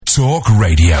Talk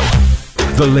Radio.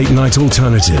 The Late Night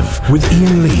Alternative with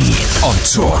Iain Lee on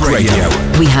Talk Radio.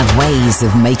 We have ways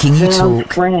of making you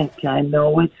talk. Frank, I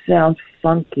know it sounds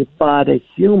funky, but a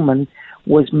human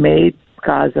was made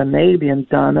because an alien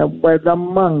done it with a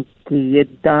monkey.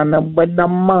 It done it with a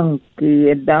monkey.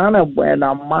 It done it with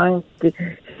a monkey.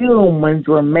 Humans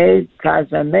were made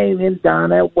because an alien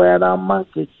done it with a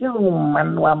monkey.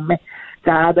 Humans were made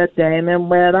because a alien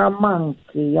with a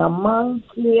monkey. A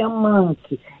monkey, a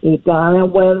monkey. He done it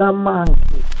with a monkey.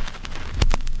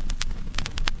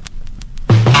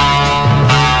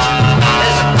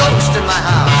 There's a ghost in my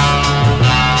house.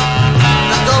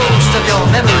 The ghost of your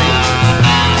memory.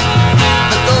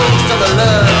 The ghost of the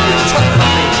love you took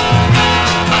from me.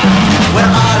 Where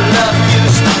our love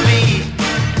used to be.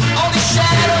 Only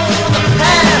shadows from the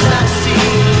past I see.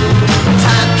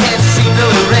 Time can't seem to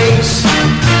erase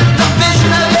the vision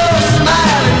of your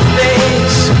smiling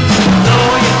face.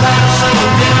 Though you found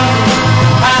someone new,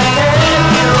 I can't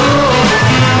get over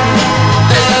you.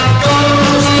 There's a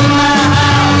ghost in my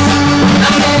house.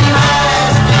 I can't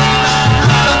hide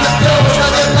from the ghost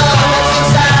of the love that's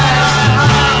inside.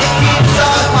 It keeps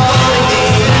on calling me,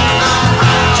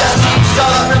 just keeps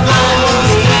on reminding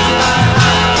me.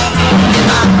 In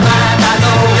my mind I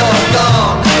know you're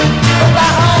gone, but my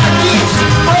heart keeps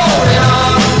holding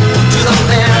on to the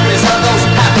memories of those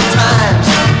happy times,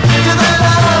 to the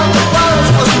love that once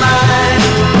was mine.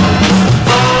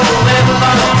 Though we're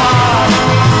far apart,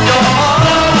 you're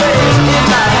always in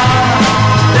my heart.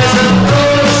 There's a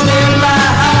ghost in my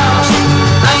house.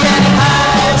 I can't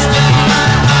hide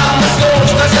from this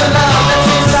ghost of your love that's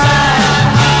inside.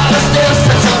 There's still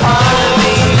such a part of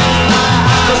me,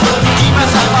 just the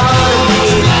deepest part of me.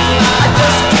 I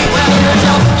just keep hearing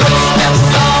your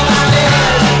footsteps on the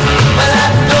stairs, but I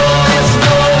know there's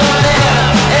no one there.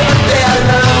 Every day I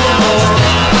love you more,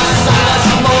 so much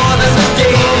more than the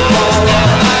day before.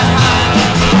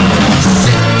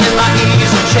 Sitting in my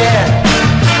easy chair,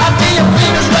 I feel your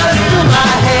fingers running through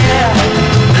my hair.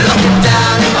 Looking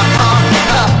down in my coffee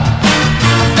cup,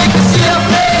 I think I see your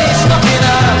face looking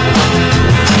up.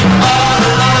 All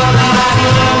alone in my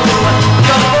room,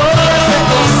 your voice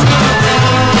echoes soothing.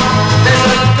 There's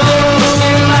a ghost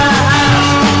in my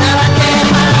house that I can't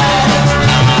hide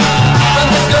from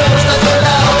this ghost of the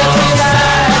love that's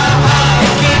inside.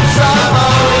 It keeps on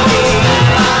calling me,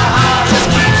 just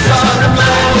keeps on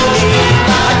reminding me.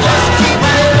 I just keep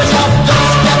hearing your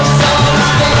footsteps on the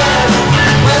stairs,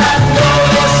 when I know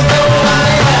there's no one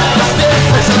there. There's still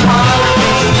such a part of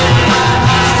me,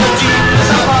 so deep as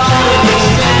a part of me,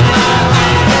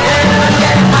 and I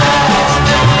can't hide from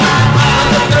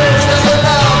the ghost of the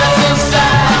love that's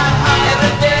inside.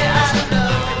 Every day I love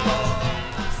you more.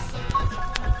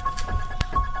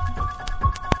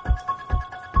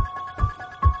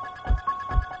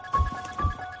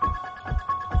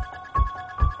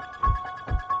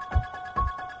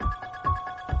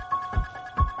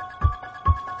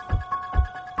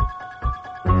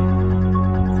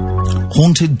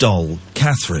 Haunted doll,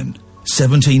 Catherine,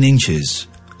 17 inches,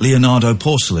 Leonardo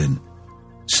porcelain,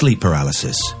 sleep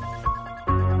paralysis.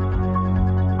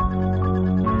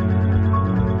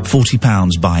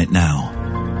 £40, buy it now.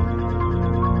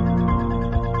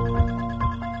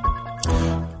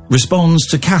 Responds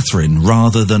to Catherine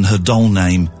rather than her doll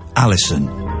name, Alison.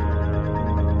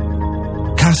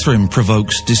 Catherine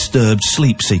provokes disturbed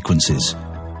sleep sequences.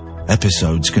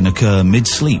 Episodes can occur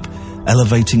mid-sleep,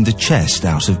 elevating the chest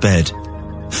out of bed.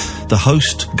 The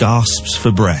host gasps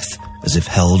for breath as if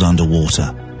held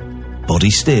underwater. Body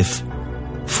stiff,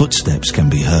 footsteps can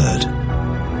be heard.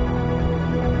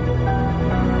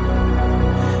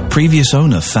 Previous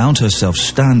owner found herself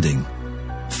standing,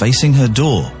 facing her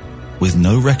door, with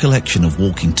no recollection of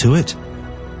walking to it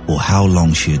or how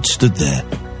long she had stood there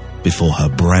before her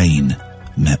brain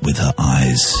met with her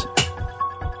eyes.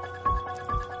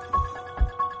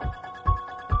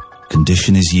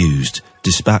 Condition is used.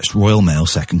 Dispatched Royal Mail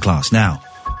second class. Now,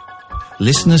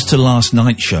 listeners to last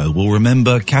night's show will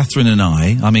remember Catherine and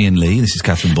I'm Iain Lee, this is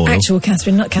Catherine Boyle. Actual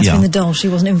Catherine, not Catherine the doll, she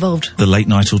wasn't involved. The Late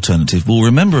Night Alternative will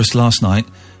remember us last night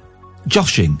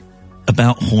joshing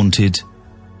about haunted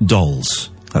dolls.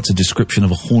 That's a description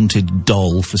of a haunted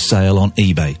doll for sale on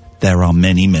eBay. There are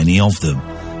many, many of them.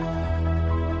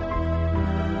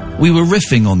 We were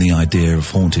riffing on the idea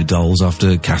of haunted dolls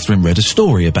after Catherine read a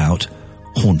story about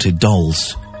haunted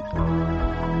dolls.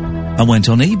 I went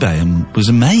on eBay and was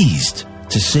amazed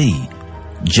to see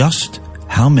just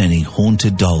how many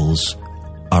haunted dolls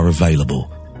are available.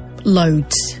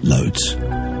 Loads.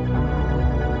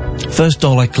 First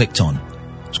doll I clicked on,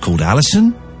 it's called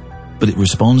Alison, but it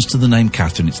responds to the name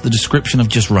Catherine. It's the description I've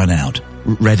just read out.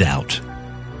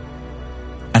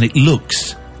 And it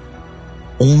looks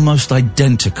almost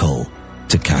identical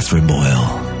to Catherine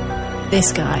Boyle.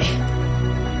 This guy.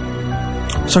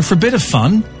 So for a bit of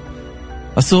fun,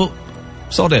 I thought,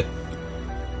 sod it.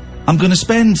 I'm going to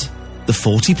spend the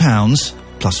 £40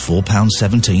 plus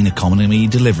 £4.17 economy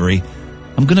delivery.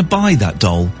 I'm going to buy that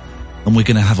doll, and we're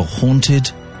going to have a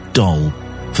haunted doll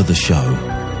for the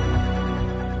show.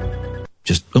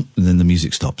 Just, and then the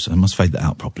music stops. I must fade that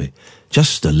out properly.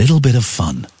 Just a little bit of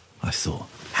fun, I thought.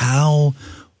 How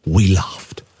we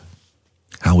laughed.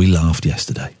 How we laughed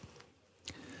yesterday.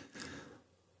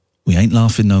 We ain't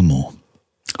laughing no more.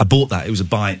 I bought that. It was a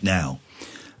buy it now.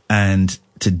 And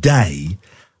today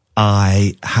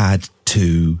I had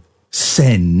to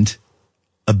send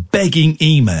a begging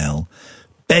email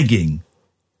begging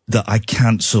that I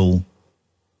cancel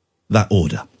that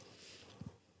order.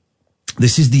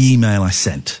 This is the email I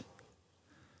sent.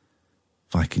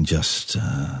 If I can just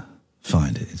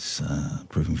find it. It's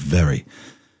proving very,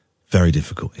 very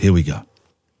difficult. Here we go.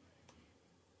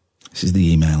 This is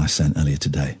the email I sent earlier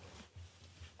today.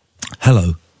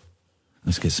 Hello.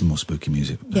 Let's get some more spooky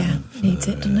music. Yeah, needs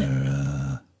it, doesn't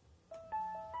it?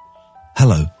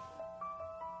 Hello.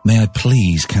 May I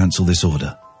please cancel this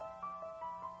order?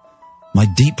 My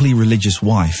deeply religious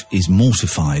wife is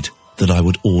mortified that I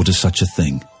would order such a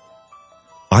thing.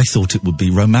 I thought it would be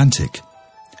romantic.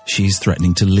 She is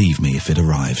threatening to leave me if it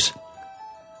arrives.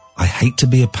 I hate to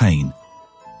be a pain,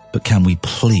 but can we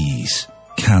please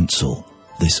cancel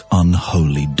this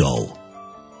unholy doll?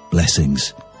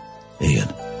 Blessings, Ian.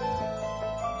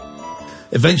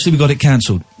 Eventually we got it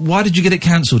cancelled. Why did you get it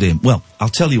cancelled, Ian? Well, I'll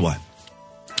tell you why.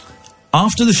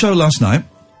 After the show last night,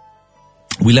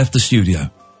 we left the studio.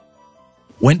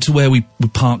 Went to where we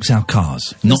parked our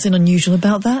cars. Nothing unusual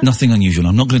about that? Nothing unusual.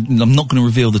 I'm not going to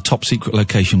reveal the top secret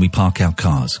location we park our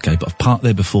cars, okay? But I've parked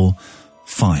there before.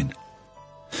 Fine.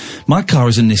 My car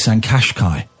is a Nissan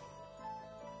Qashqai.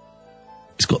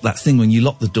 It's got that thing when you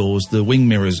lock the doors, the wing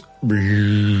mirrors,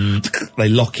 they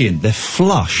lock in. They're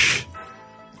flush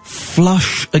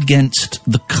against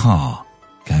the car,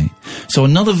 okay? So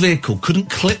another vehicle couldn't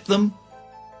clip them,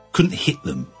 couldn't hit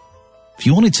them. If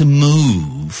you wanted to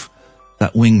move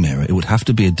that wing mirror, it would have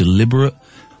to be a deliberate,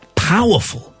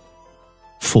 powerful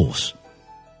force.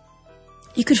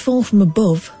 You could fall from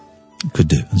above. Could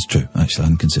do, that's true. Actually, I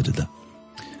hadn't considered that.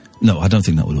 No, I don't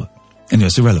think that would work. Anyway,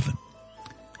 it's irrelevant.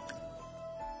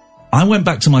 I went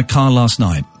back to my car last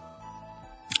night.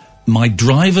 My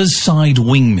driver's side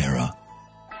wing mirror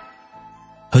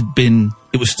had been,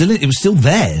 it was still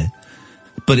there,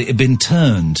 but it had been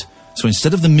turned. So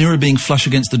instead of the mirror being flush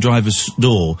against the driver's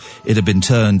door, it had been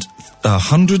turned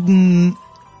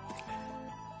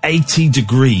 180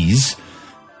 degrees,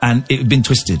 and it had been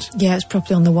twisted. Yeah, it's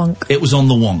probably on the wonk. It was on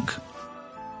the wonk.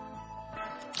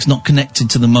 It's not connected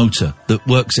to the motor that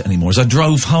works it anymore. As I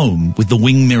drove home with the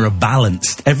wing mirror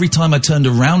balanced, every time I turned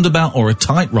a roundabout or a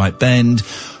tight right bend,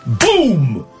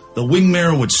 boom! The wing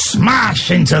mirror would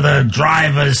smash into the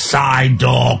driver's side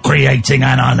door, creating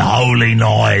an unholy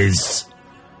noise.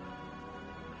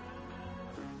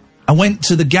 I went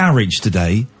to the garage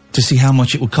today to see how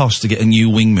much it would cost to get a new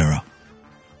wing mirror.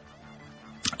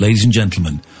 Ladies and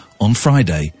gentlemen, on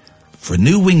Friday, for a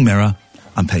new wing mirror,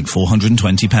 I'm paying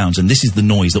 £420, and this is the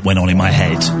noise that went on in my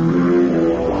head.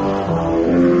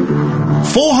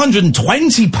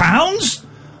 £420?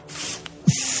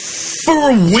 For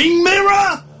a wing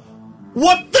mirror?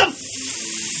 What the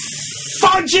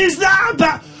fudge is that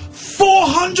about?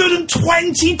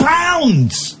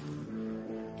 £420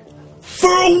 for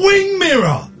a wing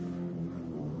mirror?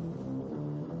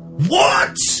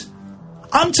 What?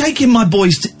 I'm taking my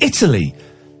boys to Italy.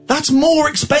 That's more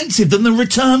expensive than the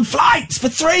return flights for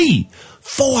three.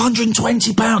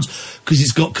 £420. Because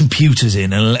it's got computers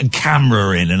in and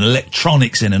camera in and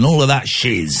electronics in and all of that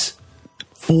shiz.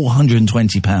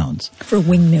 £420. For a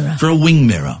wing mirror. For a wing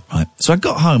mirror, right. So I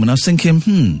got home and I was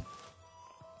thinking,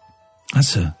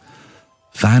 that's a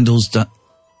Vandal's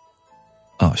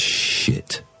oh,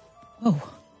 shit. Oh.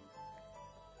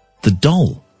 The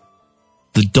doll.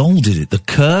 The doll did it. The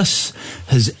curse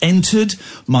has entered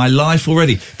my life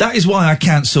already. That is why I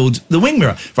cancelled the wing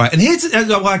mirror, right? And here's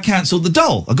why I cancelled the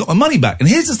doll. I got my money back. And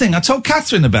here's the thing. I told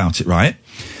Catherine about it, right?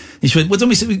 And she went, well,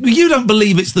 you don't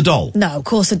believe it's the doll. No, of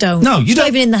course I don't. No, you don't. She's not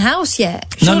even in the house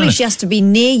yet. No, Surely she has to be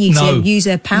near you to use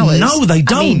her powers. No, they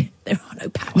don't. I mean, there are no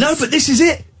powers. No, but this is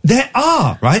it. There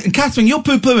are, right? And Catherine, you're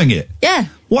poo-pooing it. Yeah.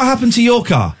 What happened to your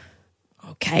car?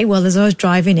 Okay, well, as I was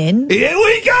driving in... Here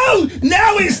we go!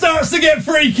 Now it starts to get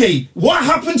freaky! What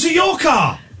happened to your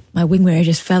car? My wing mirror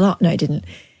just fell off. No, it didn't.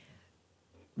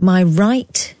 My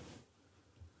right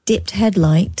dipped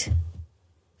headlight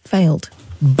failed.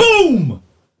 Boom!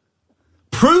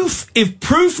 if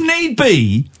proof need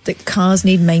be that cars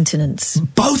need maintenance.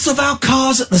 both of our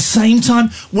cars at the same time.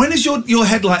 When has your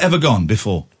headlight ever gone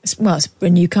before? It's a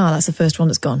new car. That's the first one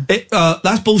that's gone.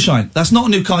 That's bullshit. That's not a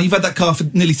new car. You've had that car for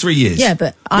nearly 3 years. Yeah,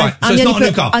 but right, I'm it's the not a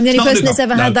new car. I'm the It's only not a person new that's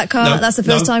ever car. had that car. That's the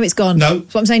first time it's gone. No.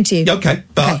 That's what I'm saying to you. Okay,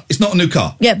 but it's not a new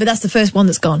car. Yeah, but that's the first one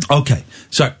that's gone. Okay,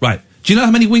 so, right. Do you know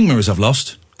how many wing mirrors I've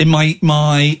lost in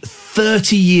my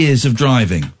 30 years of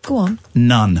driving? Go on.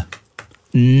 None.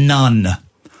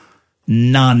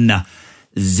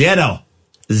 Zero.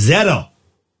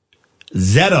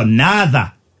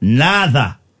 Nada.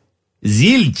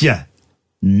 Zilch.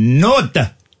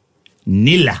 Nota.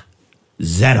 Nilla.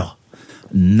 Zero.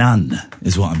 None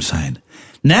is what I'm saying.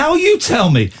 Now you tell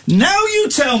me,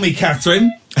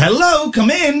 Catherine. Hello,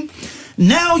 come in.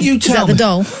 Now you tell me. Is that the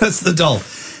doll? That's the doll.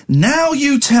 Now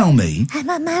you tell me. I'm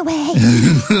on my way.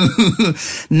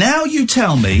 Now you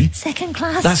tell me. Second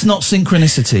class. That's not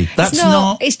synchronicity. That's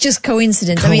not. It's just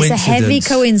coincidence. I mean, it's a heavy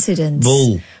coincidence.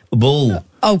 Bull.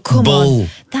 Oh, come on.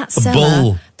 That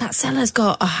Bull. seller's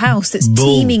got a house that's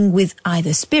teeming with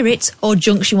either spirits or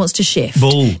junk she wants to shift.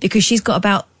 Bull. Because she's got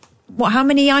about, how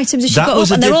many items has she That got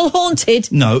was up? a And they're all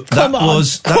haunted. No, Come on.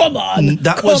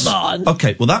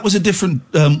 Okay, well, that was a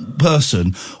different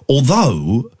person.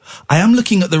 Although, I am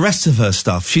looking at the rest of her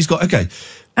stuff. She's got, okay.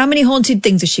 How many haunted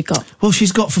things has she got? Well,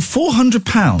 she's got for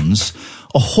 £400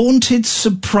 a haunted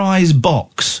surprise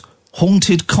box.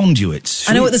 Haunted conduits.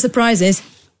 I know what the surprise is.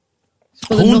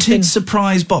 Haunted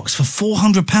surprise box for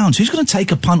 £400. Who's going to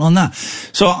take a punt on that?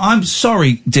 So I'm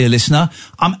sorry, dear listener.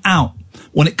 I'm out.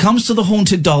 When it comes to the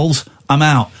haunted dolls, I'm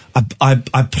out.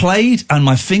 I played and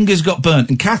my fingers got burnt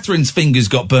and Catherine's fingers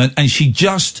got burnt and she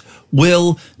just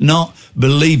will not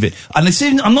believe it. And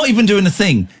I'm not even doing a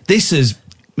thing. This is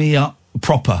me up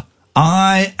proper.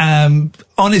 I am,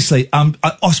 honestly, I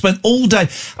spent all day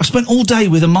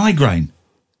with a migraine.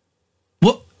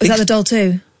 What? Is that the doll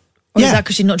too? Or Yeah. is that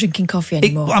because you're not drinking coffee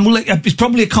anymore? It's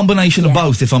probably a combination of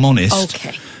both, if I'm honest.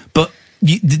 Okay. But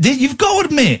you've got to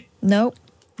admit. No.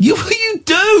 You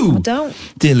do. I don't.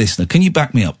 Dear listener, can you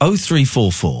back me up?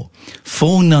 0344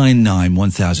 499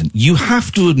 1000. You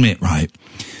have to admit, right?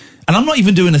 And I'm not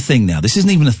even doing a thing now. This isn't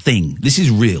even a thing. This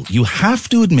is real. You have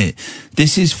to admit,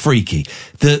 this is freaky.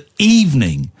 The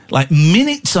evening, like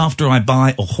minutes after I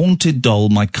buy a haunted doll,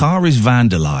 my car is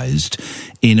vandalized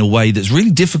in a way that's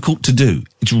really difficult to do.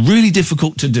 It's really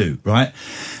difficult to do, right?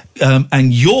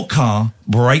 And your car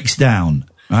breaks down,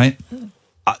 right?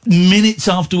 Minutes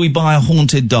after we buy a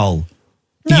haunted doll.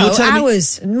 No,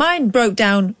 hours. Mine broke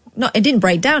down. No, it didn't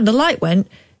break down. The light went.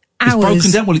 Hours. It's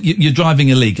broken down. Well, you're driving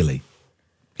illegally.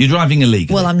 You're driving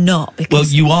illegally. Well, I'm not. Because, well,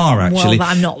 you are actually. Well,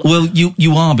 I'm not. Well,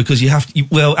 you are because you have to.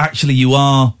 Well, actually, you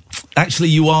are. Actually,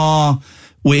 you are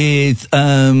with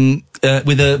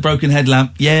a broken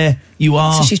headlamp. Yeah, you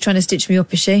are. So she's trying to stitch me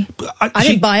up, is she? I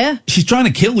didn't buy her. She's trying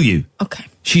to kill you. Okay.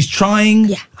 She's trying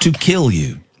to kill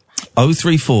you.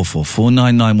 0344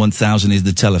 499 1000 is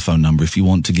the telephone number if you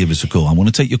want to give us a call. I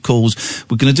want to take your calls.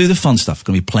 We're going to do the fun stuff.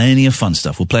 Going to be plenty of fun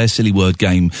stuff. We'll play a silly word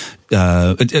game.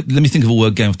 Let me think of a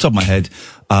word game off the top of my head.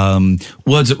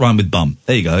 Words that rhyme with bum.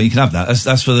 There you go. You can have that.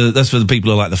 That's for the people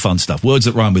who like the fun stuff. Words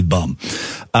that rhyme with bum.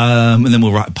 And then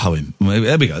we'll write a poem.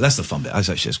 There we go. That's the fun bit. That's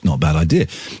actually not a bad idea.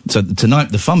 So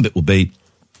tonight the fun bit will be,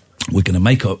 we're going to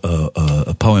make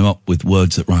a poem up with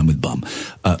words that rhyme with bum.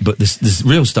 But this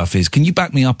real stuff is, can you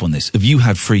back me up on this? Have you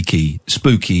had freaky,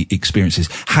 spooky experiences?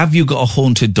 Have you got a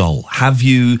haunted doll? Have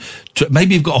you,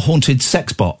 maybe you've got a haunted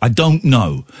sex bot? I don't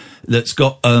know. That's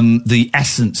got the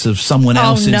essence of someone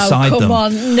else inside them. Come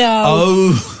on,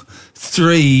 no.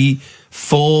 03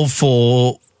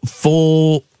 44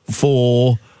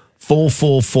 444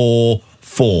 444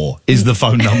 4 is the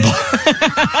phone number.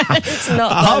 It's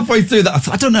not. Halfway through that,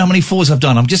 I don't know how many fours I've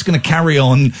done. I'm just going to carry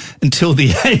on until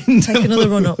the end. Take another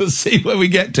run up. We'll see where we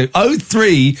get to.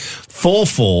 03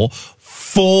 44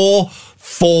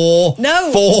 444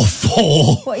 No.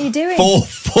 44. What are you doing?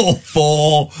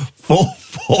 444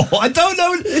 44. I don't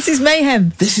know. This is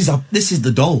mayhem. This is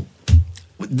the doll.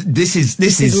 This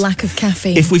is lack of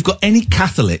caffeine. If we've got any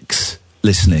Catholics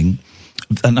listening,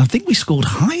 and I think we scored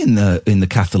high in the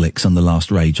Catholics on the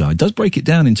last Rage Eye. It does break it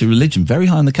down into religion, very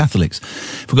high in the Catholics.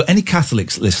 If we've got any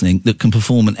Catholics listening that can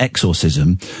perform an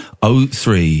exorcism,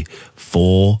 03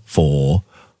 44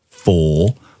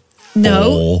 4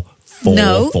 No. 4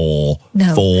 No. 4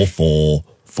 No. 4 4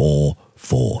 4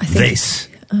 4. This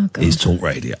is Talk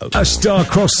Radio. A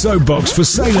star-crossed soapbox for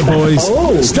sailor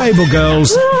boys, stable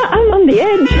girls, I'm on the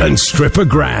edge. and stripper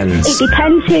grands. It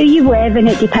depends who you're with and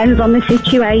it depends on the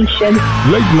situation.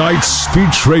 Late night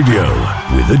speech radio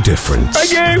with a difference.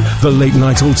 Thank you. The Late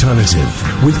Night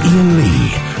Alternative with Iain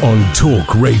Lee on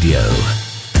Talk Radio.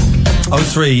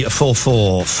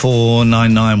 0344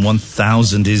 499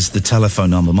 1000 is the telephone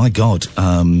number. My God,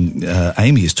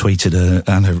 Amy has tweeted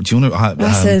Anna. Do you want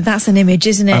to? That's an image,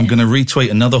 isn't it? I'm going to retweet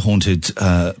another haunted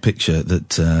picture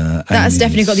that. That's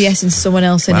definitely got the essence of someone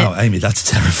else in it. Wow, Amy,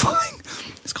 that's terrifying.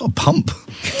 It's got a pump.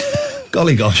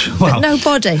 Golly gosh! Wow. But no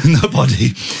body. No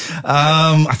body.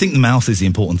 I think the mouth is the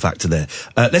important factor there.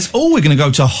 We're going to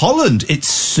go to Holland. It's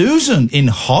Susan in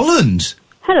Holland.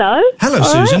 Hello. Hello, All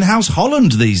Susan. right. How's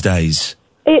Holland these days?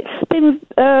 It's been,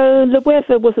 the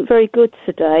weather wasn't very good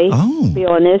today, to be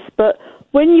honest, but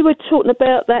when you were talking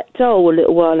about that doll a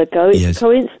little while ago, it's a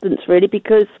coincidence really,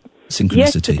 because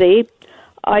yesterday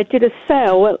I did a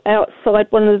sale outside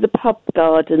one of the pub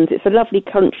gardens. It's a lovely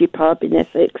country pub in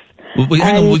Essex. Well,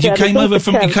 hang on. You came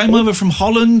over from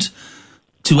Holland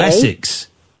to Essex?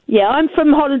 Yeah, I'm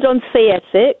from Holland on Sea,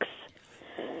 Essex.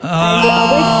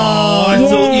 I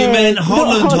thought you meant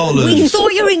Holland. We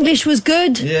thought your English was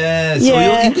good. Yes, your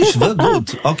English is very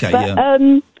good. Okay, but,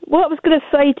 what I was going to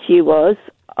say to you was,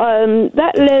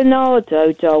 that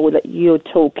Leonardo doll that you're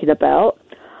talking about,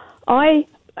 I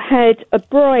had a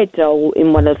bride doll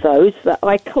in one of those that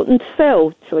I couldn't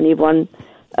sell to anyone.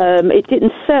 It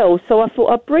didn't sell, so I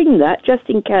thought I'd bring that just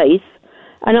in case.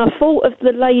 And I thought of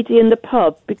the lady in the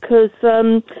pub because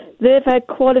they've had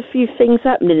quite a few things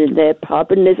happening in their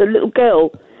pub, and there's a little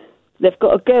girl. They've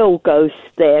got a girl ghost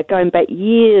there going back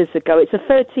years ago. It's a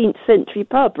 13th century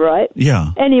pub, right?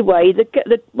 Yeah. Anyway,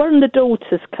 one of the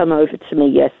daughters come over to me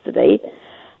yesterday,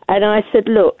 and I said,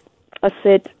 look,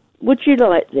 would you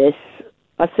like this?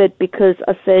 I said, because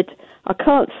I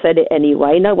can't sell it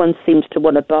anyway. No one seems to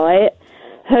want to buy it.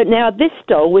 Now, this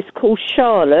doll was called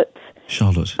Charlotte.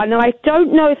 And I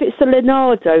don't know if it's a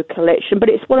Leonardo collection, but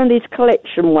it's one of these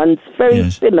collection ones,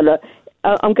 very similar.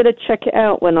 I'm going to check it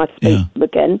out when I speak to them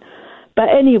again. But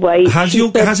anyway...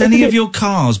 Has any of your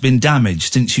cars been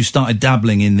damaged since you started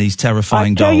dabbling in these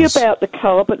terrifying dolls? I'll tell you about the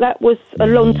car, but that was a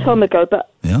long time ago.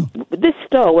 But this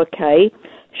doll, okay,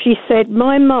 she said,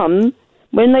 my mum,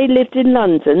 when they lived in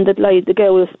London, the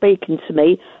girl was speaking to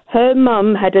me, her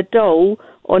mum had a doll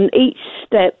on each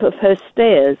step of her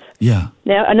stairs. Yeah.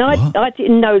 Now, and I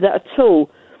didn't know that at all.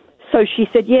 So she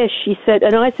said, yes, she said,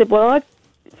 and I said, well, I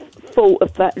thought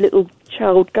of that little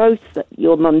child ghost that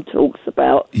your mum talks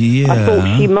about. Yeah. I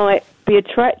thought she might be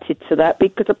attracted to that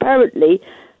because apparently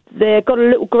they've got a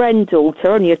little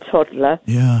granddaughter, only a toddler.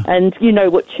 Yeah. And you know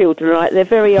what children are like. They're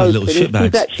very open. Little shitbags.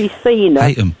 She's actually seen her.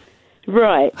 Hate them.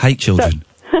 Right. Hate children.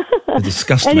 They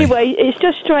disgust me. Anyway, it's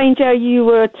just strange how you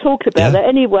were talking about that.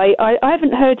 Anyway, I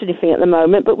haven't heard anything at the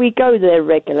moment, but we go there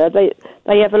regular.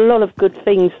 They have a lot of good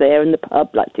things there in the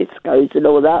pub, like discos and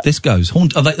all that. Discos?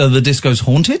 Are the discos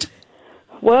haunted?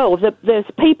 Well, there's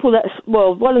people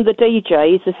one of the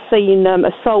DJs has seen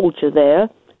a soldier there.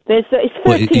 It's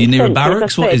 13th you near a century,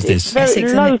 barracks? What is this?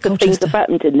 Loads of things have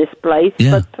happened in this place,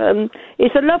 but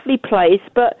it's a lovely place.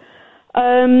 But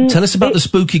tell us about the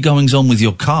spooky goings on with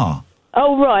your car.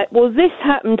 Oh, right. Well, this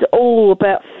happened all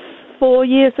about 4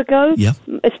 years ago. Yep.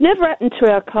 It's never happened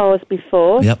to our cars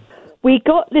before. Yep. We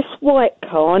got this white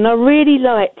car, and I really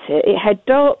liked it. It had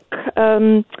dark,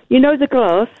 the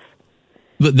glass?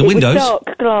 The windows? It was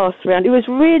dark glass around. It was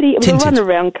a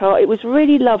runaround car. It was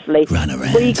really lovely.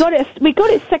 Runaround. We got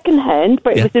it second hand,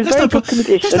 but it was in very good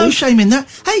condition. There's no shame in that.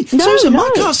 Hey, Susan,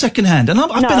 my car's second hand, and I've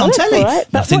been on telly.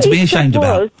 Right. Nothing to be ashamed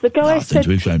about. The guy said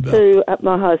to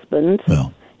my husband...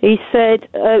 Well... He said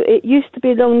it used to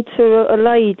belong to a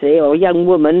lady or a young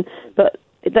woman, but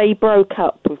they broke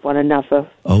up with one another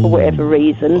for whatever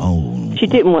reason. She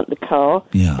didn't want the car.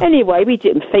 Yeah. Anyway, we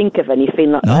didn't think of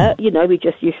anything like that. You know, we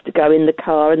just used to go in the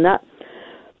car and that.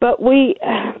 But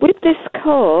with this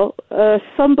car,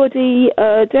 somebody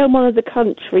down one of the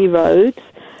country roads,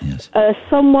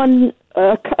 someone,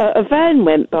 a van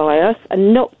went by us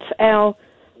and knocked our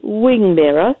wing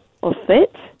mirror off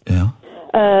it. Yeah.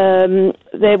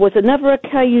 There was another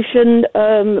occasion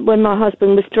when my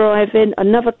husband was driving,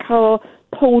 another car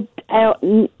pulled out,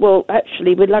 well,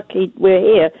 actually, we're lucky we're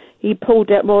here. He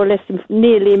pulled out more or less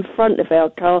nearly in front of our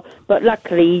car, but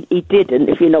luckily he didn't,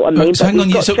 if you know what I mean. So hang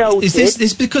on, is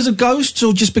this because of ghosts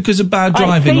or just because of bad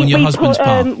driving on your husband's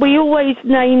part? We always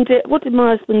named it, what did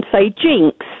my husband say,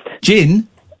 jinxed. Gin?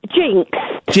 Jinxed.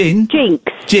 Gin?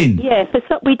 Jinxed. Gin? Yeah,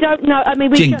 we don't know, I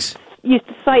mean, we just used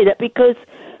to say that because...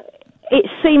 it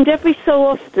seemed every so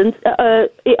often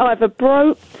it either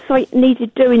broke, something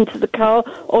needed doing to the car,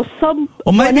 or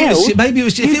someone else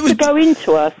used to go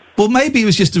into us. Well, maybe it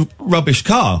was just a rubbish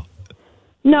car.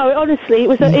 No, honestly,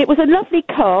 it was a lovely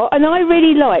car, and I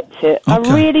really liked it. Okay.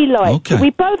 I really liked it. We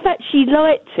both actually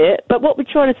liked it, but what we're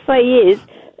trying to say is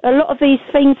a lot of these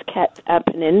things kept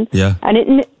happening. Yeah.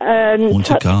 And Haunted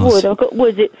touch cars. wood, I've got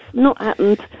wood, it's not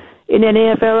happened in any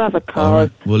of our other cars. All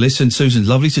right. Well, listen, Susan,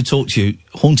 lovely to talk to you.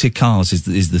 Haunted cars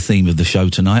is the theme of the show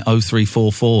tonight.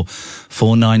 0344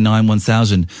 499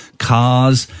 1000.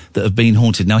 Cars that have been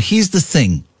haunted. Now, here's the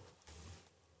thing.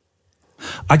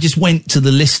 I just went to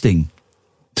the listing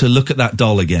to look at that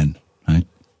doll again, right?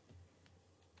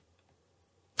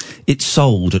 It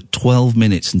sold at 12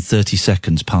 minutes and 30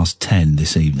 seconds past 10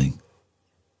 this evening.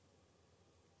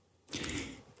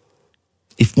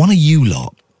 If one of you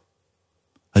lot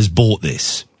has bought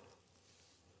this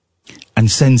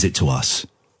and sends it to us,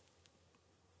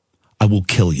 I will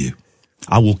kill you.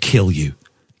 I will kill you.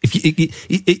 If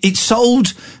it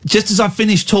sold just as I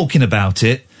finished talking about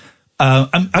it.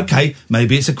 Okay,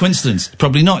 maybe it's a coincidence.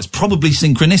 Probably not. It's probably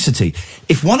synchronicity.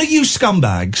 If one of you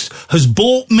scumbags has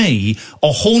bought me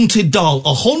a haunted doll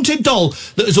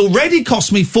that has already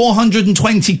cost me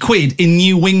 420 quid in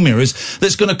new wing mirrors,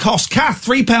 that's going to cost Kath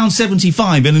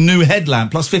 £3.75 in a new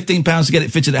headlamp, plus £15 to get it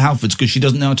fitted at Halfords because she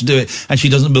doesn't know how to do it and she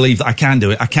doesn't believe that I can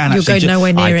do it. I can You're going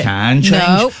nowhere near it.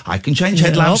 I can change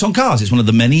headlamps on cars. It's one of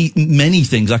the many, many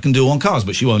things I can do on cars,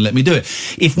 but she won't let me do it.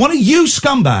 If one of you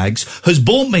scumbags has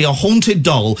bought me a haunted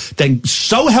doll, then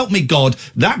so help me God,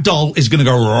 that doll is going to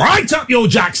go right up your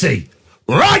jacksie.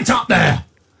 Right up there.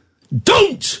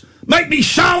 Don't make me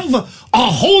shove a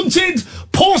haunted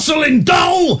porcelain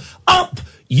doll up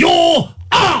your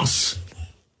arse.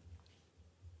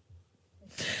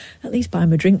 At least buy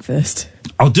him a drink first.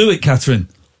 I'll do it, Catherine.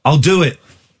 I'll do it.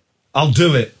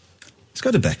 Let's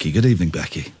go to Becky. Good evening,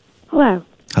 Becky. Hello.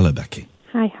 Hello, Becky.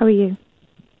 Hi, how are you?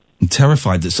 I'm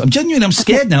terrified that... I'm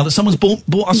scared now that someone's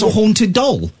bought us a haunted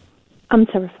doll. I'm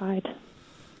terrified.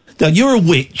 Now, you're a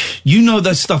witch. You know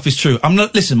that stuff is true. I'm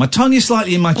not... Listen, my tongue is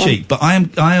slightly in my cheek, but I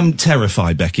am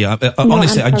terrified, Becky.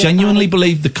 Honestly, I genuinely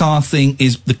believe the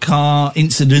car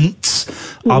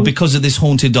incidents are because of this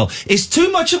haunted doll. It's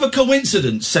too much of a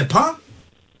coincidence, Sepa.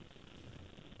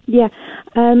 Yeah.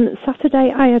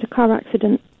 Saturday, I had a car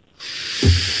accident.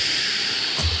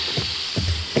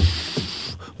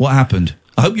 What happened?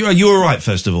 I hope you're all right,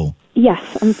 first of all. Yes,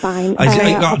 I'm fine. I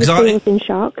was in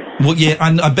shock. Well, yeah,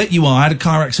 I bet you are. I had a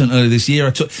car accident earlier this year.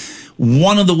 I took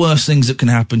one of the worst things that can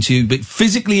happen to you, but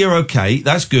physically you're okay.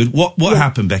 That's good. What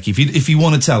happened, Becky? If you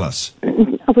want to tell us.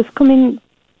 I was coming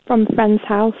from a friend's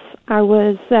house. I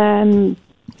was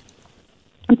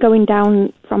going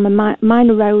down from a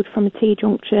minor road from a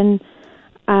T-junction.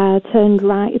 Turned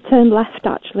left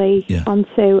actually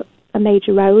onto a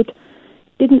major road.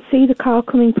 Didn't see the car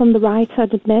coming from the right,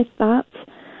 I'd admit that.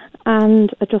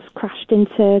 And I just crashed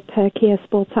into Kia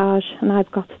Sportage, and I've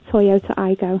got a Toyota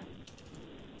Aygo.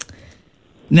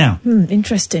 Now.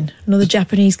 Interesting. Another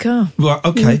Japanese car. Well,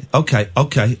 okay.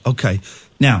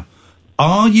 Now,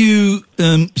 are you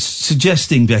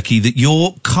suggesting, Becky, that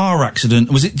your car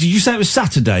accident... did you say it was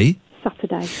Saturday?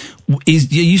 Saturday. Are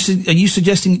you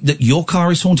suggesting that your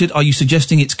car is haunted? Are you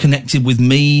suggesting it's connected with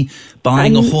me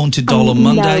buying a haunted doll on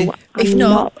Monday? No, if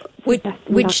not,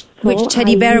 which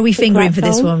teddy bear are we fingering for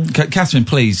this one? Catherine,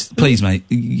 please, mate.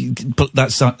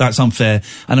 That's unfair,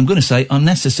 and I'm going to say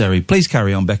unnecessary. Please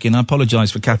carry on, Becky, and I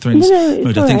apologise for Catherine's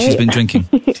mood. I think she's been drinking.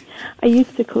 I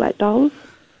used to collect dolls.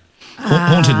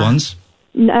 Haunted ones?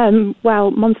 Well,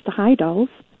 Monster High dolls.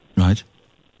 Right.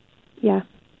 Yeah.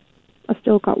 I've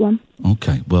still got one.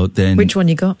 Okay, well then... Which one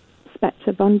you got?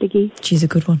 Spectre Bondigis. She's a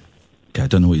good one. Okay, I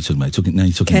don't know what you're talking about. Now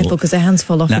you're talking careful, because their hands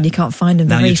fall off and you can't find them.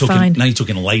 They're very fine. Now you're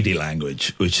talking lady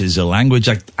language, which is a language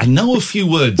I know a few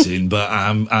words in, but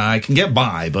I can get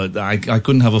by, but I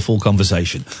couldn't have a full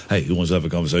conversation. Hey, who wants to have a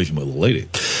conversation with a lady?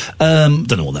 Don't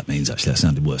know what that means, actually. That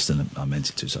sounded worse than I meant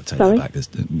it to, so I'll take that back.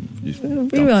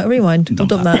 Rewind. We've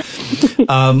done that.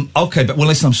 Okay, but well,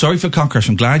 listen, I'm sorry for the car crash.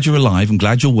 I'm glad you're alive. I'm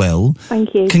glad you're well.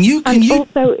 Thank you. Can you...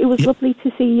 Also, it was lovely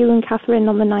to see you and Catherine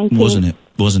on the 19th.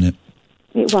 Wasn't it?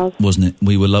 It was. Wasn't it?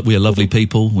 We are lovely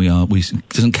people.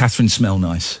 Doesn't Catherine smell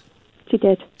nice? She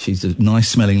did. She's a nice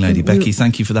smelling lady. Becky,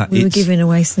 thank you for that. We were giving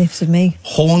away sniffs of me.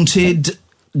 Haunted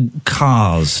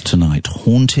cars tonight.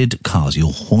 Haunted cars.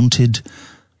 Your haunted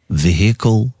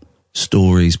vehicle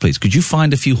stories, please. Could you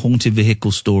find a few haunted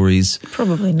vehicle stories?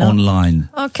 Probably not. Online.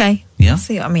 Okay. Yeah?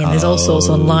 See what I mean? There's all sorts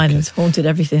online. There's haunted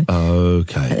everything.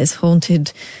 Okay. There's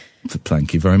haunted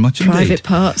Thank you very much indeed. Private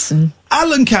parts and...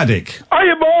 Alan Caddick.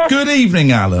 Hiya, boss. Good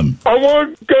evening, Alan. I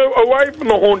want to go away from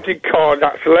the haunted cars,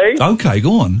 actually. Okay,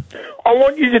 go on. I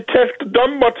want you to test the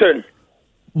dumb button.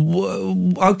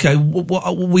 Okay,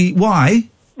 why?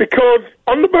 Because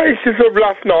on the basis of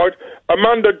last night,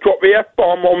 Amanda dropped the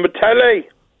F-bomb on the telly.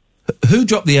 Who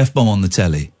dropped the F-bomb on the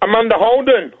telly? Amanda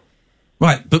Holden.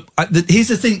 Right, but here's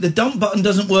the thing: the dump button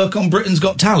doesn't work on Britain's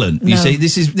Got Talent. You see,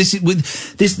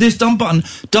 this dump button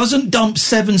doesn't dump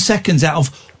 7 seconds out of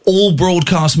all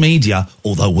broadcast media.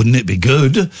 Although, wouldn't it be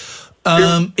good?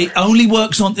 It only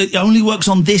works on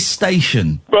this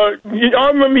station. But I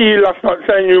remember you last night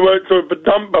saying you weren't sure if the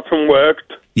dump button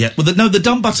worked. Yeah, well, the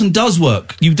dump button does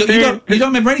work. You don't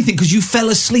remember anything because you fell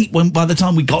asleep by the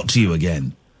time we got to you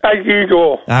again. As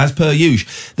usual. As per usual.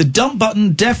 The dump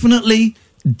button definitely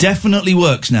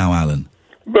works now, Alan.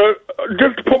 But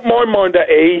just to put my mind at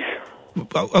ease.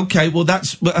 Okay, well,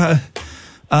 that's...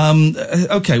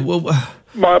 okay, well...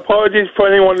 My apologies for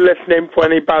anyone listening for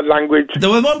any bad language. There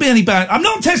won't be any bad... I'm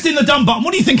not testing the dumb button.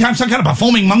 What do you think? I'm some kind of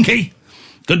performing monkey?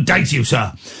 Good day to you,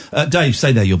 sir. Dave,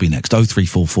 stay there. You'll be next.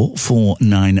 0344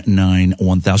 499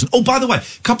 1000. Oh, by the way,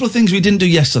 a couple of things we didn't do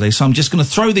yesterday, so I'm just going to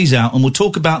throw these out and we'll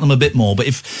talk about them a bit more. But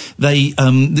if they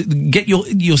get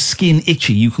your skin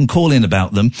itchy, you can call in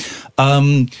about them.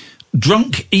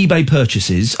 Drunk eBay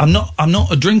purchases. I'm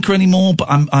not a drinker anymore, but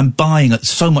I'm buying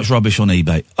so much rubbish on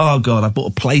eBay. Oh God, I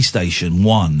bought a PlayStation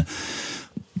 1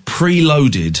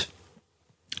 preloaded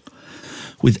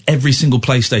with every single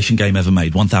PlayStation game ever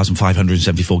made.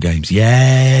 1,574 games.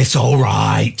 Yes, all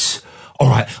right.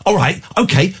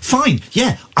 Okay, fine.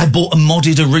 Yeah, I bought a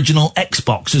modded original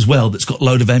Xbox as well that's got a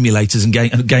load of emulators and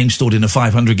games stored in a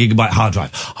 500 gigabyte hard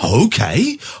drive.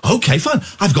 Okay, fine.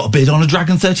 I've got a bid on a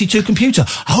Dragon 32 computer.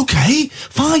 Okay,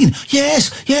 fine.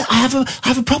 Yes, yeah, I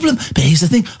have a problem. But here's the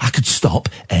thing, I could stop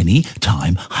any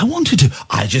time I wanted to.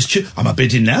 Am I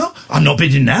bidding now? I'm not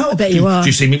bidding now. I bet you are. Do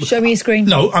you see me? Show me your screen.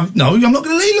 No, I'm not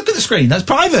going to look at the screen. That's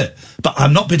private. But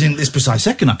I'm not bidding at this precise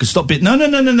second. I could stop bidding. No.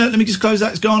 Let me just close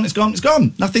that. It's gone.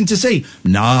 Nothing to see.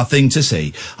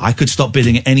 I could stop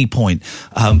bidding at any point.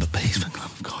 But please,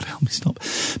 God help me, stop.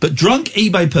 But drunk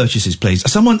eBay purchases, please.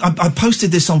 Someone, I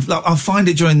posted this on, I'll find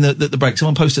it during the break.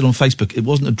 Someone posted on Facebook. It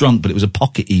wasn't a drunk, but it was a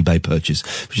pocket eBay purchase,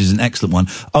 which is an excellent one.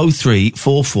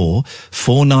 0344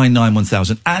 499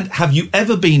 1000. And have you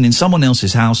ever been in someone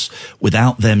else's house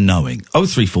without them knowing?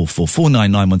 0344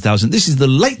 499 1000. This is the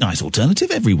late night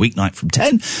alternative every weeknight from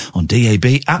 10 on DAB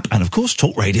app and of course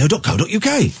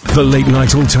talkradio.co.uk. The late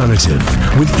night alternative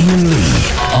with Iain Lee.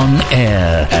 On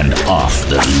air and off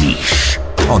the leash.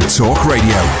 On Talk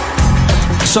Radio.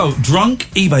 So, drunk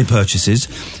eBay purchases,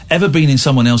 ever been in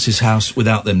someone else's house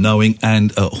without them knowing,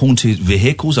 and haunted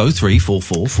vehicles,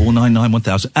 0344 499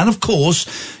 1000. And of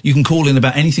course, you can call in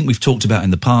about anything we've talked about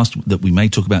in the past, that we may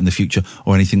talk about in the future,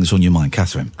 or anything that's on your mind.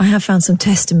 Catherine? I have found some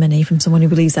testimony from someone who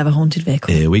believes they have a haunted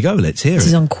vehicle. Here we go, let's hear it. This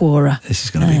is on Quora. This is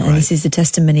going to be great. This is the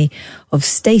testimony of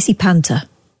Stacey Panther,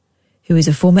 who is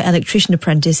a former electrician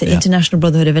apprentice at International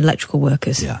Brotherhood of Electrical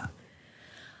Workers. Yeah.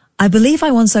 I believe I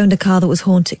once owned a car that was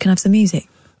haunted. Can I have some music?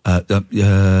 Go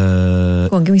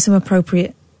on, give me some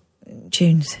appropriate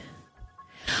tunes.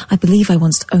 I believe I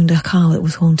once owned a car that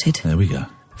was haunted. There we go.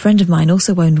 A friend of mine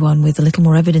also owned one with a little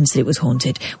more evidence that it was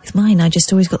haunted. With mine, I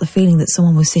just always got the feeling that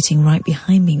someone was sitting right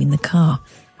behind me in the car.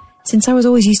 Since I was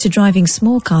always used to driving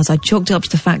small cars, I chalked it up to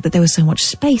the fact that there was so much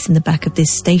space in the back of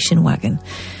this station wagon.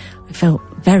 I felt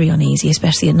very uneasy,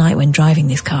 especially at night when driving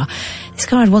this car. This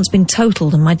car had once been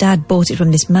totaled, and my dad bought it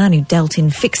from this man who dealt in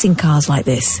fixing cars like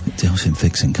this. Dealt in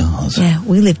fixing cars? Yeah,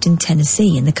 we lived in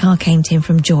Tennessee, and the car came to him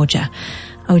from Georgia.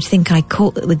 I would think I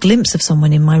caught the glimpse of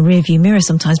someone in my rearview mirror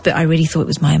sometimes, but I really thought it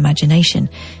was my imagination.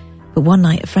 But one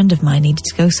night, a friend of mine needed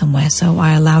to go somewhere, so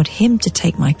I allowed him to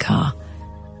take my car.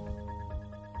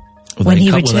 When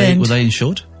he returned... Were they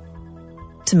insured?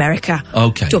 It's America.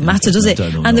 Okay. Don't matter, does it?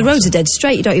 And the roads are dead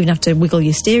straight. You don't even have to wiggle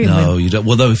your steering wheel. No, you don't.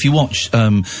 Well, though, if you watch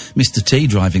Mr. T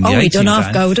driving the 18 he don't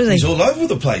half go, does he? He's all over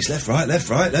the place. Left, right.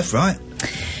 It's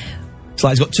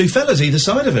like he's got two fellas either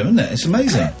side of him, isn't it? It's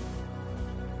amazing.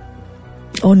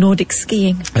 Or Nordic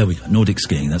skiing. There we go. Nordic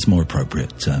skiing. That's more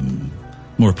appropriate.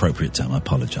 More appropriate term. I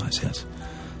apologise, yes.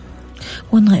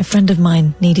 One night, a friend of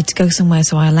mine needed to go somewhere,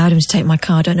 so I allowed him to take my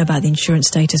car. I don't know about the insurance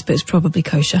status, but it's probably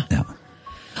kosher. Yeah.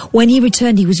 When he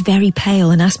returned, he was very pale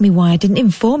and asked me why I didn't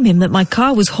inform him that my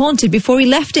car was haunted before he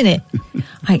left in it.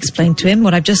 I explained to him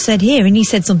what I've just said here, and he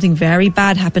said something very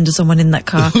bad happened to someone in that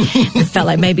car. It felt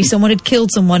like maybe someone had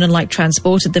killed someone and,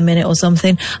 transported them in it or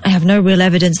something. I have no real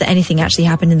evidence that anything actually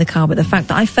happened in the car, but the fact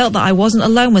that I felt that I wasn't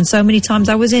alone when so many times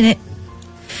I was in it.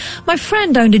 My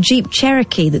friend owned a Jeep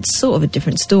Cherokee that's sort of a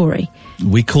different story.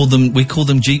 We call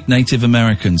them Jeep Native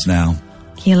Americans now.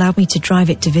 He allowed me to drive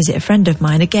it to visit a friend of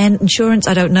mine. Again, insurance,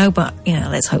 I don't know, but,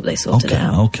 let's hope they sort it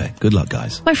out. Okay. Good luck,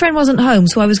 guys. My friend wasn't home,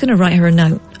 so I was going to write her a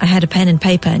note. I had a pen and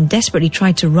paper and desperately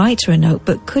tried to write her a note,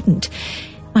 but couldn't.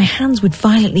 My hands would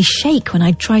violently shake when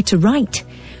I tried to write.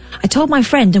 I told my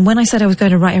friend, and when I said I was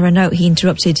going to write her a note, he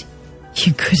interrupted.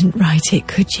 You couldn't write it,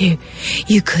 could you?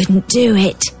 You couldn't do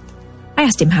it. I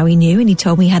asked him how he knew, and he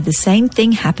told me he had the same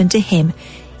thing happen to him.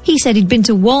 He said he'd been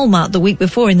to Walmart the week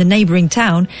before in the neighbouring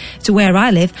town to where I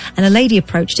live, and a lady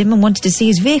approached him and wanted to see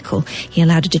his vehicle. He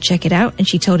allowed her to check it out, and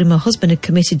she told him her husband had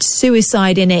committed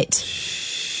suicide in it.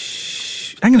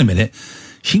 Hang on a minute.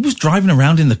 She was driving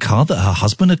around in the car that her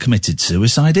husband had committed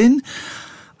suicide in?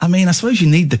 I mean, I suppose you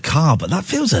need the car, but that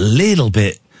feels a little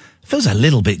bit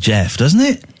Jeff, doesn't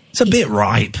it? It's a bit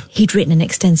ripe. He'd written an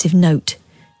extensive note.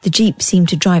 The Jeep seemed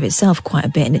to drive itself quite a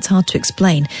bit, and it's hard to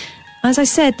explain. As I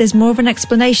said, there's more of an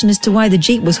explanation as to why the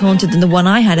Jeep was haunted than the one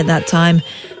I had at that time.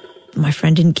 My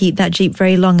friend didn't keep that Jeep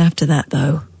very long after that,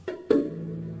 though.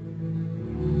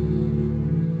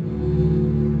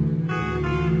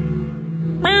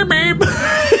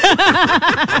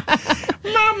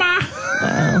 Mama!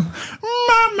 Well.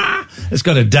 Mama! Let's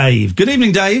go to Dave. Good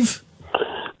evening, Dave.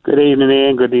 Good evening,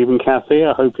 Ian. Good evening, Kathy.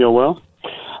 I hope you're well.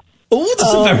 Oh,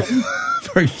 that's a very,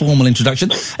 very formal introduction.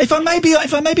 If I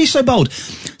may be so bold,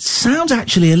 sounds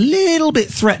actually a little bit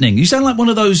threatening. You sound like one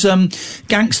of those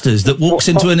gangsters that walks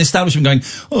into an establishment going,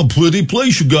 "Oh, pretty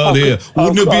place you got here.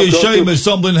 Wouldn't it be a shame if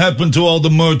something happened to all the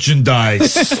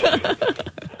merchandise?"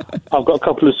 I've got a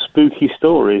couple of spooky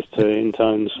stories in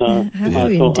town, so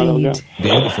I thought I'd go.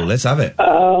 Beautiful. Let's have it.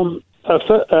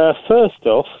 First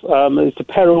off, it's the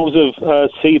perils of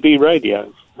CB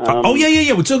radio.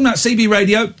 Yeah. We're talking about CB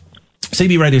radio.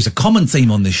 CB radio is a common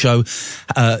theme on this show.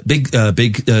 Big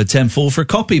 10-4 for a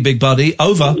copy, big buddy.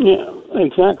 Over. Yeah,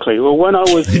 exactly. Well, when I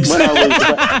was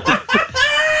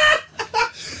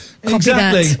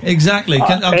Exactly.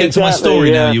 I'll get to my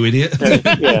story now, you idiot.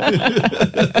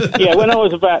 Yeah, when I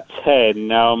was about 10,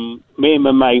 me and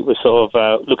my mate were sort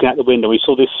of looking out the window. We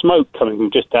saw this smoke coming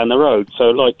from just down the road.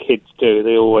 So, like kids do,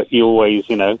 you always,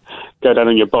 go down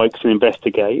on your bikes and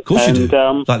investigate. Of course you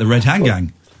do. Like the Red Hand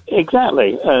Gang.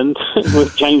 Exactly, and it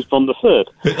was James Bond III.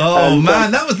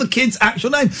 Man, that was the kid's actual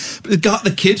name.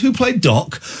 The kid who played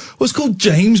Doc was called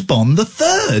James Bond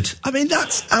III. I mean,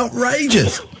 that's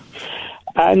outrageous.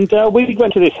 And we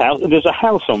went to this house, and there's a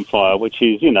house on fire, which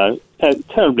is,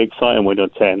 terribly exciting when you're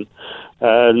 10.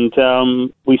 And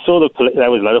we saw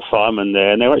there was a lot of firemen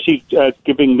there, and they were actually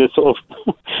giving the sort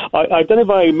of... I don't know if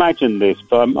I imagined this,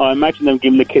 but I imagine them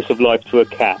giving the kiss of life to a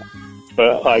cat.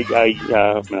 But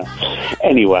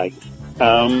anyway,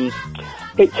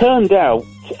 it turned out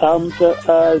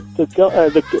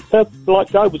that the black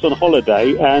guy was on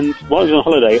holiday, and while he was on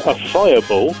holiday, a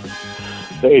fireball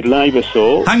that his neighbour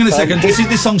saw. Hang on a second,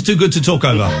 this song's too good to talk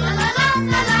over.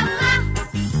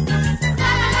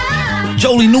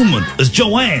 Jolie Newman as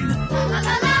Joanne.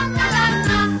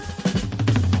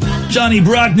 Johnny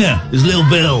Bragner as Lil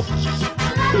Bill.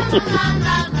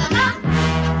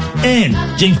 And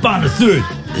James Bond III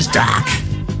as Doc.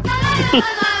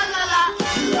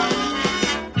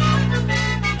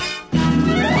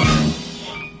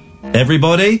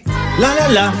 Everybody? La la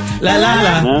la, la la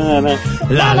la.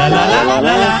 La la la la la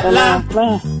la la.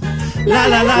 La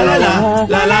la la la la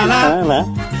la la la.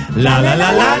 La la la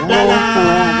la la la.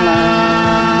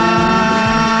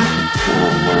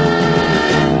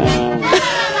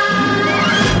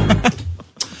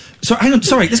 So hang on,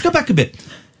 sorry, let's go back a bit.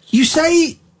 You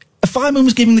say a fireman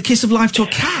was giving the kiss of life to a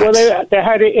cat? Well, they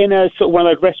had it in a sort of one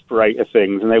of those respirator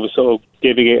things, and they were sort of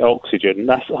giving it oxygen.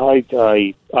 That's I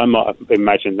might have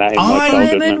imagined that in my childhood.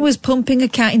 A fireman was pumping a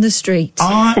cat in the street.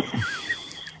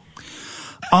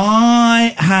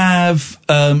 I have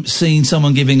seen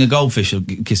someone giving a goldfish a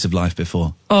kiss of life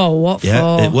before. Oh, what for?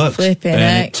 Yeah, it works. Flipping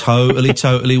heck. It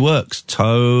totally works.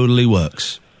 Totally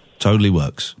works.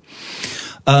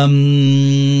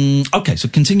 Okay, so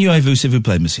continuez-vous, s'il vous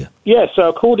plaît, monsieur. Yeah, so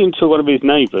according to one of his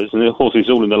neighbours, and of course it's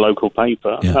all in the local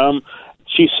paper,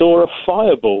 she saw a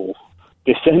fireball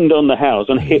descend on the house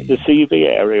and hit the CV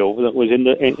aerial that was on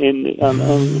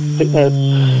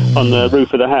the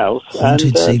roof of the house.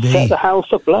 Haunted and CB. Set the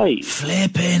house ablaze.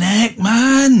 Flipping heck,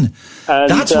 man! And,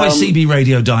 that's why CB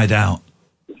radio died out.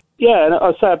 Yeah, and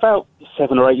I'd say about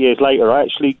 7 or 8 years later, I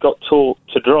actually got taught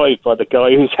to drive by the guy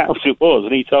whose house it was,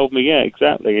 and he told me, yeah,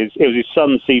 exactly. It was his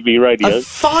son's CB radio. A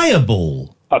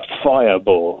fireball? A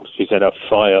fireball. She said a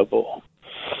fireball.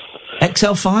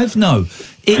 XL5? No.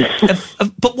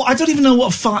 But I don't even know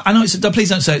what fire... I know it's... Please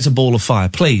don't say it's a ball of fire.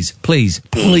 Please.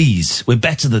 We're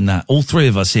better than that. All three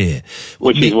of us here.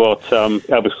 Which is what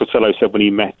Elvis Costello said when he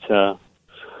met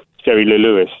Jerry Lee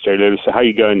Lewis. Jerry Lee Lewis said, how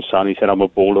you going, son? He said, I'm a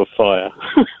ball of fire.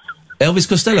 Elvis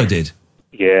Costello did?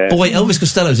 Yeah. Boy, Elvis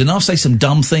Costello did not say some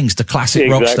dumb things to classic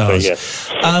rock stars.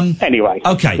 Yeah. Anyway.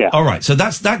 Okay, all right. So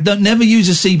that's that. Don't never use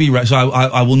a CB radio. So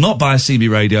I will not buy a CB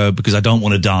radio because I don't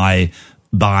want to die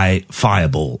by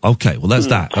fireball. Okay, well that's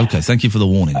that. Okay, thank you for the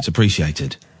warning. It's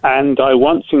appreciated. And I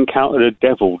once encountered a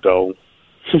devil doll.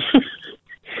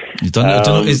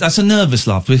 That's a nervous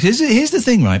laugh. Because here's the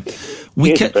thing, right?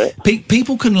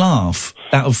 People can laugh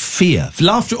out of fear.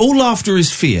 All laughter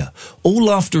is fear. All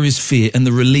laughter is fear and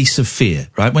the release of fear,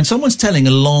 right? When someone's telling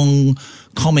a long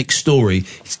comic story,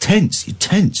 it's tense, you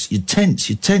tense,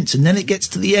 and then it gets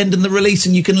to the end and the release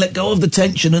and you can let go of the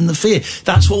tension and the fear.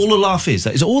 That's what all a laugh is.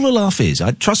 That is all a laugh is.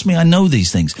 Trust me, I know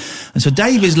these things. And so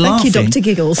Dave is laughing. Thank you, Dr.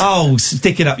 Giggles. Oh,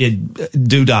 stick it up, you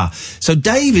doodah. So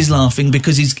Dave is laughing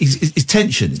because he's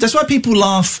tension. That's why people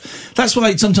laugh. That's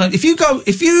why sometimes,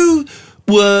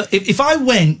 if I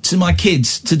went to my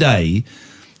kids today,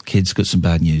 kids got some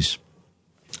bad news.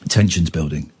 Tension's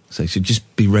building. So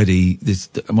just be ready.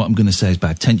 What I'm going to say is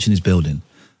bad. Tension is building.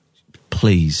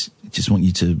 Please, just want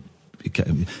you to...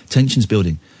 Tension's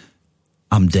building.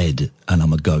 I'm dead and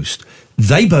I'm a ghost.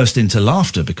 They burst into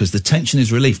laughter because the tension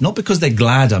is relief. Not because they're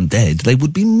glad I'm dead. They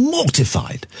would be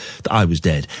mortified that I was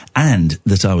dead and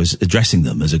that I was addressing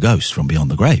them as a ghost from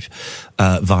beyond the grave,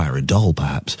 via a doll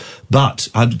perhaps. But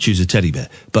I'd choose a teddy bear.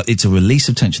 But it's a release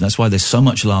of tension. That's why there's so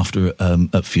much laughter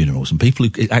at funerals. And people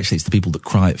actually it's the people that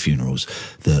cry at funerals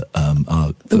that are...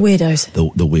 The weirdos.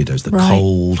 The weirdos, the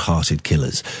cold-hearted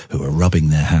killers who are rubbing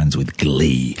their hands with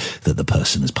glee that the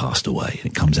person has passed away.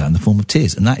 And it comes out in the form of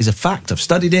tears. And that is a fact. I've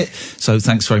studied it. So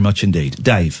thanks very much indeed.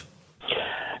 Dave?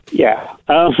 Yeah.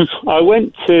 I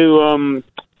went to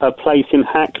a place in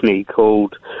Hackney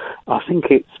called, I think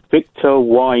it's Victor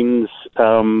Wine's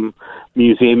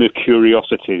Museum of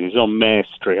Curiosities. It's on Mare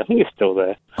Street. I think it's still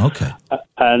there. Okay.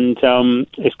 And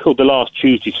it's called the Last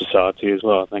Tuesday Society as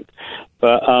well, I think.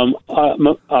 But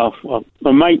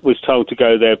my mate was told to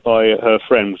go there by her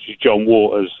friend, which is John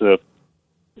Waters, the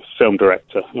film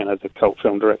director, the cult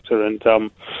film director,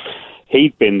 and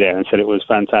he'd been there and said it was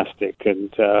fantastic.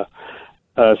 And so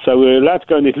we were allowed to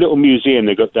go in this little museum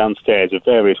they got downstairs of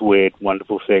various weird,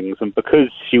 wonderful things. And because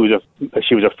she was a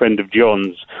friend of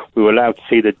John's, we were allowed to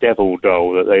see the devil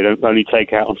doll that they don't only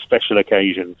take out on special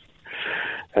occasions.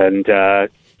 And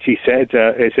she said,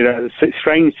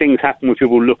 strange things happen when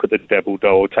people look at the devil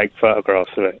doll or take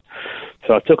photographs of it.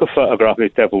 So I took a photograph of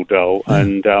this devil doll,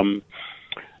 and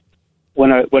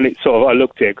when I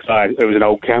looked at it, because it was an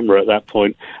old camera at that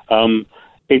point,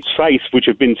 its face, which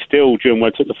had been still during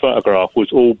when I took the photograph,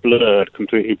 was all blurred,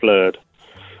 completely blurred.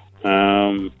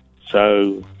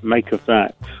 So make of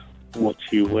that what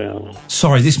you will.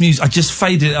 Sorry, this music, I just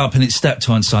faded it up and it's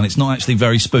Steptoe & Son. It's not actually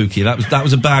very spooky. That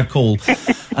was a bad call.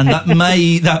 And that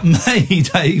may,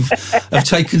 Dave, have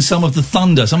taken some of the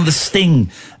thunder, some of the sting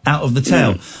out of the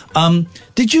tale.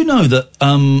 Did you know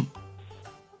that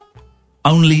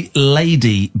only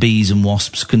lady bees and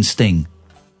wasps can sting?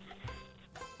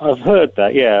 I've heard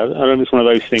that, yeah. I don't know, it's one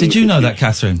of those things. Did you know that,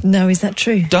 Catherine? No, is that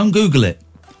true? Don't Google it.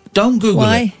 Don't Google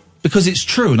Why? it. Because it's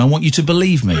true and I want you to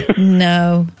believe me.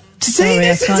 No. Sorry,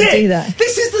 I can't do that.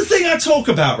 This is the thing I talk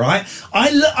about, right?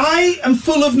 I am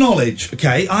full of knowledge,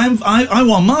 okay? I'm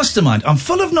mastermind. I'm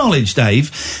full of knowledge,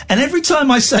 Dave. And every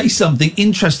time I say something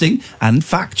interesting and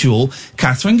factual,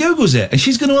 Catherine Googles it. And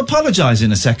she's going to apologise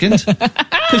in a second.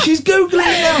 Because she's Googling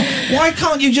it now. Why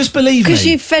can't you just believe me? Because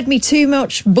you've fed me too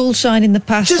much bullshine in the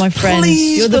past, just my friend.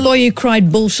 You're the boy who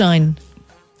cried bullshine.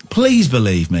 Please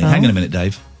believe me. Hang on a minute,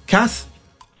 Dave. Kath?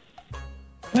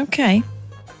 Okay.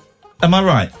 Am I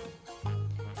right?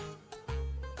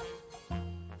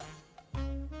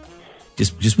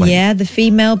 Just wait. Yeah, the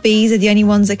female bees are the only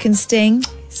ones that can sting.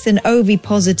 It's an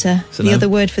ovipositor, the other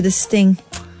word for the sting.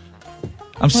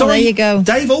 I'm sorry. There you go.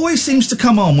 Dave always seems to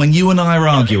come on when you and I are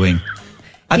arguing.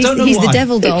 I don't know why. He's the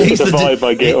devil doll. It's the vibe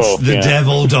I get off. The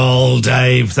devil doll,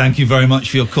 Dave. Thank you very much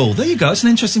for your call. There you go. It's an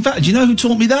interesting fact. Do you know who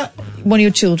taught me that? One of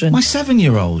your children. My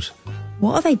 7-year-old.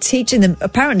 What are they teaching them?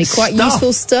 Apparently quite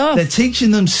useful stuff. They're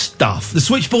teaching them stuff. The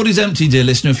switchboard is empty, dear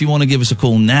listener. If you want to give us a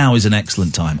call, now is an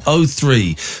excellent time.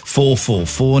 0344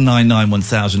 499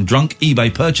 1000. Drunk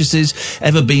eBay purchases.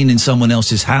 Ever been in someone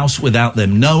else's house without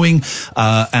them knowing?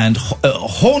 And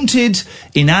haunted,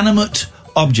 inanimate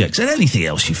objects, and anything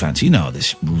else you fancy. You know how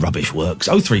this rubbish works.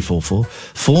 0344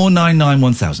 499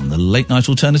 1000, the late night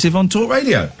alternative on Talk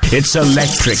Radio. It's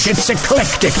electric, it's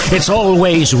eclectic, it's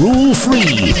always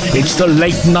rule-free. It's the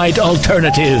late night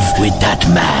alternative With that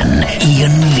man,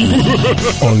 Iain Lee.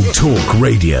 on Talk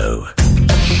Radio.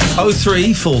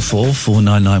 0344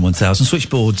 499 1000.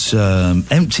 Switchboard's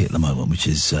empty at the moment, which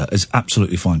is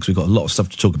absolutely fine because we've got a lot of stuff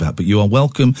to talk about. But you are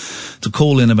welcome to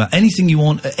call in about anything you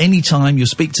want at any time. You'll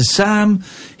speak to Sam.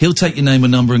 He'll take your name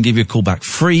and number and give you a call back.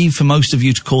 Free for most of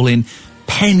you to call in.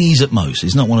 Pennies at most.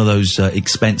 It's not one of those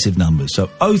expensive numbers. So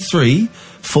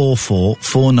 0344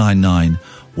 499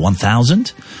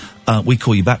 1000. We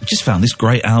call you back. We just found this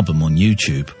great album on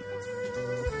YouTube.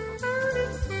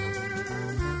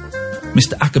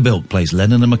 Mr. Ackerbilk plays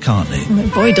Lennon and McCartney. Oh,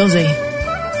 boy, does he.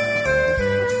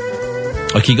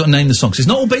 Okay, you got to name the songs. It's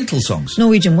not all Beatles songs.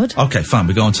 Norwegian Wood. Okay, fine.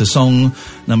 We go on to song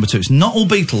number 2. It's not all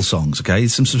Beatles songs, okay?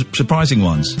 Some surprising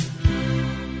ones.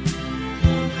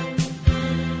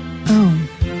 Oh.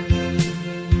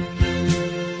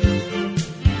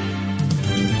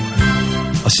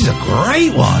 This is a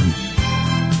great one.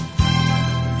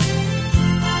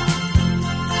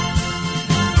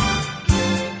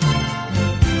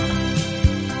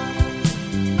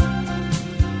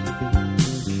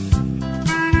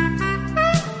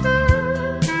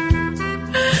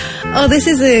 Oh, this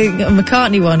is a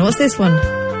McCartney one. What's this one?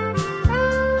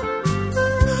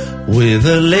 With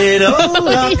a little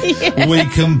luck, yeah. we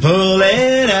can pull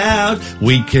it out.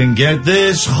 We can get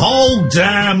this whole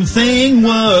damn thing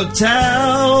worked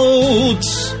out.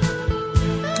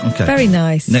 Okay. Very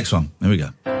nice. Next one. There we go.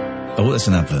 Oh, that's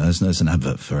an advert. That's an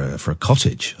advert for a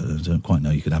cottage. I don't quite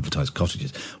know you could advertise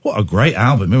cottages. What a great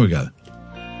album. Here we go.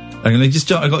 I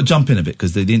got to jump in a bit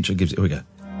because the intro gives it. Here we go.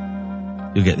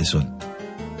 You'll get this one.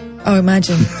 Oh,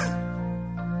 Imagine.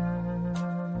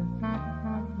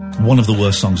 One of the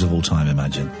worst songs of all time,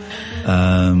 Imagine.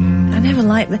 I never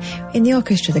liked in the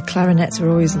orchestra. The clarinets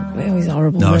were always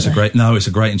horrible. No, it's a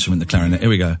great instrument. The clarinet. Here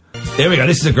we go.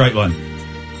 This is a great one.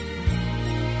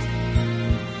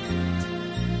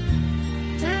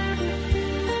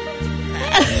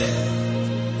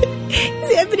 Is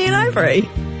it Ebony and Ivory?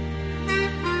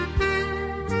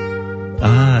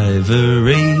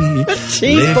 Ivory,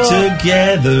 live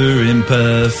together in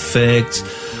perfect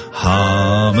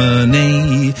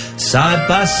harmony, side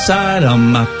by side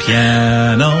on my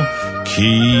piano,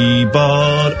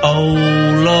 keyboard. Oh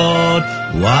Lord,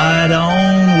 why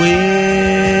don't we?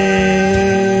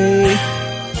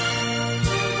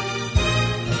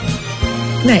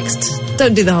 Next,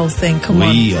 don't do the whole thing. Come on.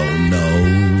 We all know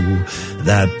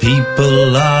that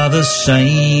people are the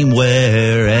same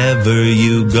wherever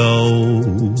you go.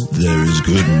 There is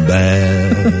good and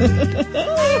bad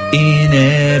in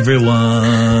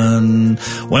everyone.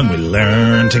 When we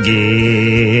learn to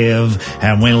give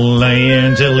and we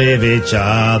learn to live each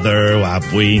other up,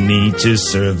 we need to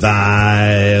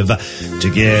survive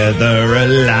together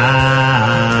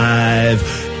alive.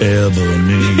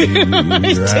 Ebony and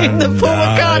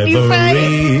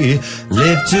Ivory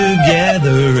live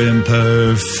together in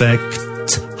perfect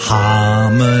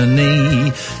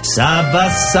harmony, side by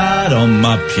side on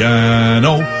my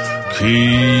piano,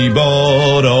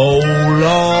 keyboard. Oh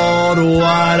Lord,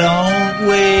 why don't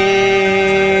we?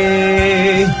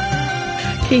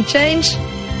 Key change.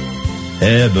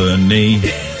 Ebony.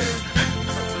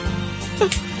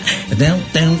 Down.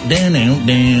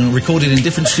 Recorded in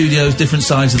different studios, different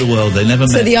sides of the world. They never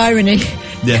met. So the irony.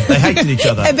 Yeah, they hated each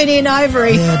other. Ebony and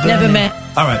Ivory never met.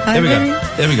 All right, here we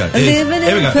go.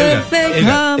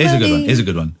 Here's a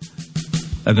good one.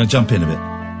 I'm going to jump in a bit.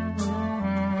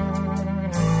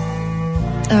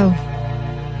 Oh.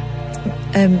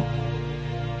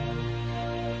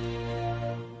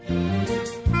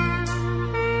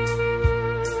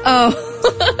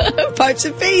 Pipes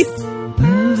of Peace.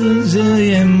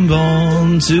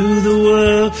 Born to the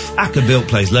world. Ackerbilk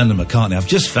plays Lennon McCartney. I've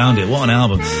just found it. What an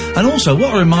album. And also,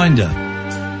 what a reminder.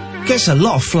 Gets a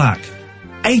lot of flack.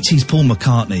 80s Paul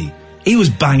McCartney. He was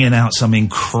banging out some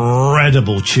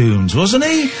incredible tunes, wasn't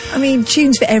he? I mean,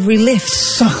 tunes for every lift.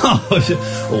 So,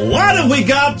 what have we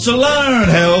got to learn?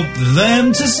 Help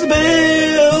them to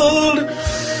build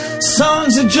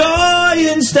songs of joy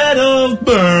instead of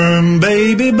burn,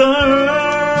 baby, burn.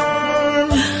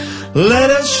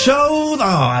 Let us show... Oh,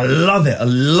 I love it.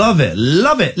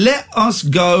 Let us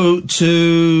go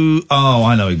to... Oh,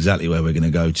 I know exactly where we're going to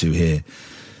go to here.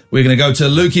 We're going to go to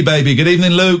Lukey, baby. Good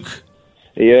evening, Luke.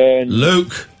 Yeah.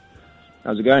 Luke.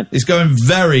 How's it going? It's going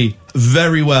very,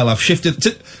 very well. I've shifted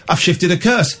a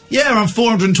curse. Yeah, I'm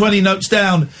 420 notes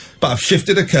down, but I've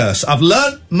shifted a curse. I've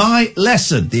learnt my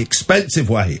lesson the expensive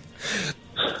way.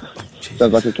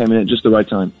 Sounds like I came in at just the right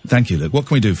time. Thank you, Luke. What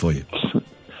can we do for you?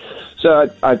 So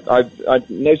I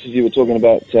noticed you were talking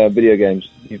about video games.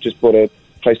 You've just bought a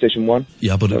PlayStation 1?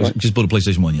 Yeah, just bought a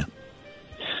PlayStation 1, yeah.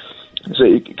 So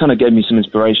it kind of gave me some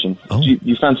inspiration. Oh. Do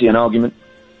you fancy an argument?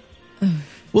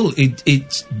 Well,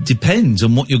 it depends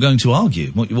on what you're going to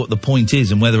argue, what the point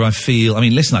is, and whether I feel. I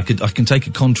mean, listen, I can take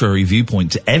a contrary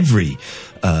viewpoint to every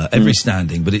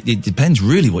standing, but it depends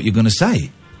really what you're going to say.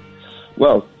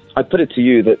 Well, I put it to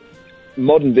you that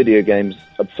modern video games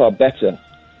are far better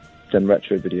than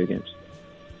retro video games.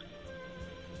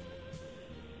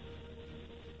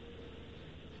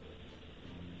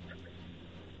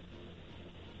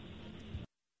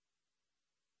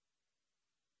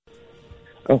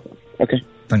 Oh, okay.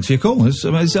 Thanks for your call. I was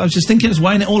just thinking, I was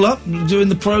weighing it all up, doing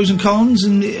the pros and cons,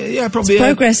 and yeah, probably... It's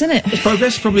progress, isn't it? It's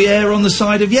progress, probably err on the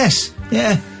side of yes.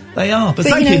 Yeah, they are. But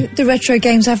thank you. The retro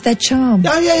games have their charm.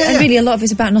 Oh, yeah. And really a lot of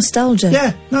it's about nostalgia.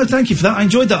 Yeah, no, thank you for that. I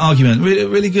enjoyed that argument. Really,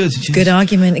 really good. Good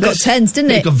argument. It got tense,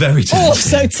 didn't it? It got very tense. Oh,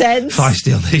 so tense.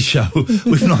 Feisty on this show.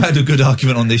 We've not had a good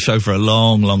argument on this show for a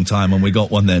long, long time, and we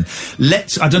got one then.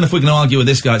 I don't know if we're going to argue with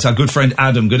this guy. It's our good friend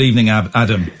Adam. Good evening,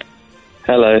 Adam.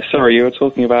 Hello, sorry, you were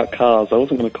talking about cars. I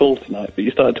wasn't going to call tonight, but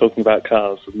you started talking about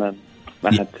cars, and then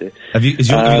I had to. Have you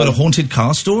got a haunted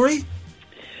car story?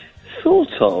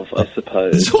 Sort of, I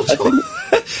suppose. Sort of.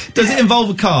 Does it involve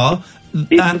a car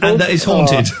and that is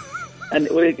haunted? And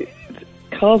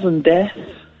cars and death,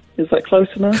 is that close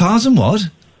enough? Cars and what?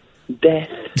 Death.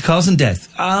 Cars and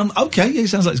death. Okay, yeah, it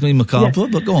sounds like it's going to be macabre,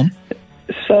 but go on.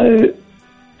 So,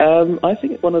 I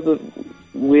think one of the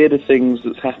weirder things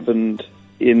that's happened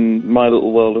in my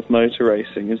little world of motor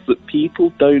racing is that people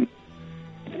don't,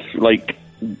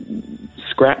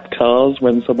 scrap cars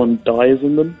when someone dies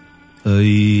in them.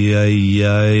 Really?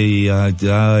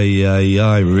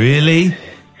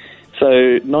 So,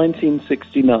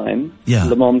 1969,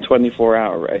 Le Mans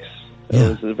 24-hour race.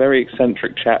 There was a very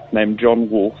eccentric chap named John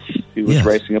Wolfe who was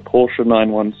racing a Porsche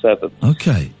 917.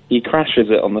 Okay. He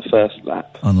crashes it on the first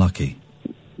lap. Unlucky.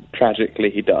 Tragically,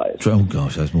 he dies. Oh,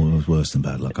 gosh, that's worse than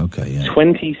bad luck. Okay, yeah.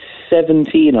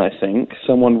 2017, I think,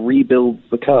 someone rebuilds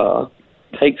the car,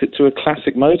 takes it to a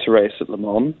classic motor race at Le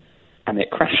Mans, and it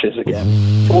crashes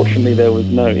again. Fortunately, there was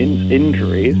no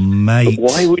injuries. Mate.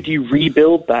 But why would you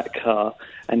rebuild that car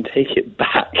and take it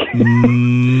back?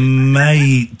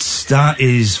 Mate, that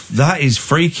is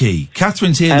freaky.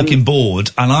 Catherine's here looking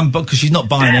bored, and because she's not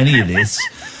buying any of this.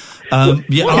 I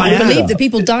believe that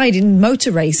people died in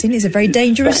motor racing. It's a very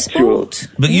dangerous sport.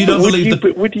 But you don't believe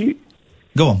that... Would you...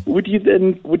 Go on. Would you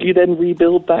then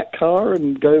rebuild that car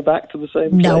and go back to the same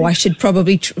place? No, I should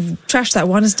probably trash that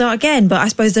one and start again. But I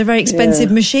suppose they're very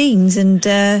expensive machines, and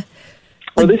the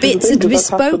bits are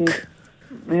bespoke.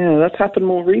 That's happened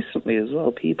more recently as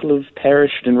well. People have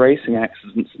perished in racing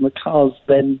accidents, and the cars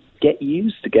then get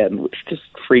used again, which just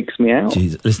freaks me out.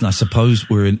 Jeez, listen, I suppose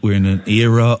we're in an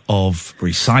era of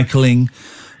recycling.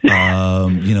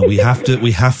 We have to,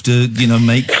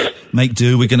 make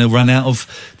do. We're going to run out of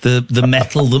the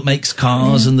metal that makes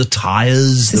cars and the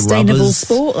tyres, sustainable the rubbers.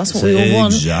 Sport. That's what we all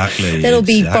want. Exactly. They'll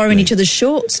be borrowing each other's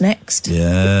shorts next.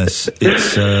 Yes,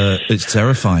 it's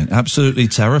terrifying. Absolutely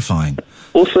terrifying.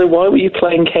 Also, why were you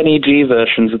playing Kenny G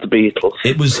versions of the Beatles?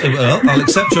 It was. I'll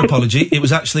accept your apology. It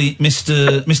was actually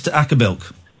Mr.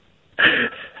 Ackerbilk.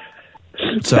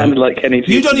 Sounded like Kenny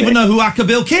G. You don't even know who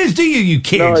Ackerbilk is, do you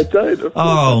kid? No, I don't.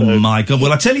 Oh my God!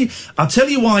 Well, I'll tell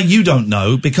you why you don't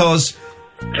know, because.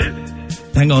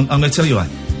 Hang on, I'm going to tell you why.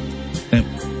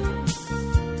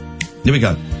 Here we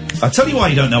go. I'll tell you why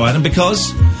you don't know, Adam,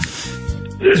 because.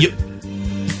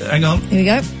 Hang on. Here we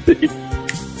go.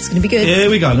 It's going to be good. Here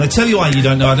we go. I'm going to tell you why you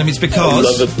don't know, Adam. It's because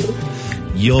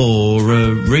you're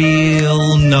a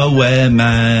real nowhere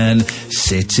man,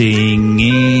 sitting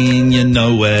in your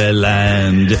nowhere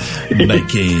land,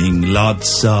 making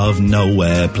lots of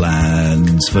nowhere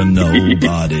plans for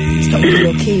nobody. It's not really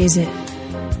your key, is it?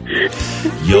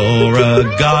 You're a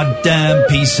goddamn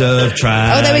piece of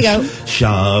trash. Oh, there we go.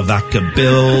 Shove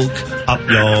Ackerbilk up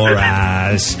your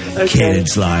ass. Okay.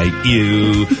 Kids like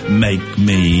you make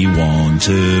me want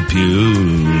to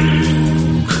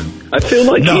puke. I feel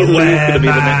like nowhere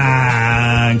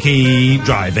man, keep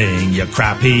driving your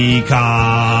crappy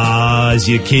cars.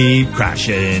 You keep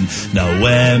crashing.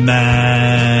 Nowhere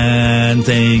man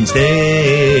thinks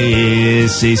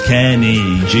this is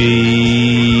Kenny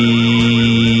G.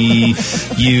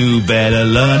 You better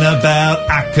learn about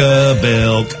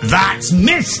Ackerbilk. That's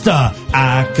Mr.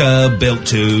 Ackerbilk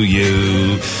to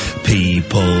you.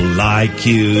 People like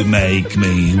you make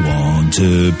me want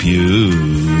to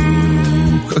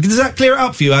puke. Does that clear it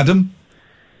up for you, Adam?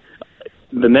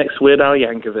 The next Weird Al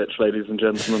Yankovic, ladies and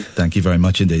gentlemen. Thank you very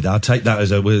much indeed. I'll take that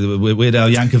as a Weird Al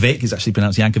Yankovic. It's actually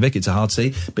pronounced Yankovic. It's a hard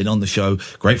C. Been on the show.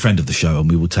 Great friend of the show, and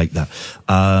we will take that.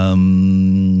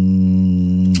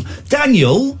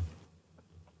 Daniel?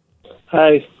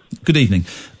 Hi. Good evening.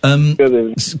 Good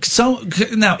evening. So,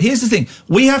 now, here's the thing.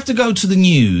 We have to go to the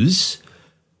news.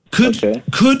 Could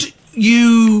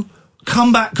you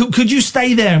come back? Could you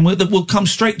stay there and we'll come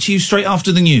straight to you straight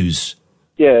after the news?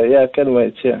 Yeah, I can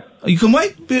wait, yeah. You can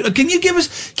wait? Can you give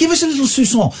us a little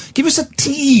soupçon? Give us a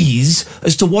tease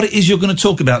as to what it is you're going to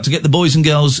talk about to get the boys and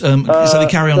girls, so they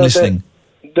carry on listening.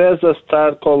 There's a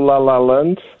star called La La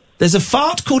Land. There's a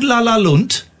fart called La La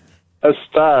Land? A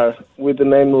star with the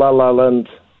name La La Land.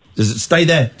 Does it stay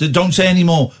there? Don't say any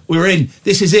more. We're in.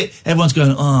 This is it. Everyone's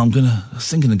going, I was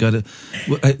thinking to go to...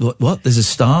 What? There's a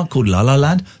star called La La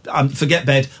Land? Forget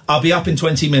bed. I'll be up in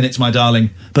 20 minutes, my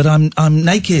darling. But I'm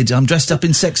naked. I'm dressed up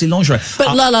in sexy lingerie.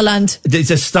 But La La Land. There's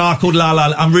a star called La La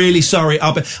Land. I'm really sorry.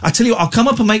 I tell you what, I'll come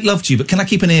up and make love to you, but can I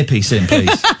keep an earpiece in,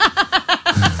 please?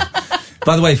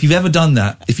 By the way, if you've ever done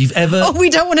that, if you've ever... Oh, we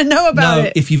don't want to know about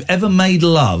it. If you've ever made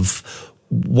love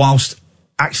whilst...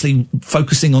 actually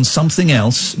focusing on something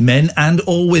else, men and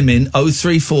or women,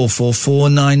 0344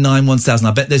 499 1000.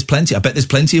 I bet there's plenty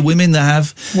of women that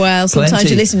have. Well, sometimes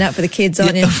you listen out for the kids,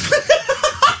 aren't you?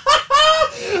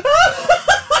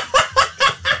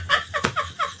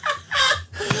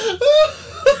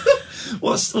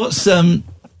 What's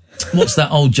that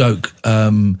old joke?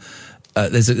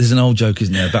 There's an old joke,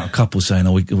 isn't there, about a couple saying,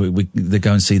 they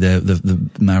go and see the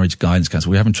marriage guidance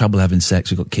counsellor. We're having trouble having sex.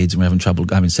 We've got kids and we're having trouble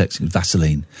having sex.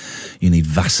 Vaseline. You need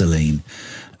Vaseline.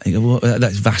 And you go, well,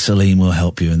 that's Vaseline will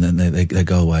help you. And then they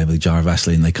go away with a jar of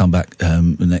Vaseline. They come back,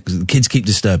 the kids keep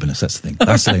disturbing us. That's the thing.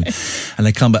 Vaseline. And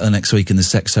they come back the next week and the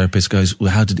sex therapist goes, well,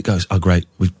 how did it go? Oh, great.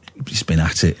 We've just been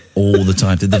at it all the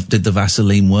time. Did the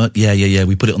Vaseline work? Yeah.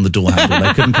 We put it on the door handle.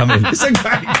 They couldn't come in. It's a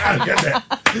great joke, isn't it?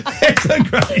 It's a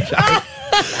great joke.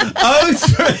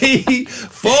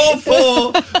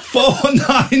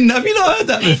 034449. Have you not heard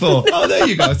that before? Oh, there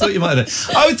you go. I thought you might have.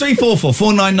 0344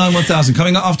 499 1000.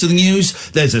 Coming up after the news,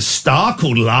 there's a star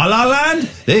called La La Land.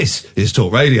 This is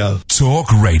Talk Radio.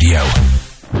 Talk Radio.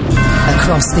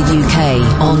 Across the UK,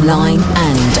 online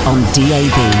and on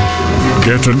DAB.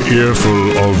 Get an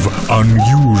earful of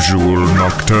unusual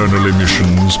nocturnal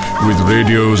emissions with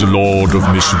radio's Lord of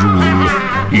Misrule,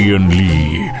 Iain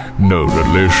Lee. No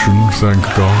relation, thank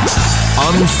God.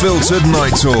 Unfiltered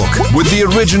Night Talk with the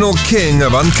original king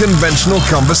of unconventional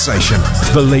conversation.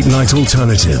 The Late Night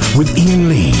Alternative with Iain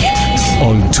Lee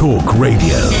on Talk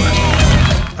Radio.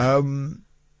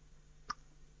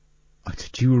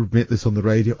 Did you admit this on the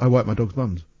radio? I wipe my dog's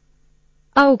bums.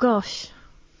 Oh, gosh.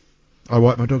 I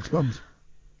wipe my dog's bums.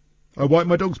 I wipe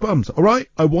my dog's bums, alright?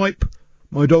 I wipe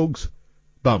my dog's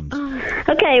bums.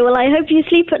 Okay, well, I hope you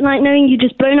sleep at night knowing you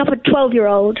just blown up a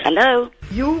 12-year-old. Hello?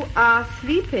 You are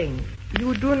sleeping.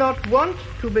 You do not want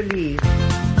to believe.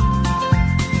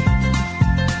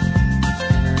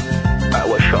 I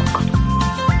was shocked.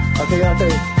 Okay.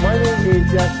 My name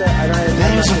is Jester, and I am...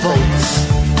 There's a voice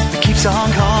that keeps on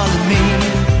calling me.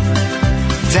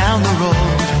 Down the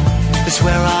road, it's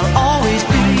where I'll always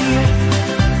be.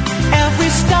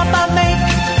 Every stop I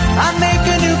make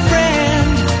a new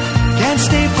friend. Can't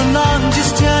stay for long,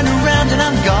 just turn around and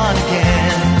I'm gone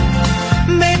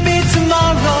again. Maybe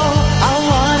tomorrow I'll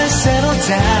wanna settle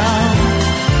down.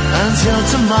 Until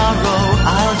tomorrow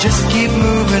I'll just keep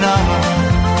moving on.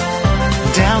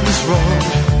 Down this road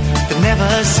that never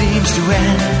seems to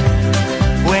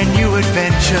end. When new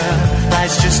adventure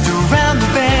lies just around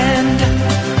the bend.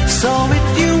 So if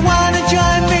you wanna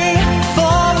join me for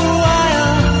a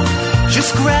while,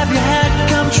 just grab your hat,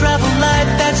 come travel light,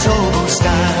 that's hobo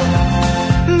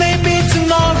style. Maybe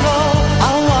tomorrow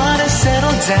I'll wanna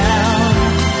settle down.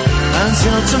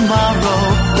 Until tomorrow,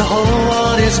 the whole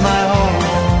world is my home.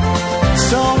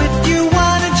 So if you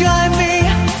wanna join me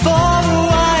for a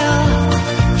while,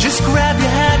 just grab your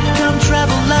hat, come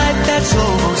travel light, that's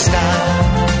hobo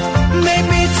style.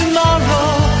 Maybe tomorrow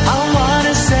I'll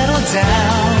wanna settle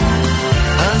down.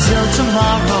 Until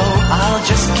tomorrow, I'll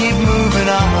just keep moving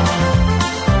on.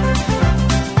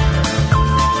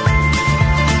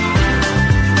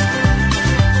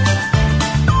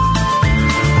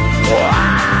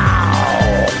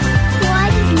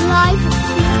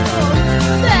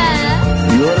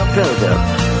 You're a builder.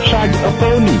 Shag a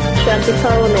pony. Shag a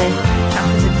pony.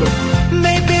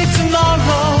 Maybe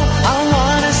tomorrow I'll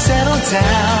wanna settle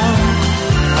down.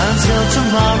 Until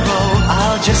tomorrow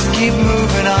I'll just keep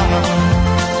moving on.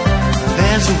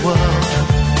 There's a world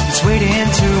that's waiting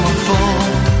to unfold.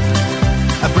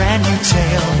 a brand new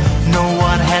tale no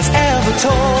one has ever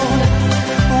told.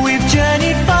 We've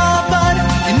journeyed far, but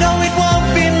you know it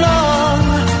won't be long.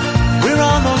 We're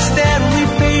almost there and we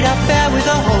paid our fare with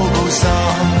a hobo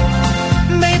song.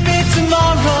 Maybe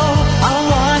tomorrow I'll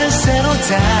wanna settle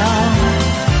down.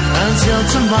 Until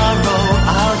tomorrow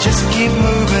I'll just keep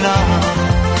moving on.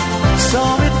 So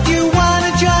if you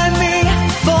wanna join me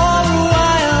for a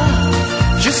while,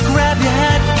 just grab your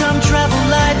hat, come travel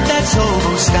light, that's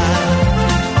hobo style.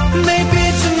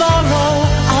 Maybe tomorrow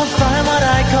I'll find what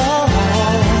I call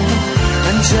home.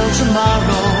 Until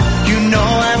tomorrow, you know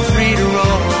I'm free to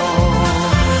roll.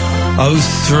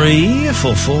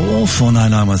 0344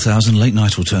 499 1000, late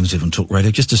night alternative on Talk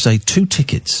Radio. Just to say, 2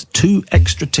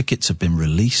 extra tickets have been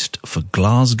released for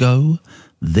Glasgow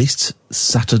this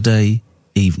Saturday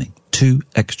evening. 2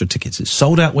 extra tickets. It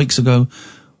sold out weeks ago.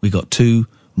 We got 2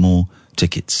 more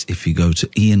tickets. If you go to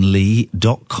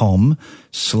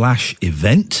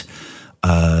iainlee.com/event,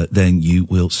 then you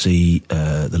will see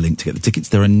the link to get the tickets.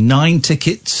 There are 9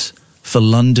 tickets for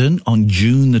London on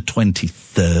June the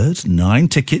 23rd. 9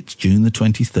 tickets, June the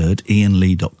 23rd,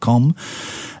 iainlee.com.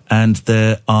 And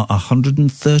there are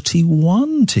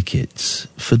 131 tickets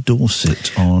for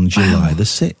Dorset on July the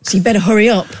 6th. So you better hurry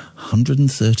up.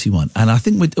 131. And I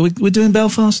think we're doing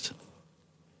Belfast.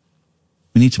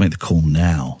 We need to make the call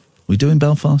now. We're doing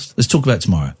Belfast? Let's talk about it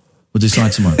tomorrow. We'll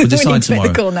decide tomorrow. We'll decide we need to tomorrow.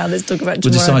 make the call now. Let's talk about it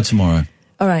tomorrow. We'll decide tomorrow.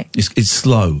 All right. It's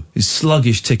slow. It's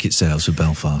sluggish ticket sales for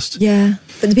Belfast. Yeah.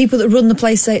 But the people that run the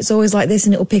place say it's always like this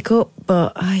and it'll pick up.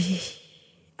 But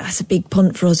that's a big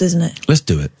punt for us, isn't it? Let's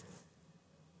do it.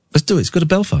 Let's do it. Let's go to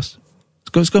Belfast.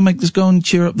 Let's go and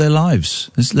cheer up their lives.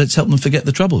 Let's help them forget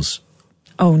the troubles.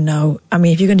 Oh, no. I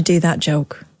mean, if you're going to do that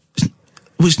joke.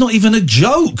 Well, it's not even a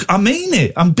joke. I mean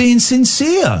it. I'm being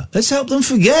sincere. Let's help them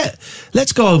forget.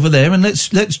 Let's go over there and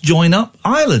let's join up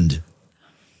Ireland.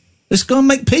 Let's go and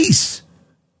make peace.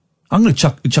 I'm going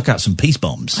to chuck out some peace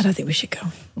bombs. I don't think we should go.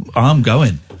 I'm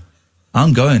going.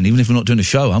 Even if we're not doing a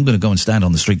show, I'm going to go and stand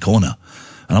on the street corner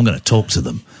and I'm going to talk to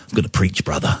them. I'm going to preach,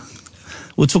 brother.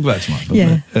 We'll talk about it tomorrow.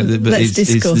 Let's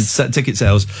discuss. Ticket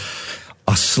sales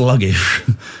are sluggish,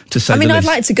 to say the least. I'd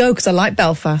like to go because I like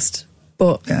Belfast,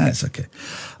 but... Yeah, it's okay.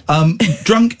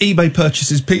 Drunk eBay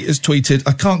purchases. Peter's tweeted,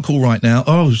 I can't call right now.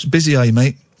 Oh, it's busy,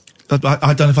 mate? I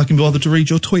don't know if I can bother to read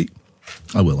your tweet.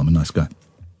 I will, I'm a nice guy.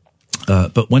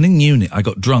 But when in uni, I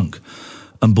got drunk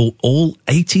and bought all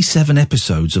 87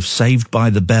 episodes of Saved by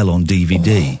the Bell on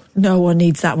DVD. Oh, no one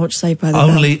needs that much Saved by the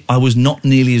Bell. Only I was not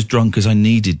nearly as drunk as I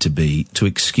needed to be to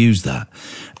excuse that.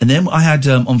 And then I had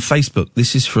on Facebook,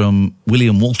 this is from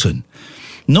William Walton,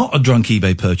 not a drunk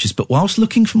eBay purchase, but whilst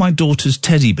looking for my daughter's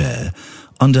teddy bear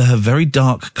under her very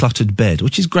dark, cluttered bed,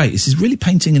 which is great, this is really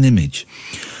painting an image,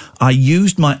 I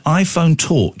used my iPhone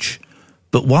torch.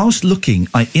 But whilst looking,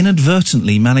 I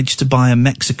inadvertently managed to buy a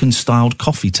Mexican-styled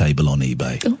coffee table on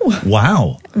eBay. Ooh.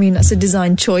 Wow. I mean, that's a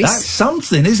design choice. That's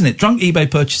something, isn't it? Drunk eBay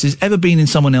purchases, ever been in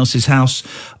someone else's house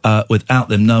without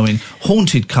them knowing,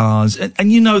 haunted cars,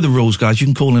 and you know the rules, guys. You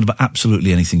can call in about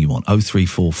absolutely anything you want.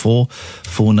 0344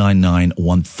 499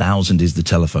 1000 is the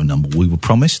telephone number. We were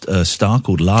promised a star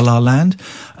called La La Land.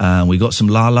 We got some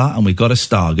La La and we got a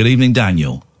star. Good evening,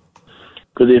 Daniel.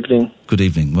 Good evening. Good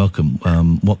evening. Welcome.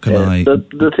 What can I...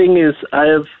 The thing is, I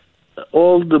have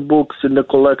all the books in the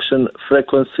collection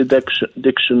Frequency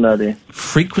Dictionary.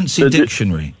 Frequency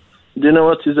Dictionary? Do you know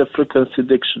what is a Frequency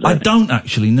Dictionary? I don't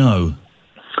actually know.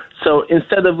 So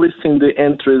instead of listing the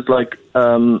entries like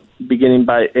beginning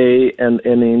by A and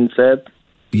ending in Z,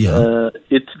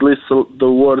 it lists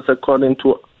the words according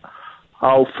to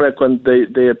how frequent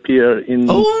they appear in...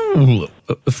 Oh,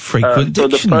 a frequent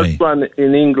dictionary. So the first one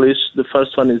in English, the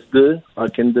first one is the,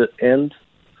 like in the end.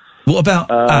 What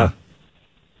about A?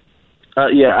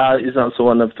 Yeah, A is also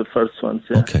one of the first ones.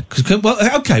 Yeah. Okay.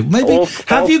 Okay. Maybe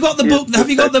have you got the book? Have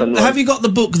you got the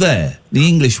book there? The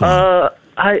English one.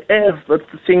 I have, but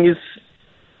the thing is,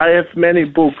 I have many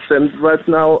books, and right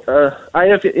now I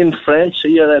have it in French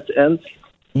here at the end.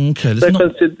 Okay,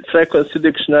 Frequency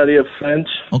Dictionary of French.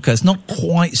 Okay, it's not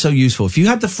quite so useful. If you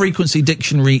had the Frequency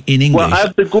Dictionary in English... Well, I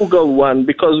have the Google one,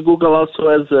 because Google also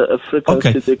has a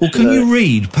Frequency Dictionary. Well, can you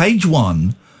read page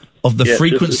 1 of the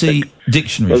Frequency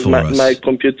Dictionary for us? My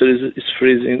computer is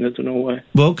freezing, I don't know why.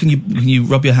 Well, can you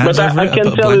rub your hands over it? I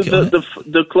can tell you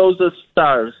the closest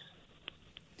stars.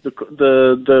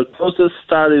 The closest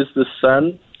star is the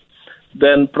Sun,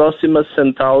 then Proxima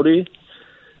Centauri,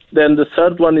 then the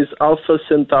third one is Alpha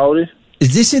Centauri.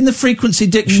 Is this in the Frequency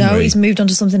Dictionary? No, he's moved on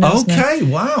to something else now. Okay,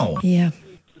 wow. Yeah.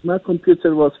 My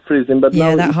computer was freezing, but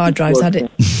now... Yeah, that hard drive's had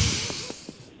it.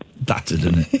 Battered,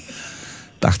 isn't it?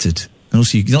 Battered. And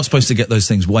also, you're not supposed to get those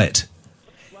things wet.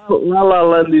 La La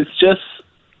Land is just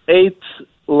 8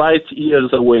 light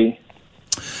years away.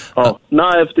 Now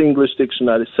I have the English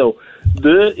dictionary. So,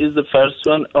 the is the first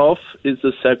one, off is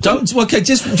the second.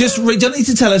 Just read, don't need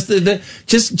to tell us.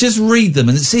 Just read them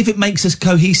and see if it makes a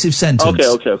cohesive sentence.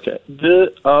 Okay.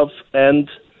 The, of, and,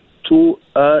 to,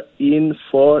 in,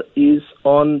 for, is,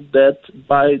 on, that,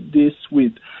 by, this,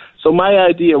 with. So my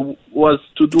idea was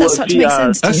to do a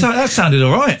VR. That sounded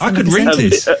all right. I could read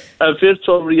this. A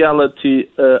virtual reality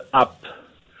app.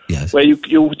 Yes. Where you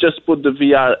just put the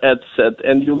VR headset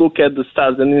and you look at the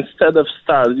stars, and instead of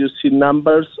stars, you see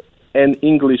numbers and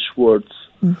English words.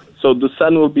 So the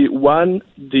sun will be 1,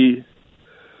 the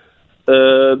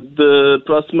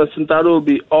Proxima Centauri will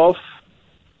be off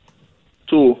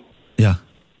 2. Yeah.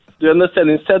 Do you understand?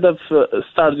 Instead of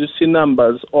stars, you see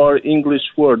numbers or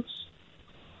English words.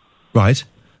 Right.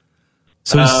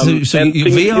 So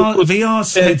VR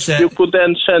headset. You could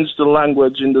then change the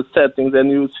language in the settings,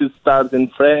 and you see stars in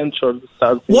French or the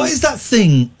stars. What is that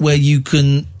thing where you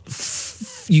can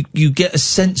you get a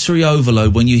sensory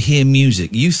overload when you hear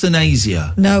music?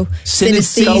 Euthanasia. No.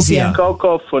 Synesthesia.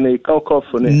 Cacophony.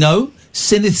 No.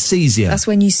 Synesthesia. That's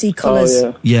when you see colours.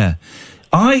 Yeah.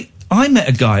 I met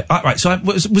a guy. Right. So I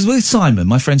was with Simon,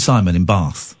 my friend Simon, in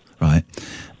Bath. Right.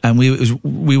 And we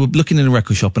were looking in a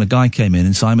record shop, and a guy came in,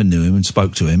 and Simon knew him and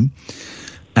spoke to him,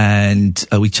 and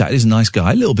we chatted. He's a nice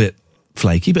guy, a little bit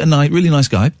flaky, but really nice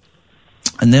guy.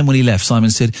 And then when he left,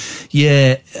 Simon said,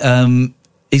 "Yeah,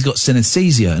 he's got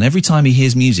synesthesia, and every time he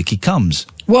hears music, he comes."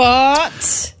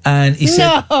 What? And he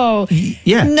said, "No,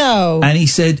 yeah, no." And he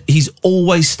said he's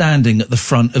always standing at the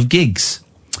front of gigs.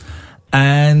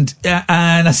 And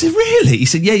I said, really? He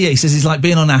said, yeah. He says it's like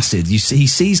being on acid. He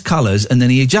sees colours and then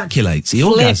he ejaculates. He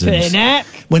orgasms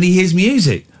when he hears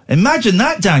music. Imagine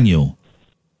that, Daniel.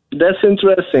 That's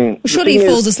interesting. Well, surely he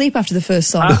falls asleep after the first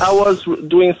song. I was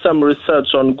doing some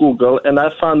research on Google, and I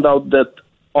found out that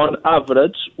on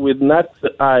average, with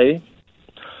naked eye,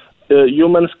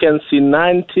 humans can see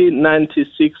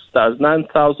 9,096 stars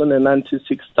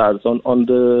on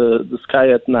the sky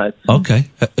at night. Okay.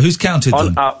 Who's counted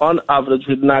them? On average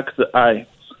with naked eye.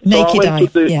 Naked eye,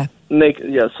 yeah. Naked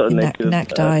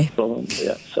eye.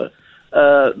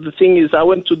 The thing is, I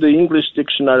went to the English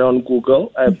dictionary on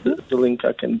Google. I have the link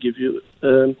I can give you.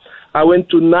 I went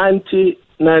to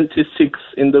 96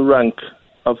 in the rank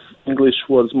of English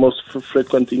words, most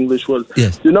frequent English words.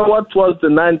 Yes. Do you know what was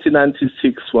the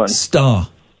 1996 one? Star.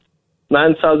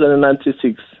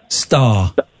 9,096.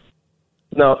 Star.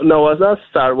 No, was not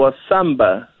star, was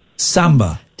samba.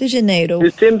 Samba. De Janeiro.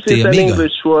 It seems it's an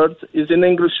English word. It's an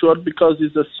English word because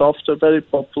it's a software, very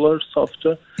popular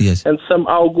software. Yes. And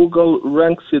somehow Google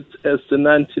ranks it as the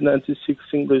 1996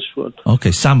 English word.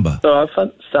 Okay, samba. So I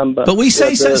found samba. But we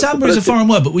say samba is a foreign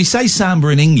word, but we say samba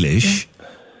in English.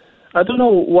 I don't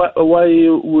know why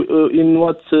in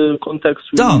what context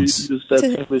we use that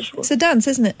English word. It's a dance,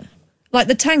 isn't it? Like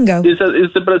the tango.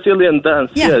 It's the Brazilian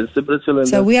dance. Yeah. It's the Brazilian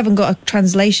dance. So we haven't got a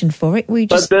translation for it.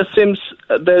 But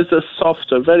there's a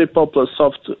software, very popular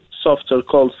software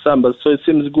called Samba. So it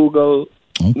seems Google.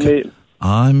 Okay.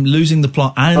 I'm losing the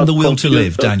plot and the will to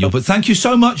live, Daniel. But thank you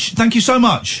so much. Thank you so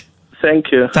much. Thank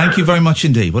you. Thank you very much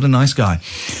indeed. What a nice guy.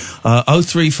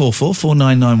 0344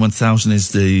 499 1000 is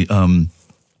the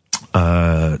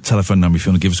telephone number if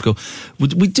you want to give us a call.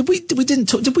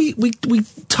 We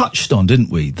touched on, didn't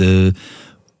we? The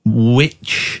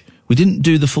witch. We didn't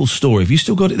do the full story. Have you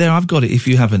still got it there? I've got it if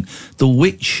you haven't. The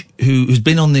witch who's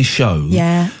been on this show.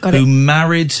 Yeah, got it. Who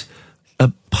married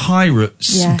a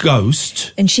pirate's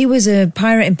ghost. And she was a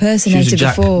pirate impersonator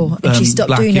before, and she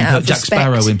stopped doing it out of Jack respect.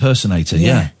 Sparrow impersonator,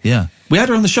 yeah. We had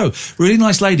her on the show. Really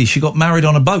nice lady. She got married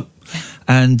on a boat.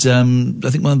 And I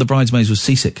think one of the bridesmaids was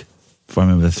seasick. If I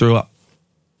remember, they threw up.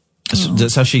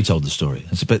 That's how she told the story.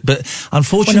 But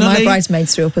unfortunately, one of my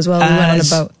bridesmaids threw up as well. We went on a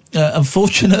boat.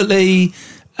 Unfortunately,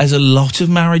 as a lot of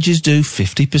marriages do,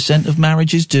 50% of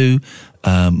marriages do.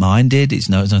 Mine did. It's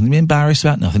nothing to be embarrassed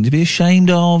about, nothing to be ashamed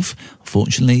of.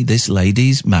 Unfortunately, this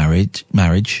lady's marriage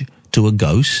to a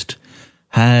ghost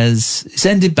it's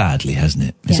ended badly, hasn't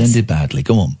it? It's ended badly.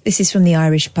 Go on. This is from the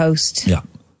Irish Post. Yeah.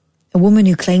 A woman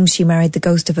who claims she married the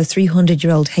ghost of a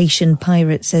 300-year-old Haitian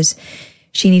pirate says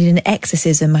she needed an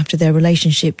exorcism after their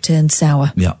relationship turned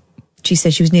sour. Yeah. She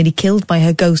says she was nearly killed by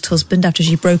her ghost husband after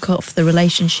she broke off the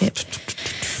relationship.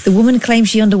 The woman claims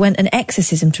she underwent an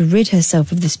exorcism to rid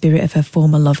herself of the spirit of her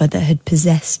former lover that had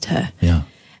possessed her. Yeah.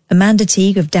 Amanda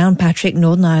Teague of Downpatrick,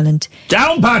 Northern Ireland.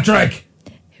 Downpatrick!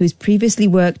 Who's previously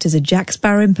worked as a Jack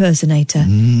Sparrow impersonator,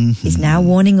 is now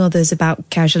warning others about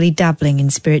casually dabbling in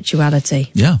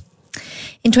spirituality. Yeah.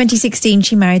 In 2016,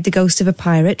 she married the ghost of a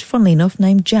pirate, funnily enough,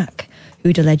 named Jack,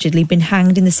 who'd allegedly been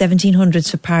hanged in the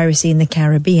 1700s for piracy in the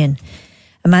Caribbean.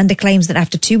 Amanda claims that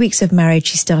after 2 weeks of marriage,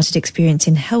 she started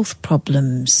experiencing health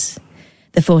problems.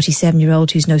 The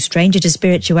 47-year-old, who's no stranger to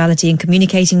spirituality and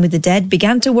communicating with the dead,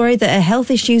 began to worry that her health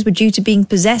issues were due to being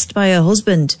possessed by her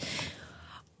husband.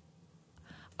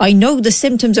 I know the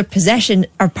symptoms of possession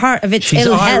are part of its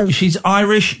ill health. She's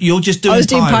Irish. You're just doing I was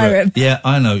doing pirate. Yeah,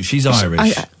 I know. She's Irish.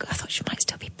 I thought she might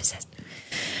still be possessed.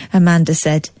 Amanda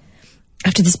said,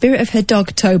 after the spirit of her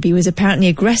dog Toby was apparently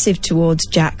aggressive towards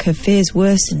Jack, her fears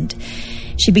worsened.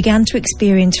 She began to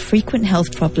experience frequent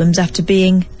health problems after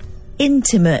being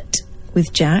intimate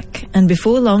with Jack, and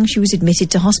before long she was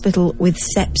admitted to hospital with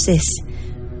sepsis.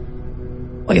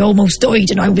 I almost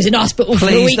died and I was in hospital for a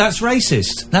week. Please, that's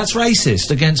racist. That's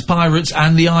racist against pirates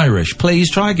and the Irish.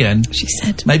 Please, try again. She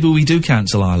said. Maybe we do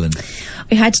cancel Ireland.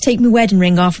 I had to take my wedding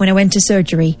ring off when I went to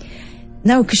surgery.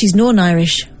 No, because she's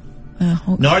non-Irish.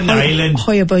 Northern Ireland.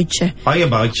 Hi about you. Hi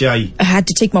about you. I had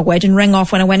to take my wedding ring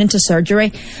off when I went into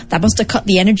surgery. That must have cut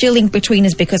the energy link between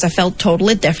us because I felt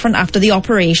totally different after the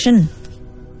operation.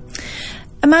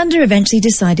 Amanda eventually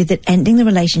decided that ending the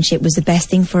relationship was the best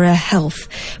thing for her health,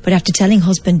 but after telling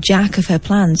husband Jack of her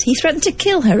plans, he threatened to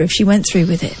kill her if she went through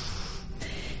with it.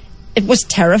 It was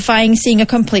terrifying seeing a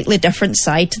completely different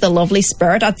side to the lovely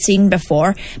spirit I'd seen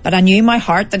before, but I knew in my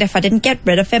heart that if I didn't get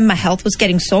rid of him, my health was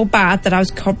getting so bad that I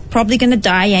was probably going to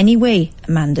die anyway,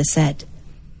 Amanda said.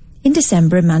 In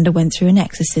December, Amanda went through an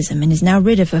exorcism and is now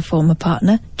rid of her former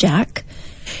partner, Jack.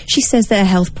 She says that her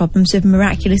health problems have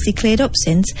miraculously cleared up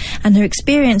since, and her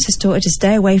experience has taught her to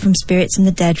stay away from spirits and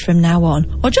the dead from now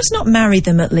on, or just not marry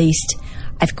them at least.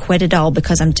 I've quit it all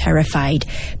because I'm terrified,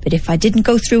 but if I didn't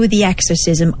go through with the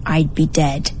exorcism, I'd be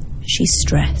dead. She's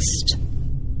stressed.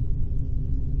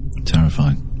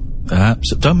 Terrifying.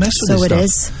 So don't mess with this stuff. So it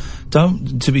is.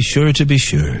 Don't, to be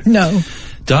sure. No.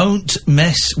 Don't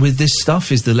mess with this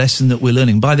stuff is the lesson that we're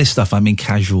learning. By this stuff, I mean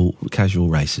casual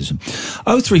racism.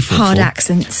 0344 hard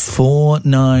accents.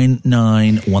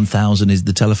 499 1000 is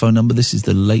the telephone number. This is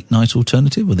the Late Night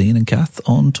Alternative with Ian and Kath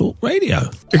on Talk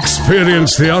Radio.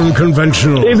 Experience the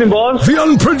unconventional. Evening, boss. The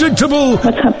unpredictable.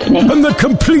 What's happening? And the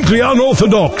completely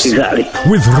unorthodox. Exactly.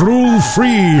 With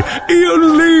rule-free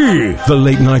Iain Lee. The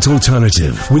Late Night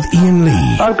Alternative with Iain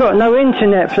Lee. I've got no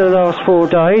internet for the last 4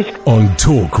 days. On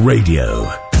Talk Radio.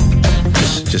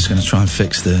 Just going to try and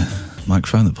fix the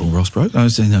microphone that Paul Ross broke. I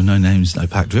was saying no names, no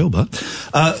pack drill, but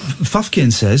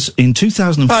Fufkin says in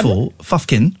 2004.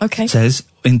 Fufkin says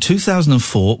in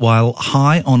 2004, while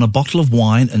high on a bottle of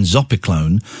wine and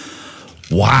Zopiclone,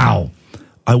 wow,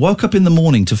 I woke up in the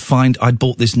morning to find I'd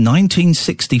bought this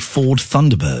 1960 Ford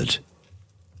Thunderbird.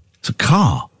 It's a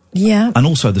car. Yeah. And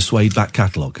also the suede back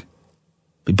catalogue.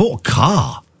 We bought a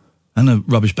car and a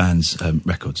Rubbish Band's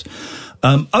records.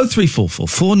 0344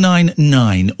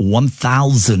 499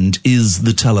 1000 is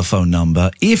the telephone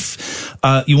number. If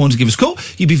you want to give us a call,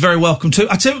 you'd be very welcome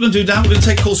to. I tell you what we're going to do now. We're going to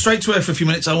take calls straight to air for a few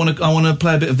minutes. I want to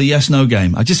play a bit of the yes/no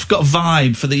game. I just got a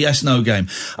vibe for the yes/no game.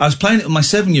 I was playing it with my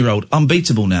 7-year-old.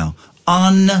 Unbeatable now.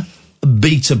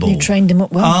 Unbeatable. You trained him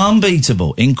up well.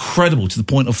 Unbeatable. Incredible to the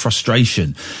point of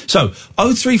frustration. So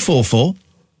 0344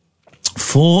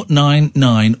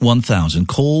 499 1000.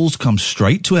 Calls come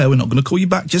straight to air. We're not going to call you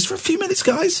back just for a few minutes,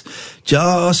 guys.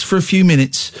 Just for a few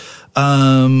minutes. We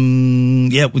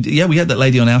had that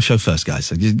lady on our show first, guys.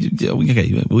 So,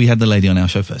 we had the lady on our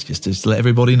show first, just to let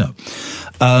everybody know.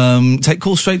 Take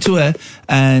calls straight to air,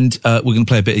 and we're going to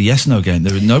play a bit of yes/no game.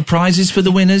 There are no prizes for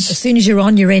the winners. As soon as you're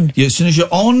on, you're in. Yeah, as soon as you're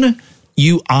on,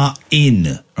 you are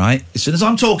in, right? As soon as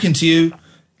I'm talking to you,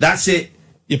 that's it.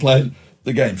 You're playing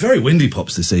the game. Very windy,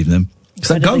 Pops, this evening. It's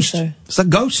that ghost. So. It's that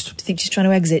ghost. Do you think she's trying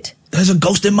to exit? There's a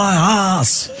ghost in my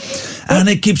ass, and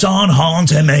it keeps on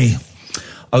haunting me.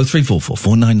 0344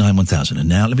 499 1000. And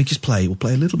now let me just play. We'll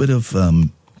play a little bit of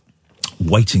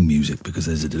waiting music because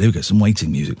there's a delay. We've got some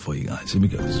waiting music for you guys. Here we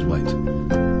go. This is wait.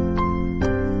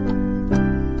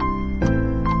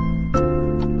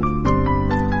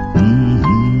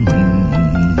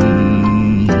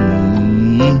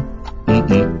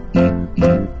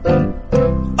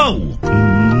 Oh.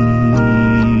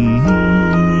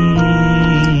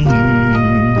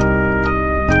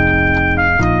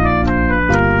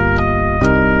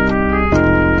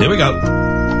 Here we go.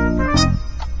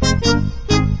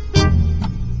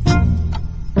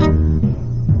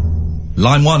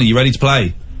 Line 1, are you ready to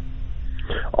play?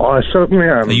 I certainly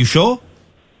am. Are you sure?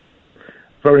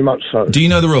 Very much so. Do you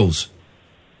know the rules?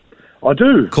 I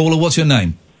do. Caller, what's your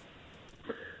name?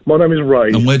 My name is Ray.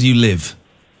 And where do you live?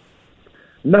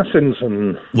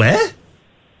 Nassington. Where?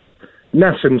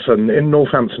 Nassington in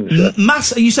Northamptonshire.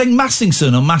 Are you saying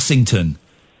Massington or Massington?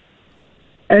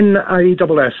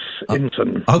 N-A-S-S,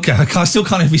 Inton. Okay, I still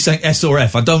can't even be saying S or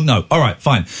F. I don't know. All right,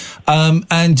 fine.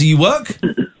 And do you work?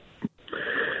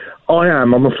 I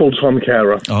am. I'm a full-time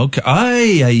carer. Okay.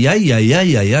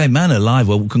 Aye, man alive.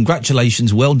 Well,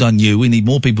 congratulations. Well done, you. We need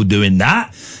more people doing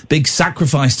that. Big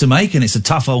sacrifice to make, and it's a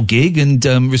tough old gig, and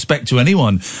respect to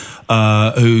anyone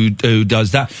who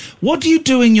does that. What do you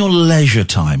do in your leisure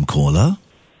time, caller?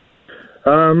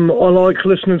 I like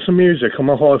listening to music. I'm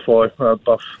a hi-fi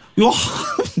buff. You're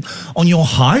on your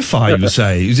hi-fi, you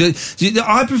say?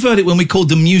 I preferred it when we called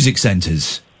them music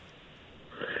centres.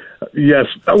 Yes.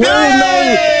 Hey,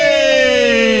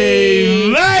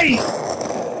 mate!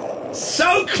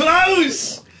 So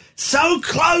close! So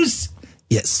close!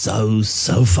 Yet so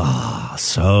far.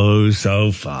 So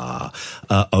far.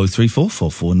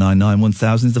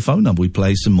 03444991000 is the phone number. We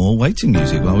play some more waiting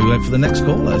music while we wait for the next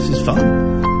caller. This is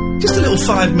fun. Just a little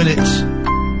 5-minute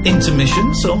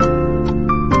intermission, so...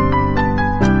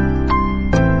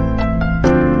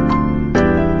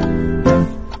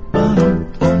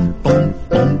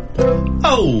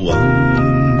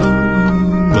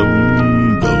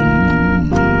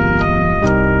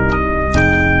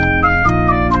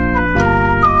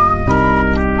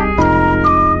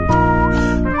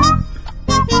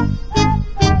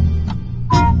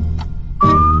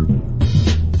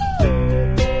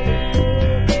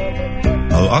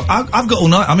 I've got all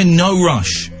night. I'm in no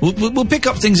rush. We'll pick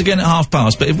up things again at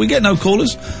past, but if we get no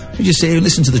callers, we just sit here and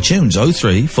listen to the tunes.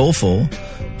 0344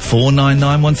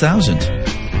 499 1000.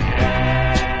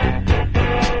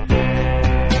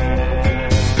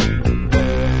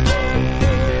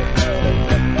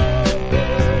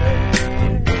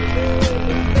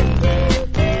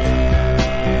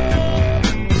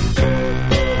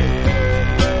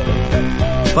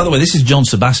 By the way, this is John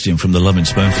Sebastian from the Loving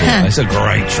Spoonful. It's a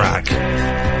great track.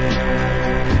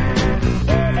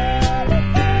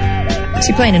 Is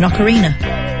he playing an ocarina?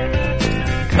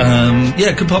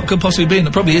 Yeah, could possibly be.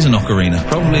 It probably is an ocarina.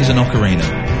 Probably is an ocarina.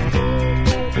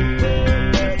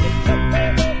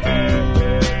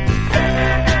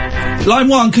 Line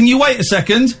 1, can you wait a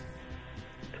second?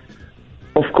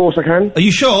 Of course I can. Are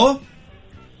you sure?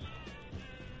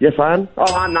 Yes, I am.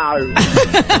 Oh, no.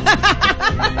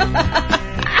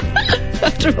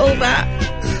 After all that.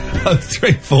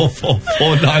 0344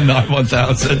 499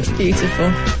 1000.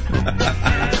 Beautiful.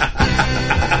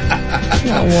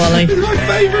 Oh, Wally. It's my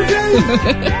favourite game.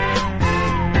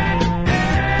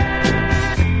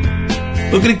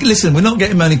 We're going to listen. We're not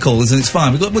getting many callers, and it's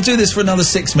fine. We'll do this for another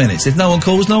 6 minutes. If no one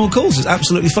calls, no one calls. It's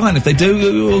absolutely fine. If they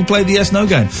do, we'll play the yes/no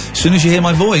game. As soon as you hear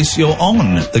my voice, you're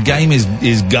on. The game is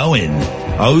going.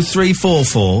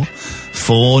 0344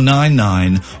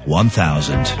 499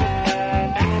 1000.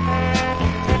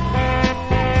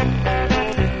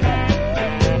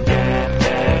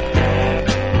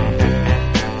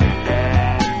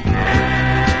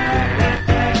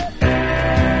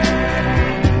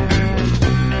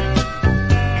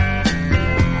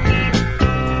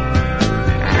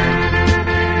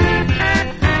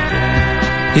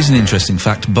 Here's an interesting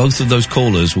fact. Both of those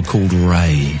callers were called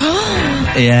Ray.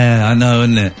 Yeah, I know,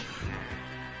 isn't it?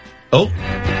 Oh.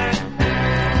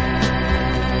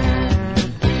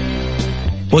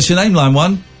 What's your name, line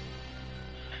 1?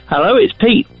 Hello, it's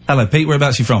Pete. Hello, Pete.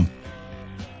 Whereabouts are you from?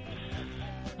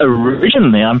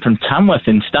 Originally, I'm from Tamworth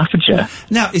in Staffordshire.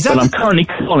 Now, is that? But I'm currently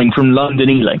calling from London,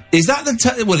 Ealing. Is that the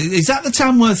is that the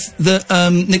Tamworth that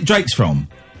Nick Drake's from?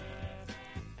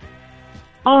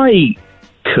 I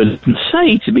couldn't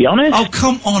say, to be honest. Oh,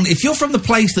 come on. If you're from the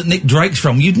place that Nick Drake's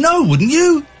from, you'd know, wouldn't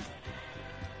you?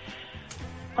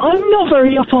 I'm not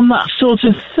very up on that sort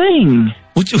of thing.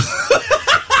 Would you?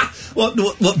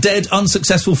 What dead,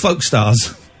 unsuccessful folk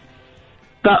stars?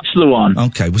 That's the one.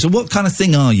 Okay, well, so what kind of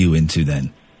thing are you into,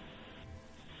 then?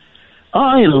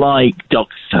 I like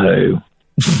Doctor Who.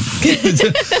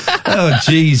 Oh,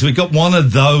 jeez, we got one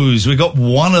of those. We got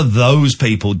one of those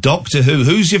people. Doctor Who.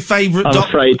 Who's your favourite I'm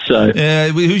afraid so. Yeah,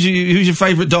 who's your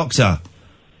favourite Doctor?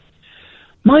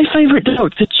 My favourite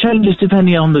Doctor changes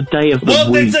depending on the day of the week.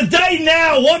 Well, there's a day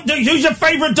now. Who's your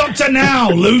favourite Doctor now,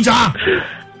 loser?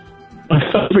 My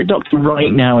favourite Doctor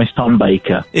right now is Tom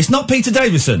Baker. It's not Peter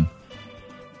Davison.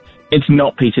 It's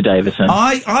not Peter Davison.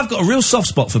 I've got a real soft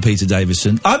spot for Peter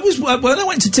Davison. When I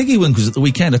went to Tiggywinkles at the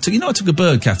weekend, I took a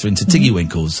bird, Catherine, to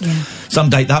Tiggywinkles. Yeah. Some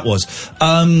date that was.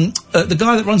 The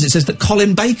guy that runs it says that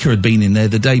Colin Baker had been in there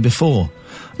the day before.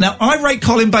 Now, I rate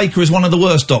Colin Baker as one of the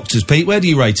worst Doctors, Pete. Where do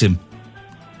you rate him?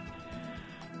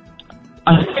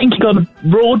 I think he got a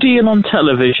raw deal on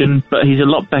television, but he's a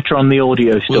lot better on the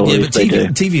audio stories. Well, yeah, but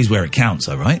TV is where it counts,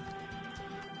 though, right?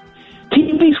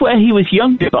 TV's where he was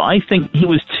younger, but I think he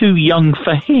was too young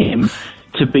for him.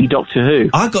 to be Doctor Who.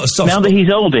 I got a soft Now that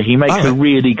he's older, he makes a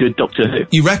really good Doctor Who.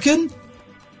 You reckon?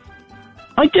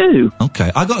 I do.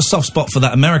 Okay, I got a soft spot for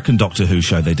that American Doctor Who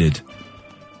show they did.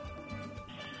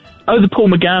 Oh, the Paul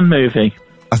McGann movie.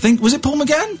 I think, was it Paul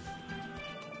McGann?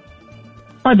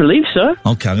 I believe so.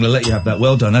 Okay, I'm going to let you have that.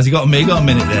 Well done. Has he got me? Got a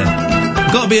minute there.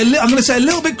 Got to be I'm going to say a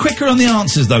little bit quicker on the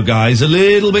answers, though, guys. A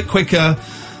little bit quicker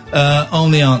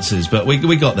on the answers, but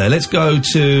we got there. Let's go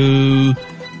to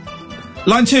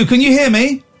line 2. Can you hear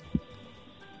me?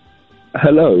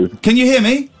 Hello. Can you hear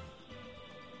me?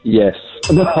 Yes.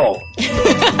 No.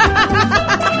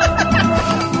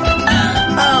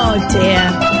 Oh,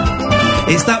 dear.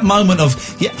 It's that moment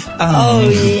of, yeah. Oh,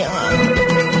 yeah.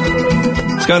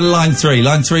 Let's go to line 3.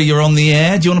 Line 3, you're on the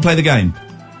air. Do you want to play the game?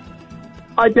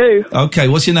 I do. Okay,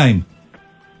 what's your name?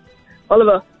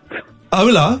 Oliver.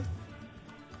 Ola?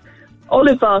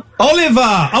 Oliver.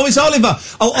 Oliver! Oh, it's Oliver.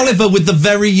 Oh, Oliver with the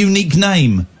very unique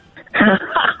name.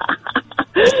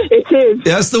 It is.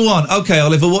 Yeah, that's the one. Okay,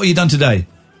 Oliver, what have you done today?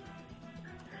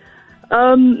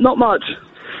 Not much.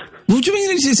 What do you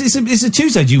mean? It's a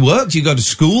Tuesday. Do you work? Do you go to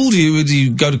school? Do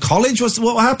you go to college?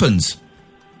 What happens?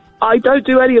 I don't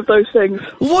do any of those things.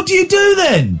 What do you do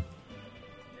then?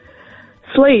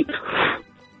 Sleep.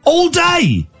 All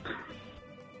day?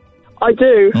 I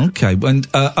do. Okay,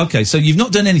 okay, so you've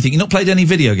not done anything. You've not played any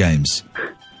video games?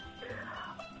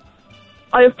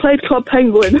 I have played Club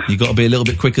Penguin. You've got to be a little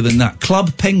bit quicker than that.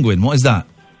 Club Penguin, what is that?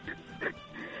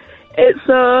 It's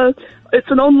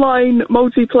an online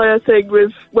multiplayer thing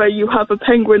where you have a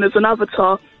penguin as an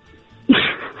avatar.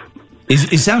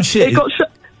 It sounds shit. It got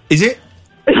is it?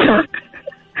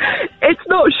 It's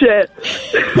not shit.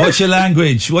 What's your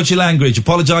language?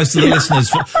 Apologise to the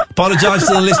listeners. Apologise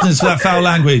to the listeners for that foul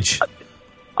language.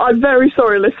 I'm very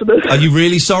sorry, listeners. Are you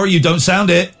really sorry? You don't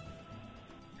sound it.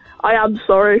 I am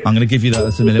sorry. I'm going to give you that.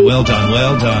 That's a minute. Well done.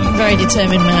 Well done. Very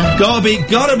determined man.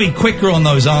 Gotta be quicker on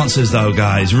those answers, though,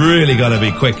 guys. Really gotta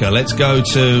be quicker. Let's go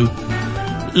to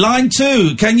line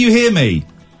 2. Can you hear me?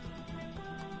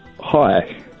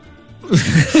 Hi.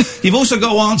 You've also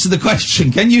got to answer the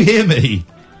question. Can you hear me?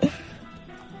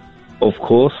 Of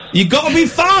course. You've got to be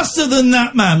faster than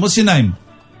that, man. What's your name?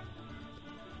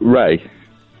 Ray.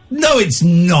 No, it's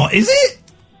not, is it?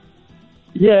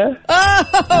 Yeah.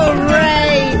 Oh,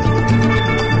 Ray!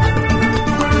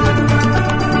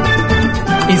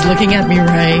 He's looking at me,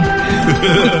 Ray.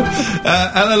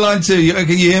 Hello, line 2. Can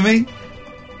you hear me?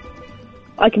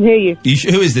 I can hear you.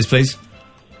 Who is this, please?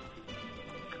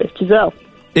 It's Giselle.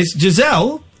 It's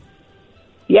Giselle?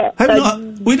 Yeah.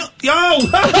 We're not... Yo!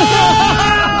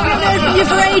 You've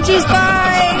for ages,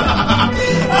 bye!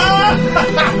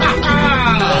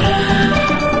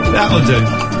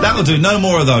 That'll do. No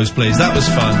more of those, please. That was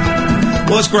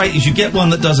fun. What's great is you get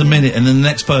one that does a minute and then the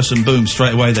next person, boom,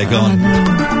 straight away they're gone.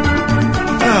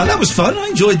 That was fun. I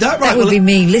enjoyed that. Right, that would be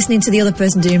me, listening to the other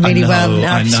person doing really well and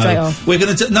now straight off. We're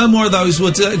going to... no more of those.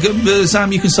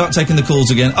 Sam, you can start taking the calls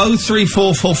again.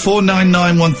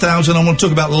 0344499 1000. I want to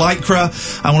talk about Lycra.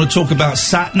 I want to talk about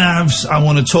sat-navs. I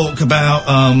want to talk about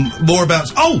more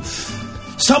about... Oh!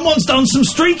 Someone's done some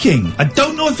streaking. I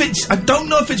don't know if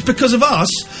it's because of us,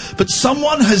 but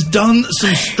someone has done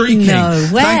some streaking. No,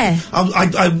 where?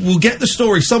 I will get the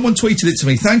story. Someone tweeted it to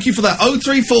me. Thank you for that.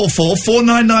 0344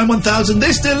 499 1000.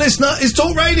 This, dear listener, is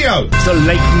Talk Radio. The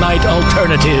late night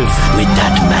alternative with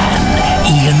that man,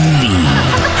 Iain Lee.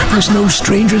 There's no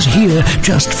strangers here,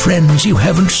 just friends you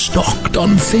haven't stalked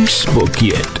on Facebook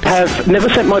yet. Have never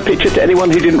sent my picture to anyone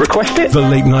who didn't request it. The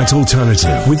late night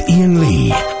alternative with Iain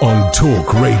Lee on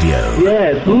Talk Radio.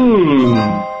 Yes.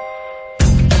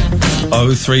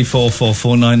 0344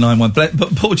 499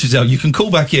 But poor Giselle, you can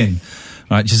call back in.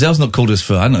 Right, Giselle's not called us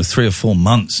for, 3 or 4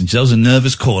 months, and Giselle's a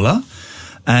nervous caller,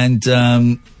 and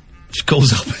she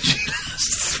calls up and she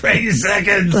lasts 3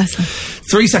 seconds. Bless her.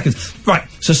 3 seconds. Right,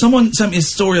 so someone sent me a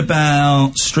story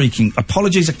about streaking.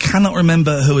 Apologies, I cannot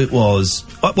remember who it was.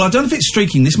 Well, I don't know if it's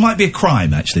streaking. This might be a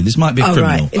crime, actually. This might be a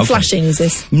criminal. Right. Flashing, is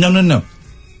this? No.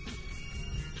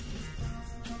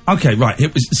 Okay, right.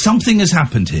 Something has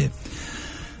happened here.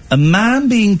 A man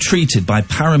being treated by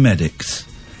paramedics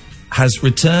has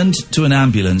returned to an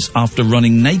ambulance after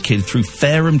running naked through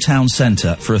Fareham town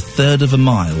centre for 1/3 of a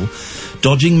mile,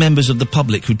 dodging members of the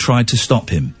public who tried to stop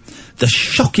him. The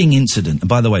shocking incident, and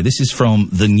by the way, this is from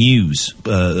the news,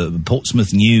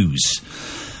 Portsmouth News.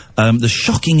 The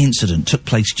shocking incident took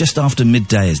place just after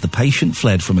midday as the patient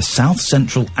fled from a South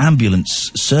Central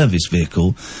ambulance service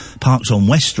vehicle parked on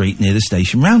West Street near the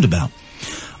station roundabout.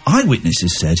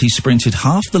 Eyewitnesses said he sprinted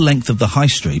half the length of the high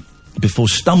street before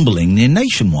stumbling near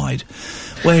Nationwide,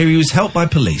 where he was helped by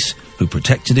police, who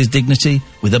protected his dignity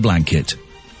with a blanket.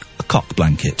 A cock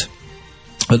blanket.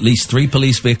 At least 3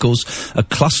 police vehicles, a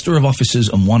cluster of officers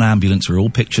and 1 ambulance were all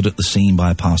pictured at the scene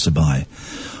by a passerby.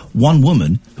 One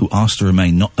woman, who asked to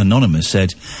remain not anonymous,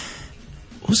 said,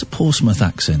 what was a Portsmouth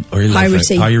accent? Or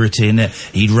Piratey in it.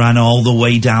 He'd ran all the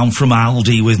way down from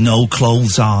Aldi with no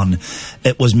clothes on.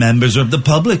 It was members of the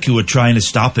public who were trying to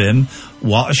stop him.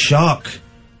 What a shock.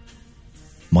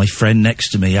 My friend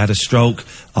next to me had a stroke.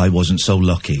 I wasn't so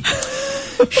lucky.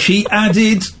 She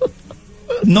added...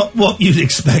 Not what you'd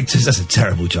expect. That's a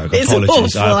terrible joke. It's awful,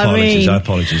 I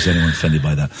apologise. Anyone offended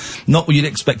by that? Not what you'd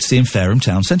expect to see in Fareham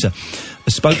Town Centre.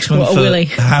 A spokesman what a for willy.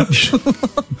 Hampshire.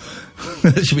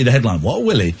 That should be the headline. What a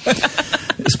willy.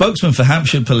 A spokesman for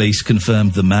Hampshire Police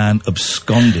confirmed the man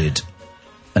absconded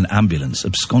an ambulance.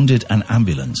 Absconded an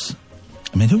ambulance.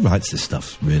 I mean, who writes this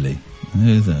stuff, really?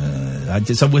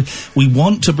 So we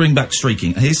want to bring back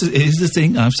streaking. Here's the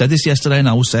thing. I've said this yesterday and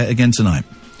I will say it again tonight.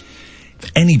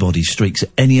 If anybody streaks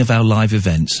at any of our live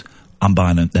events, I'm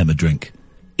buying them a drink.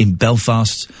 In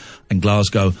Belfast and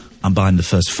Glasgow, I'm buying the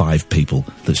first 5 people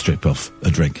that strip off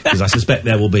a drink. Because I suspect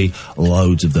there will be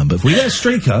loads of them. But if we get a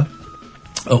streaker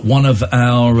at one of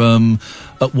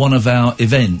our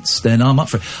events, then I'm up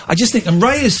for it. I just think, and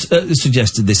Ray has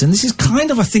suggested this, and this is kind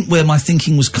of, I think, where my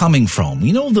thinking was coming from.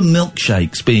 You know, all the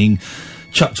milkshakes being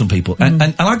chucked on people.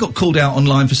 And I got called out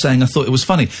online for saying I thought it was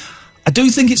funny. I do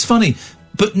think it's funny.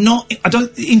 But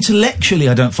intellectually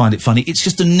I don't find it funny. It's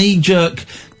just a knee-jerk,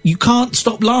 you can't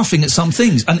stop laughing at some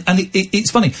things. And it's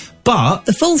funny. But...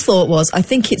 The full thought was, I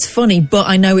think it's funny, but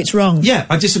I know it's wrong. Yeah,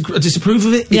 I disapprove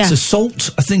of it. Yeah. It's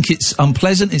assault. I think it's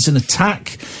unpleasant. It's an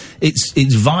attack. It's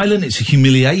violent. It's a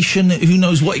humiliation. Who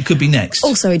knows what it could be next.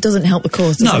 Also, it doesn't help the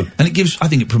cause, does it? And I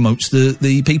think it promotes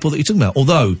the people that you're talking about.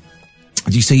 Although...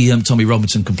 Do you see Tommy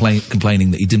Robinson complaining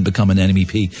that he didn't become an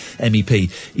MEP?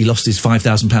 He lost his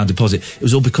 £5,000 deposit. It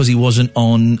was all because he wasn't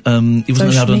on. He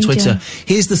wasn't allowed on Twitter.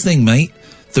 Here's the thing, mate.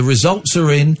 The results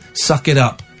are in. Suck it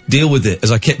up. Deal with it.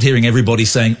 As I kept hearing everybody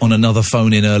saying on another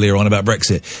phone in earlier on about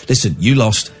Brexit. Listen, you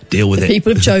lost. Deal with it. The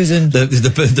people have chosen.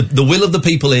 The will of the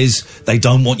people is they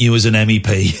don't want you as an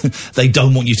MEP. They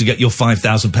don't want you to get your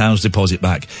 £5,000 deposit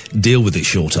back. Deal with it,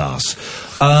 short ass.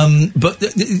 My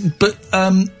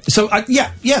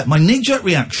knee-jerk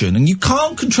reaction, and you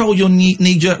can't control your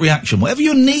knee-jerk reaction. Whatever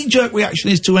your knee-jerk reaction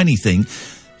is to anything,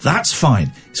 that's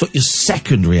fine. It's what your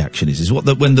second reaction is what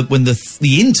when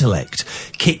the intellect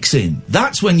kicks in.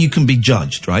 That's when you can be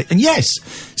judged, right? And yes,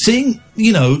 seeing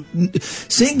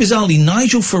bizarrely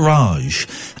Nigel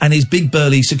Farage and his big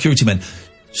burly security men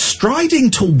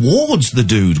striding towards the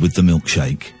dude with the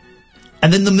milkshake,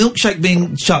 and then the milkshake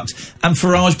being chucked and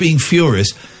Farage being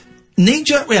furious,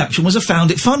 knee-jerk reaction was I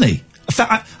found it funny.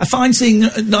 I find seeing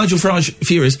Nigel Farage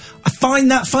furious, I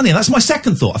find that funny. And that's my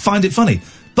second thought. I find it funny.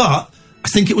 But I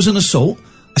think it was an assault.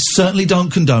 I certainly don't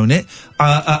condone it,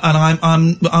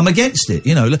 and I'm against it.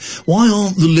 You know, why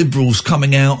aren't the Liberals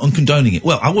coming out and condoning it?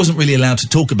 Well, I wasn't really allowed to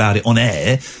talk about it on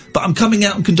air, but I'm coming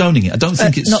out and condoning it. I don't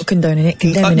think it's not condoning it,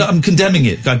 condemning it. I'm condemning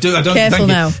it. I don't. Careful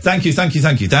now. Thank you.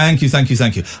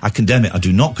 I condemn it. I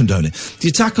do not condone it. The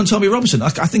attack on Tommy Robinson. I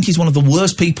think he's one of the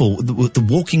worst people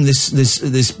walking this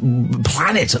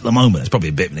planet at the moment. It's probably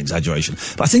a bit of an exaggeration,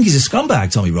 but I think he's a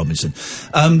scumbag, Tommy Robinson.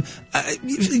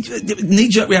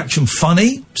 Knee-jerk reaction,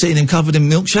 funny. Seeing him covered in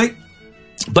milkshake,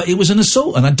 but it was an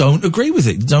assault, and I don't agree with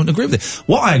it.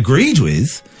 What I agreed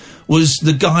with was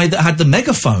the guy that had the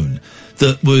megaphone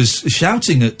that was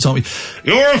shouting at Tommy,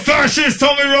 "You're a fascist,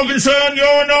 Tommy Robinson!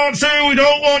 You're a Nazi! We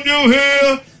don't want you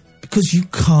here!" Because you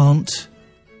can't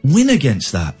win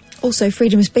against that. Also,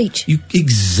 freedom of speech.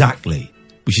 Exactly,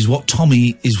 which is what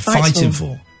Tommy is fighting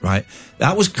for, right?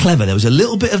 That was clever. There was a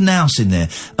little bit of nous in there,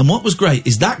 and what was great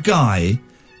is that guy.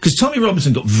 Because Tommy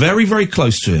Robinson got very, very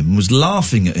close to him, was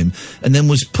laughing at him, and then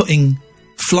was putting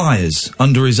flyers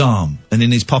under his arm and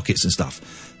in his pockets and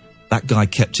stuff. That guy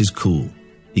kept his cool.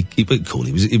 He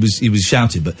was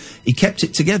shouting, but he kept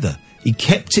it together. You've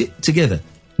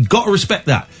got to respect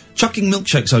that. Chucking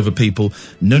milkshakes over people,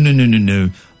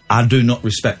 no. I do not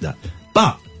respect that.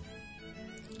 But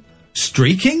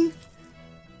streaking?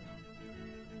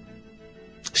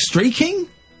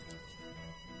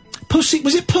 Was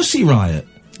it Pussy Riot?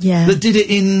 Yeah. That did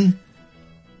it in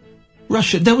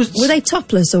Russia. Were they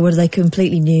topless or were they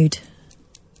completely nude?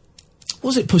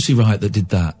 Was it Pussy Riot that did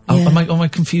that? Yeah. Am I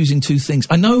confusing two things?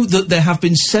 I know that there have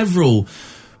been several.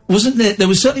 Wasn't there? There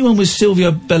was certainly one with Silvio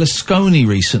Berlusconi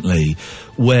recently,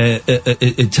 where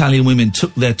Italian women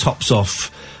took their tops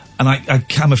off and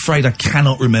I'm afraid I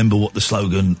cannot remember what the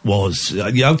slogan was.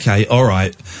 Yeah, okay, all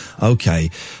right,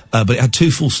 okay, but it had 2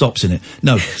 full stops in it.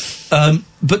 No,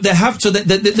 but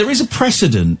there is a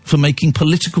precedent for making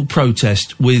political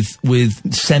protest with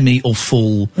semi or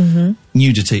full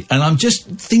nudity, and I'm just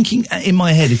thinking in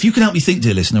my head, if you can help me think,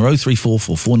 dear listener,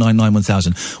 0344 499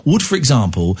 1000, would, for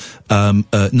example,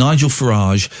 Nigel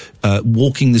Farage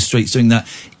walking the streets doing that,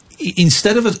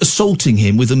 instead of assaulting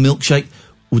him with a milkshake,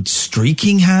 would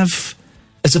streaking have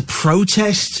as a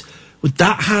protest? Would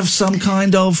that have some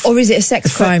kind of... Or is it a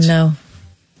sex crime now?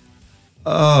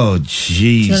 Oh, jeez. Do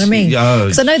you know what I mean?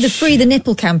 Because I know the Free the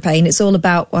Nipple campaign, it's all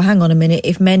about, well, hang on a minute,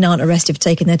 if men aren't arrested for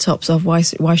taking their tops off, why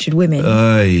should women?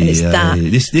 And it's that.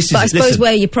 But I suppose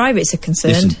where your privates are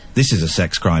concerned... This is a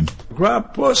sex crime.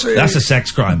 Grab pussy. That's a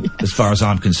sex crime, as far as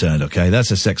I'm concerned, okay? That's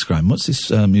a sex crime. What's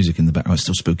this music in the background? It's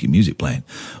still spooky music playing.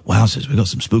 Wowzers, we've got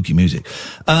some spooky music.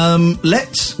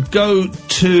 Let's go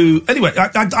to... Anyway,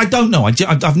 I don't know.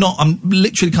 I'm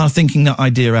literally kind of thinking that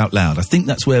idea out loud. I think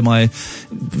that's where my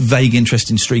vague interest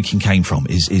in streaking came from,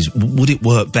 is would it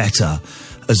work better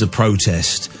as a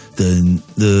protest than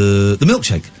the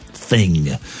milkshake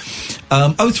thing?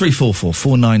 0344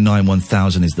 499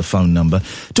 1000 is the phone number.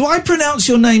 Do I pronounce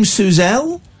your name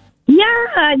Suzelle?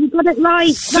 Yeah, you got it right.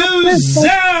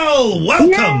 Suzelle!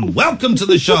 Welcome! Yeah. Welcome to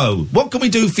the show. What can we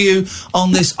do for you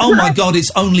on this? Oh my God,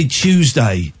 it's only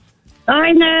Tuesday.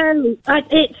 I know.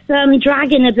 It's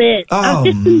dragging a bit. Oh,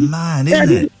 man,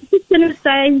 isn't it? I'm just going to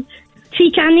say,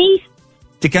 Chicanis.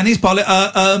 Chicanis, Paula.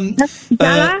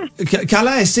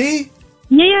 Cala, sì?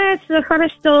 Yes, the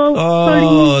Forestall.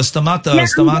 Oh, stomata. I'm going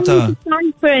to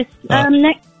Cyprus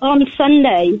on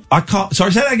Sunday. I can't...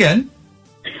 Sorry, say that again?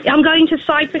 I'm going to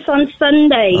Cyprus on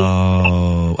Sunday.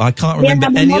 Oh, I can't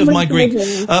remember any of my Greek.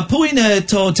 Pwy na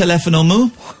to telefono mu?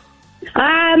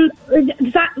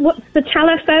 What's the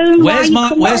telephone? Where's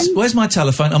my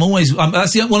telephone?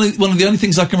 That's one of the only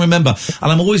things I can remember,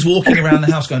 and I'm always walking around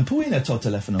the house going, "Pwy na to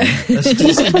telefono?"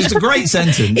 It's a great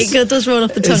sentence. It does roll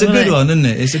off the tongue. It's a good one, isn't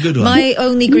it? It's a good one. My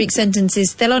only Greek sentence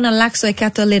is "Θέλω να αλλάξω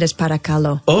 100 λίρες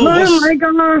παρακαλώ." Oh my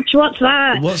gosh, what's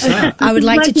that? What's that? I would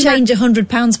like to change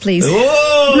 £100, please.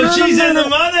 Oh, she's in the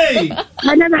money.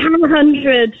 I never have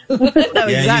 100. No,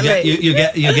 exactly. You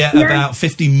get about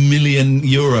 50 million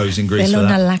euros in Greece for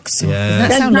that. Yeah.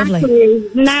 That sounds lovely.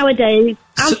 Nowadays,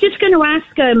 I was just going to ask,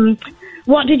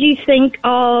 what did you think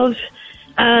of,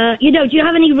 do you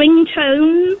have any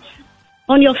ringtones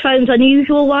on your phones,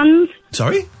 unusual ones?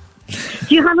 Sorry?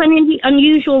 Do you have any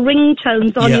unusual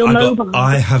ringtones on your mobile?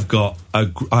 I have got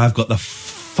the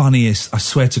funniest, I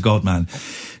swear to God, man.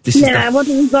 This is what have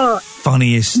you got?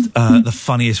 Funniest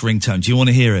ringtone. Do you want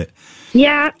to hear it?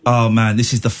 Yeah. Oh man,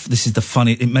 this is the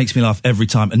funny. It makes me laugh every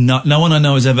time, and no one I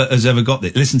know has ever got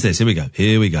this. Listen to this. Here we go.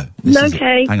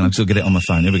 Okay. Hang on, I'll still get it on my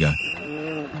phone. Here we go.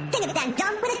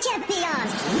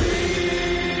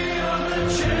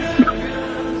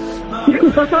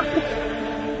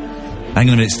 Hang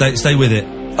on a minute. Stay with it.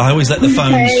 I always let the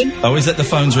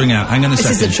phones ring out. Hang on a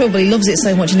second. This is the trouble. He loves it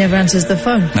so much he never answers the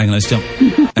phone. Hang on, let's jump.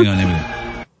 Hang on, here we go.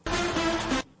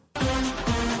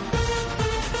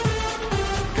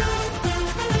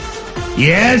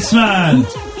 Yes, man.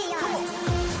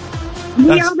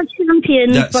 We are the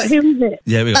champions, but who is it?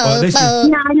 Yeah, we go.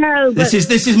 I know. This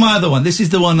is my other one. This is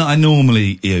the one that I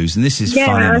normally use, and this is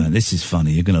funny, man. This is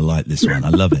funny. You're going to like this one. I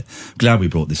love it. Glad we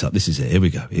brought this up. This is it. Here we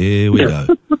go.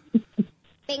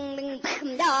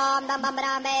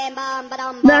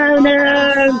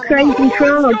 No, Crazy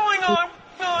Frog.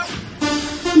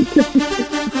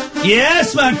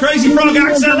 Yes, man, Crazy Frog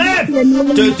XLF.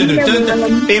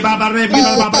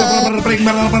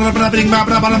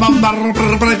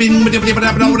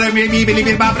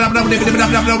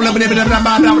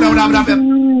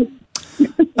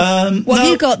 What have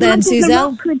you got then,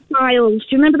 Suzelle? The Rockford Files. Do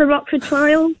you remember the Rockford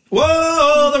Files?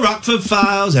 Whoa, the Rockford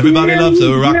Files. Everybody loves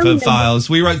the Rockford Files.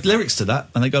 We wrote lyrics to that,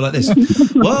 and they go like this.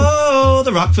 Whoa,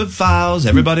 the Rockford Files.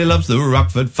 Everybody loves the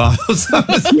Rockford Files.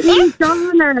 James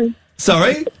Garner.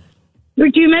 Sorry? Do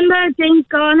you remember James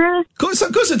Garner? Of course I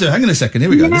do. Hang on a second. Here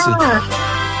we go.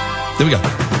 Yeah. There we go.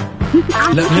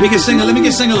 Let me get sing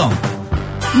along.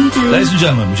 Ladies and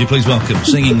gentlemen, would you please welcome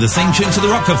singing the theme tune to the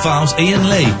Rockford Files, Iain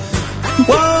Lee.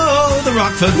 Whoa, the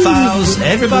Rockford Files.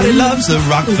 Everybody loves the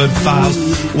Rockford Files.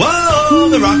 Whoa,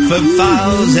 the Rockford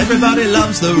Files. Everybody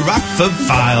loves the Rockford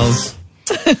Files.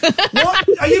 What?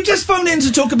 Are you just phoning in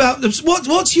to talk about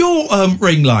what's your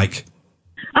ring like?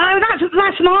 Oh,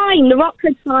 that's mine, the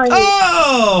Rockford Files.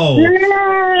 Oh!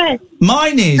 Yeah.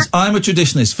 Mine is, I'm a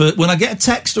traditionalist. When I get a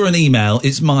text or an email,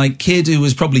 it's my kid who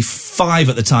was probably 5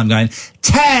 at the time going,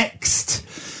 text!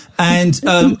 And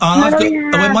when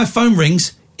my phone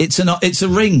rings, It's a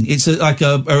ring. It's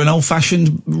an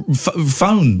old-fashioned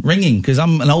phone ringing, because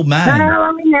I'm an old man. Oh,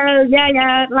 I know.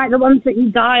 Yeah. Like the ones that you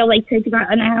dial, they take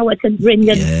about an hour to ring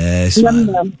a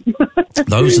number.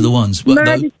 Those are the ones.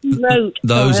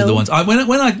 Those are the ones.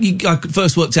 When I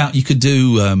first worked out you could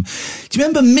do... do you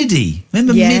remember MIDI?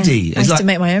 MIDI? I used to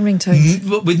make my own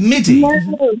ringtones. With MIDI?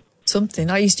 No. Something.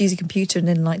 I used to use a computer and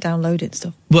then download it and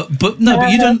stuff. But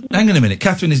you don't... Hang on a minute,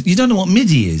 Catherine, you don't know what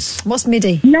MIDI is? What's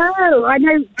MIDI? No, I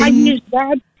know. I use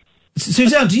that.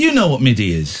 Suzelle, do you know what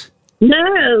MIDI is? No,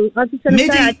 I was just going to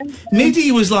say. I don't know.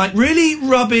 MIDI was like really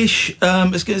rubbish.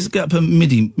 Let's get up a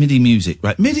MIDI music,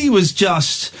 right? MIDI was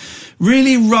just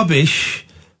really rubbish.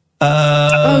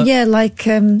 Like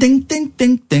ding ding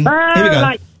ding ding. Here we go.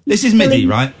 Like this is MIDI,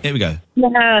 right? Here we go.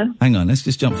 Yeah. Hang on, let's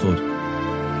just jump forward.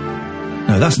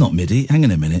 No, that's not MIDI. Hang on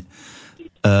a minute.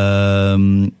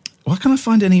 Why can't I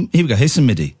find any? Here we go. Here's some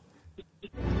MIDI.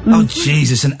 Oh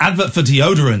Jesus! An advert for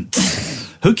deodorant.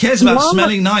 Who cares about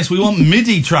smelling nice? We want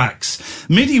MIDI tracks.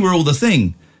 MIDI were all the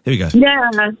thing. Here we go. Yeah,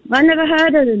 I never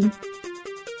heard of them.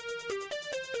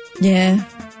 Yeah.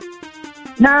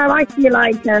 No, I feel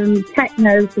like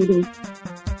techno sort of.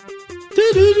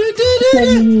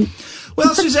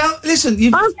 Well, Suzelle, listen. Okay,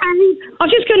 I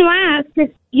was just going to ask if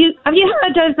have you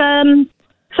heard of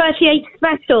 38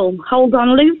 Special? Hold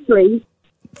on loosely.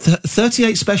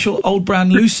 38 Special Old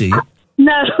Brand Lucy.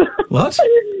 No. What?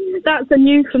 That's a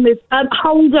euphemism.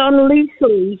 Hold on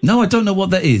loosely. No, I don't know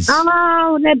what that is.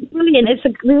 Oh, they're brilliant. It's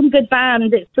a really good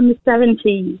band. It's from the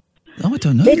 70s. Oh, I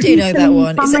don't know. I do know that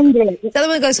one. Is that it. the one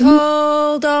that goes,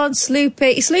 hold on,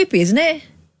 Sloopy? It's Sloopy, isn't it?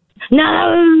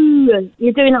 No,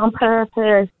 you're doing it on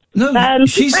purpose. No,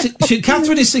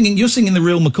 Catherine is singing. You're singing the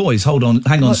real McCoys. Hold on,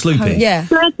 hang on, Sloopy. Yeah.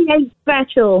 38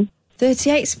 Special.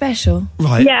 38 Special.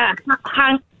 Right. Yeah.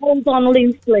 Hold on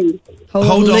loosely.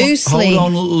 Hold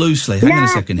on loosely. Hang on a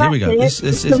second. Here we go. It's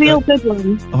a real good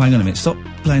one. Oh, hang on a minute. Stop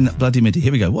playing that bloody MIDI.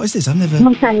 Here we go. What is this? I've never.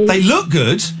 Okay. They look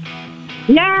good.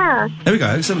 Yeah. Here we go.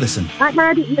 Let's have a listen. I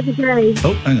heard it the other day.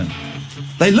 Oh, hang on.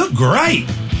 They look great.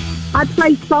 I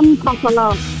play Song Pop a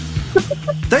lot.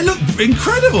 They look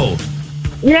incredible.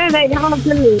 Yeah, they are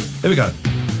good. Here we go.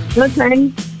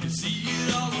 Okay.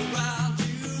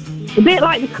 A bit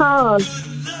like the Cars.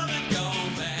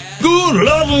 Good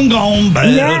love and gone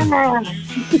bad. Yeah.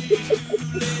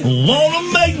 Wanna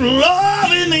make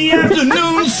love in the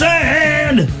afternoon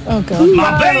sand. Oh, God.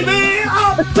 My baby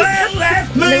up there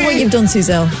left me. Look what you've done,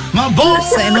 Suzelle. My boy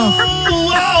Set him off.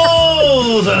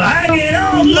 hanging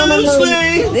on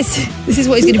loosely. This is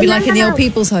what he's going to be like in the old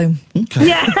people's home. Okay.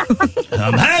 Yeah.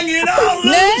 I'm hanging on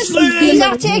loosely. He's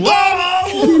at it again.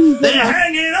 Whoa, they're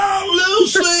hanging on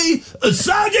loosely.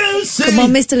 So you see. Come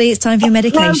on, Mr. Lee, it's time for your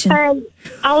medication. Okay.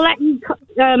 I'll let you.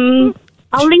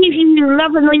 I'll leave you.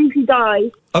 Love and leave you,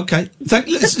 guys. Okay. So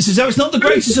it's not the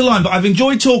greatest of line, but I've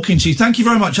enjoyed talking to you. Thank you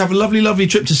very much. Have a lovely, lovely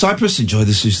trip to Cyprus. Enjoy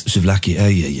the souvlaki.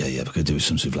 Yeah. We're going to do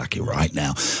some souvlaki right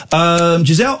now.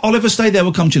 Giselle, Oliver, stay there.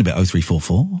 We'll come to you in a bit.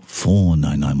 0344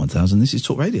 499 1000. This is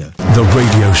Talk Radio. The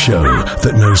radio show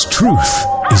that knows truth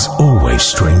is always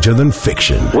stranger than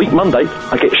fiction. Week Monday,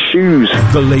 I get shoes.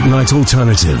 The Late Night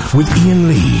Alternative with Iain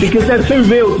Lee. Because they're too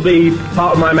real to be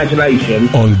part of my imagination.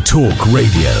 On Talk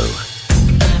Radio.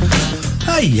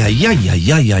 Hey.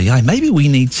 Maybe we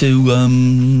need to,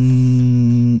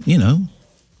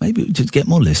 maybe to get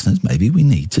more listeners, maybe we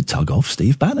need to tug off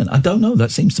Steve Bannon. I don't know.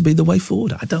 That seems to be the way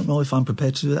forward. I don't know if I'm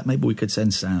prepared to do that. Maybe we could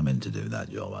send Sam in to do that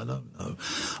job. I don't know.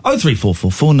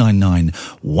 0344 499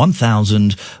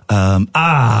 1000.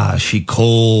 She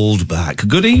called back.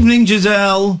 Good evening,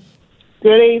 Giselle.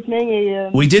 Good evening,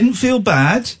 Ian. We didn't feel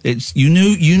bad. You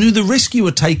knew the risk you were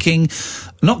taking,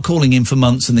 not calling in for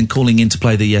months and then calling in to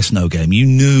play the yes/no game. You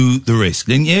knew the risk,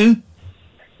 didn't you?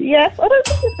 Yes, I don't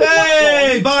think it's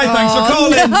Hey, bye, thanks for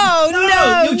calling. No,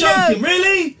 you're joking,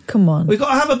 really? Come on. We've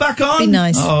got to have her back on? Be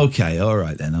nice. Okay, all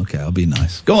right then. Okay, I'll be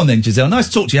nice. Go on then, Giselle. Nice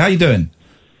to talk to you. How you doing? Do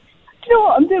you know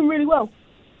what? I'm doing really well.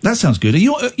 That sounds good.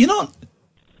 You're not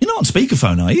on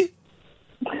speakerphone, are you?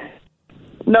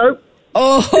 No.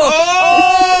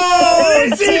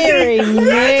 This is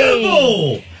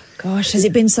incredible! Gosh, has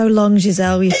it been so long,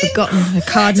 Giselle? You've forgotten a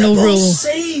cardinal rule.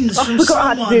 Scenes I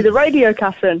forgot how to do the radio,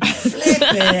 Catherine.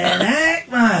 Flipping heck,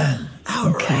 man.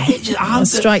 Okay. I'll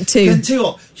strike two. Can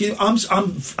tell you what,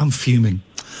 I'm fuming.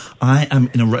 I am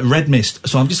in a red mist,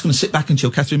 so I'm just going to sit back until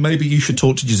Catherine, maybe you should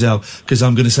talk to Giselle, because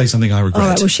I'm going to say something I regret. All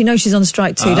right, well, she knows she's on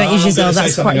strike too, don't you, Giselle?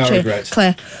 That's quite true.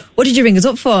 Claire, what did you ring us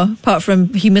up for, apart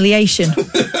from humiliation?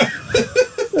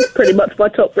 That's pretty much my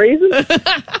top reason.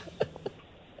 But,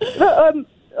 I'm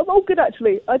all good,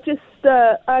 actually. I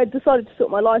decided to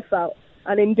sort my life out.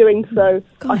 and in doing so,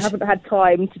 I haven't had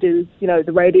time to do,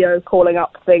 the radio calling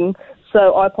up thing.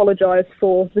 So I apologise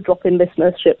for the drop in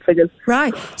listenership figures.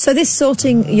 Right. So this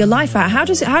sorting your life out, how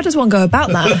does one go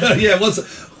about that? Yeah,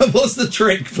 what's the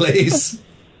trick, please?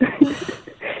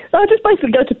 I just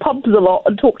basically go to pubs a lot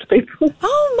and talk to people.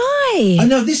 Oh my! I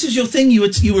know this is your thing. You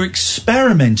were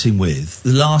experimenting with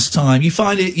the last time. You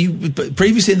find it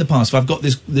previously in the past. If I've got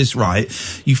this right,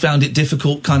 you found it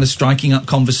difficult, kind of striking up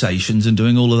conversations and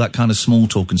doing all of that kind of small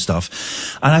talk and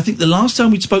stuff. And I think the last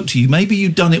time we spoke to you, maybe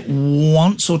you'd done it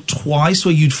once or twice,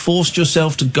 where you'd forced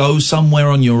yourself to go somewhere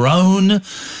on your own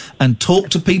and talk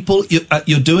to people.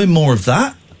 You're doing more of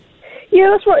that. Yeah,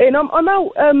 that's right. And I'm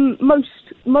out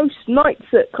most nights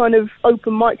at kind of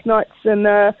open mic nights, and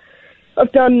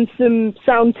I've done some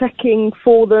sound teching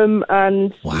for them, and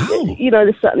this,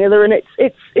 that, and the other. And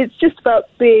it's just about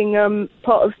being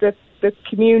part of the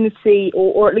community,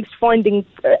 or at least finding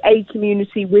a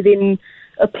community within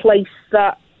a place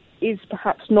that is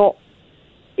perhaps not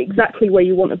exactly where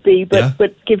you want to be,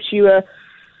 but gives you a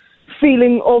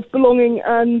feeling of belonging.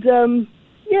 And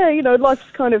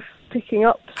life's kind of picking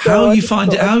up. So how you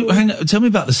find it? Hang on, tell me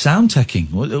about the sound teching.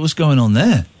 What's going on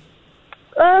there?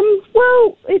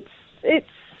 Well, it's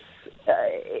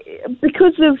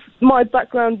because of my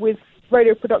background with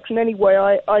radio production anyway.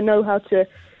 I know how to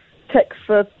tech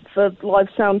for live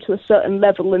sound to a certain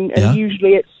level, and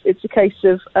usually it's a case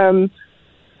of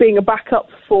being a backup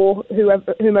for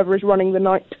whomever is running the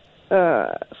night.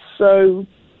 So.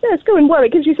 Yeah, it's going well.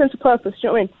 It gives you a sense of purpose. Do you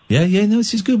know what I mean? Yeah. No,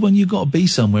 this is good when you've got to be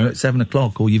somewhere at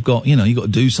 7:00, or you've got to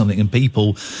do something, and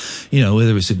people,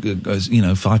 whether it's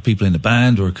 5 people in a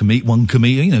band or one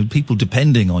comedian, people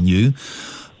depending on you.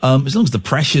 As long as the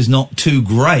pressure's not too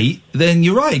great, then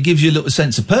you're right. It gives you a little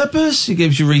sense of purpose. It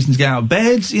gives you reason to get out of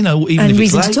bed. Even and if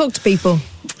reason it's late. to talk to people.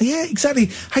 Yeah,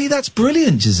 exactly. Hey, that's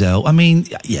brilliant, Giselle. I mean,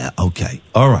 yeah, okay.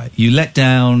 All right. You've let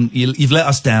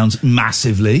us down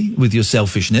massively with your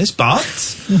selfishness, but,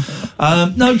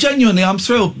 no, genuinely, I'm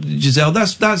thrilled, Giselle.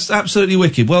 That's absolutely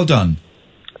wicked. Well done.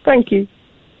 Thank you.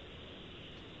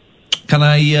 Can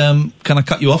I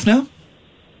cut you off now?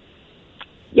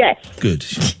 Yes. Good.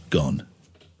 She's gone.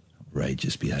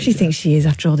 Outrageous behaviour. She thinks she is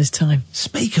after all this time.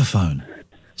 Speakerphone.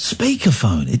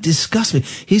 It disgusts me.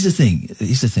 Here's the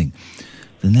thing.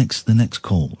 The next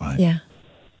call, right? Yeah.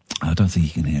 I don't think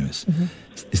he can hear us. Mm-hmm.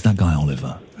 It's that guy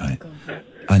Oliver, right?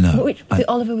 I know. The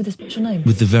Oliver with a special name?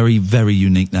 With the very, very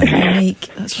unique name. Unique,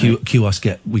 that's right. Q us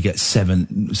we get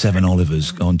seven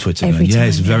Olivers on Twitter. Every going, time,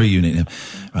 it's a very unique name.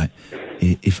 Right.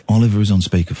 If Oliver is on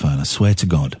speakerphone, I swear to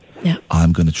God,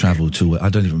 I'm going to travel to, I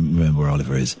don't even remember where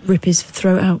Oliver is. Rip his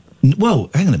throat out. Well,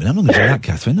 hang on a minute, I'm not going to do that,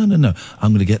 Catherine. No.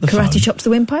 I'm going to get the phone. Karate chop to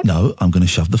the windpipe? No, I'm going to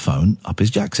shove the phone up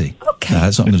his jacksie. Okay. No,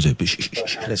 that's not what I'm going to do, but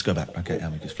shh. Let's go back. Okay, now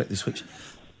we just flick the switch.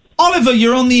 Oliver,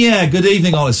 you're on the air. Good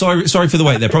evening, Oliver. Sorry for the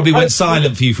wait there. Probably went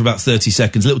silent for you for about 30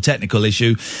 seconds. Little technical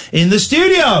issue in the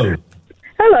studio.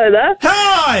 Hello there.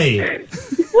 Hi.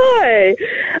 Hi.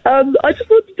 I just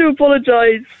wanted to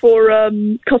apologise for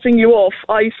cutting you off.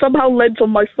 I somehow leant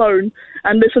on my phone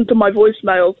and listened to my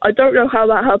voicemails. I don't know how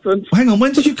that happened. Hang on.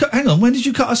 When did you cut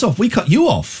us off? We cut you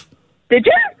off. Did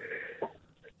you?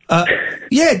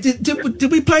 Yeah.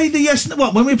 Did we play the yes?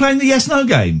 What? When we were playing the yes no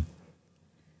game?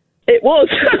 It was.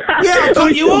 Yeah, I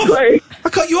cut you off. I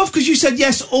cut you off because you said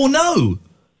yes or no.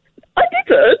 I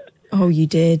didn't. Oh, you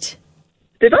did.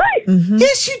 Did I? Mm-hmm.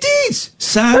 Yes, you did.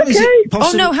 Sam, is it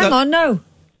possible? Oh, no, hang on, no.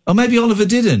 Oh, maybe Oliver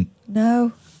didn't.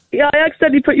 No. Yeah, I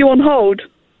accidentally put you on hold.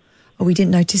 Oh, we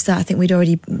didn't notice that. I think we'd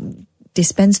already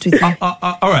dispensed with you. All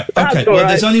right, okay. Well,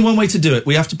 there's only one way to do it.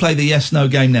 We have to play the yes-no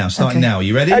game now, starting now. Are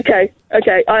you ready? Okay,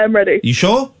 I am ready. You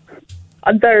sure?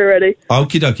 I'm very ready.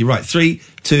 Okie dokie. Right, 3,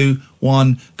 2,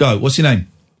 1, go. What's your name?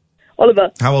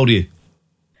 Oliver. How old are you?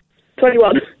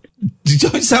 21. You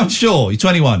don't sound sure. You're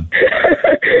 21.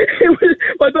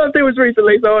 My birthday was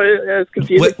recently, so it's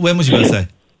confusing. When was your birthday?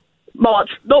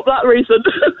 March. Not that recent.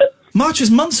 March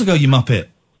was months ago, you muppet.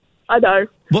 I know.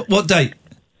 What date?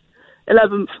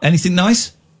 11th. Anything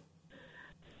nice?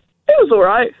 It was all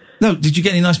right. No, did you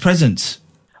get any nice presents?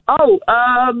 Oh,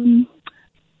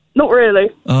 not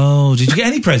really. Oh, did you get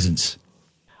any presents?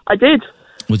 I did.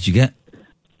 What did you get?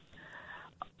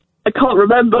 I can't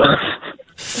remember.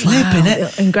 Flipping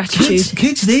it. Ingratitude.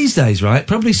 Kids these days, right?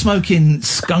 Probably smoking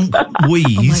skunk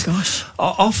weed. Oh, my gosh.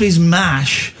 Off his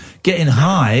mash, getting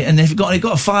high, and he got a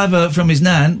 £5 from his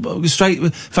nan, straight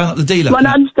found out the dealer. My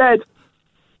nan's dead.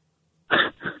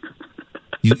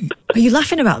 Are you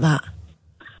laughing about that?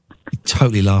 You're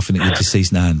totally laughing at your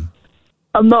deceased nan.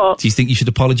 I'm not. Do you think you should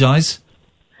apologise?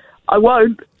 I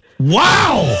won't.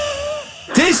 Wow!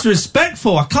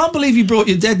 Disrespectful. I can't believe you brought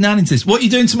your dead nan into this. What are you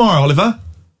doing tomorrow, Oliver?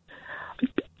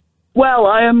 Well,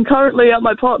 I am currently at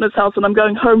my partner's house and I'm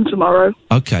going home tomorrow.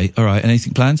 Okay, all right.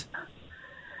 Anything planned?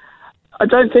 I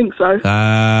don't think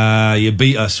so. You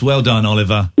beat us. Well done,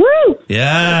 Oliver. Woo!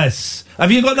 Yes.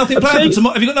 Have you got nothing planned for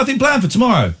tomorrow? Have you got nothing planned for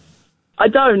tomorrow? I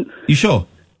don't. You sure?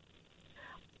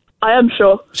 I am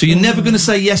sure. So you're never going to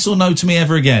say yes or no to me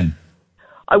ever again?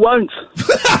 I won't.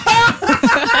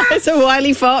 It's a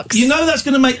wily fox. You know that's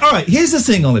going to make... All right, here's the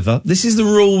thing, Oliver. This is the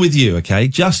rule with you, okay?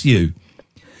 Just you.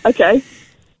 Okay.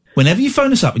 Whenever you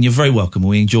phone us up, and you're very welcome,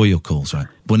 we enjoy your calls, right?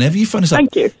 Whenever you phone us up...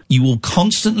 Thank you. You will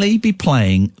constantly be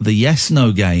playing the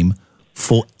yes-no game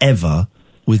forever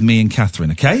with me and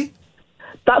Catherine, okay?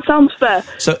 That sounds fair.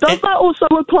 So Does that also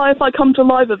apply if I come to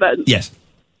live events? Yes.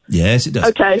 Yes, it does.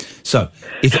 Okay. So,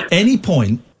 if at any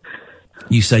point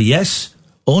you say yes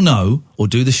or no, or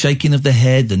do the shaking of the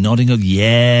head, the nodding of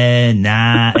yeah,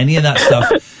 nah, any of that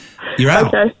stuff, you're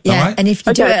out. Okay. Yeah, All right? and if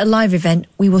you do it at a live event,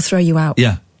 we will throw you out.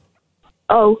 Yeah.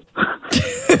 Oh.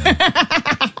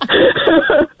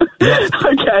 Okay.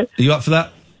 Are you up for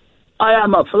that? I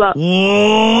am up for that.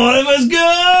 Oh, it was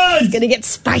good! It's gonna get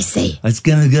spicy. It's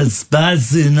gonna get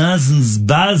spicy, nice and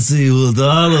spicy with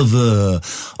Oliver.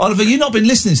 Oliver, you've not been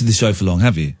listening to the show for long,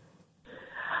 have you?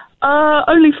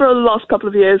 Only for the last couple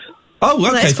of years. Oh,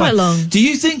 okay, That's quite long. Do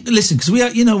you think, listen, because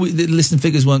the listening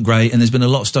figures weren't great and there's been a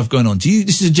lot of stuff going on.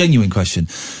 This is a genuine question.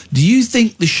 Do you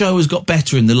think the show has got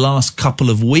better in the last couple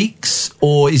of weeks?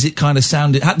 Or is it kind of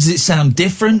does it sound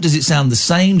different? Does it sound the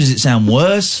same? Does it sound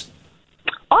worse?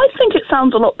 I think it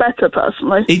sounds a lot better,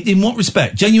 personally. In what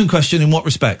respect? Genuine question, in what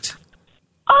respect?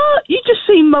 You just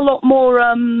seem a lot more,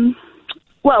 a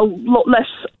lot less,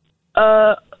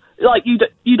 like you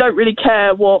don't really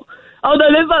care what... Oh,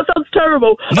 no, that sounds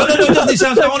terrible. No, it doesn't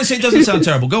sound... Honestly, it doesn't sound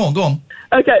terrible. Go on.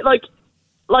 Okay, like,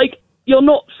 you're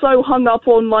not so hung up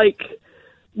on, like,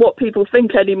 what people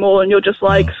think anymore, and you're just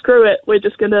like, screw it, we're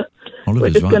just gonna...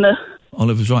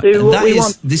 Oliver's right. Do what we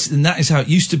want. And that is how it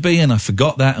used to be, and I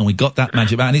forgot that, and we got that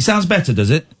magic back. And it sounds better, does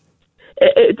it?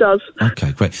 It does.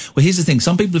 Okay, great. Well, here's the thing.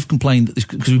 Some people have complained,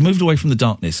 because we've moved away from the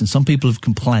darkness, and some people have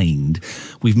complained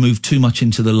we've moved too much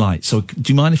into the light. So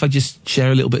do you mind if I just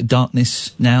share a little bit of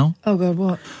darkness now? Oh, God,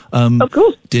 what? Of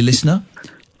course. Dear listener,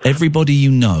 everybody you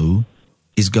know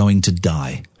is going to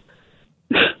die.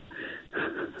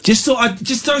 Just thought I'd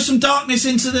just throw some darkness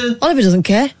into the... Oliver doesn't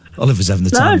care. Oliver's having the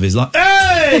time of his life.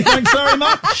 Hey, thanks very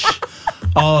much.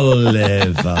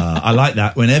 Oliver. I like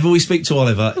that. Whenever we speak to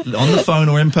Oliver, on the phone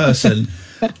or in person,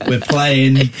 we're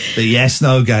playing the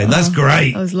yes-no game. That's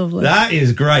great. That was lovely. That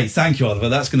is great. Thank you, Oliver.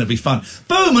 That's going to be fun.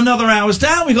 Boom, another hour's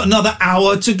down. We've got another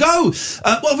hour to go.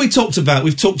 What have we talked about?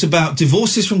 We've talked about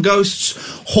divorces from ghosts,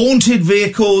 haunted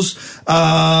vehicles,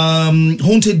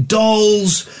 haunted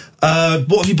dolls,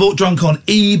 what have you bought drunk on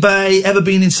eBay? Ever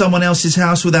been in someone else's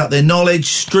house without their knowledge?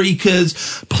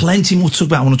 Streakers. Plenty more to talk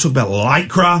about. I want to talk about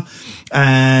Lycra.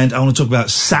 And I want to talk about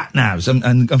sat-navs.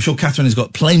 And I'm sure Catherine has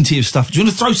got plenty of stuff. Do you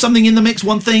want to throw something in the mix?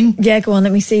 One thing? Yeah, go on.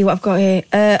 Let me see what I've got here.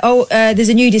 There's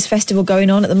a nudist festival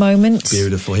going on at the moment.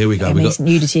 Beautiful. Here we go. We've got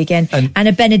nudity again. And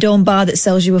a Benidorm bar that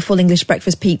sells you a full English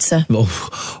breakfast pizza.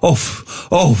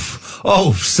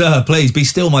 Oh, sir, please be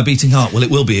still my beating heart. Well,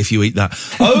 it will be if you eat that.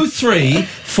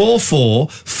 0344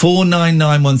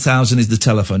 499 1000 is the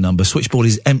telephone number. Switchboard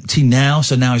is empty now,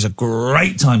 so now is a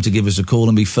great time to give us a call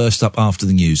and be first up after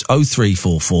the news.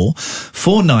 0344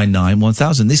 499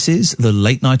 1000. This is the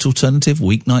Late Night Alternative,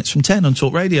 weeknights from 10 on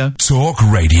Talk Radio. Talk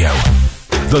Radio.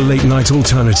 The Late Night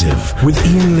Alternative with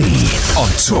Iain Lee on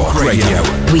Talk Radio.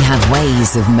 We have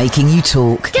ways of making you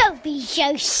talk. Don't be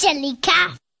so silly,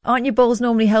 Kath. Aren't your balls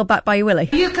normally held back by your willy?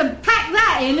 You can pack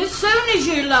that in as soon as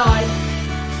you like.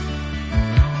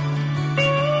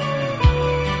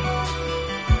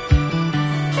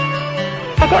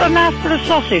 I've got a mouthful of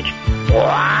sausage.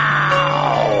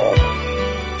 Wow!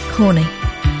 Horny.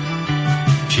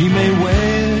 She may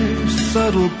wear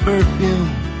subtle perfume,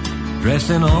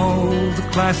 dress in all the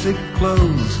classic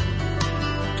clothes,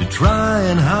 to try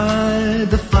and hide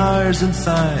the fires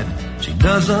inside she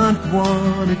doesn't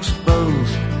want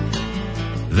exposed.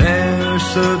 There are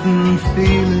certain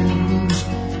feelings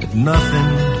that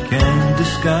nothing can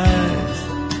disguise.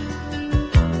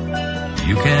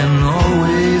 You can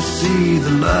always see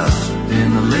the lust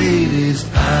in the lady's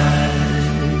eyes.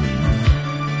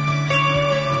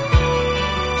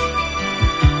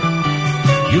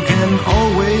 You can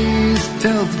always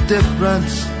tell the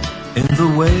difference in the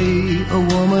way a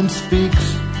woman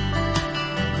speaks.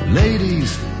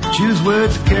 Ladies, choose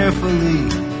words carefully,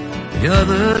 the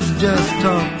others just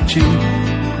talk cheap.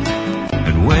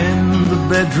 And when the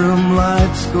bedroom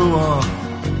lights go off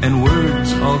and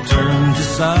words all turn to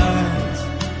sighs,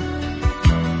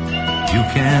 You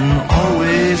can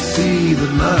always see the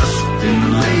lust in the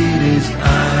lady's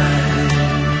eyes.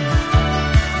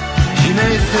 She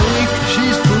may think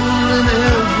she's fooling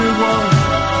everyone,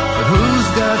 but who's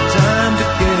got time to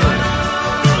care?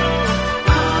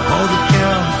 All that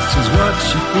counts is what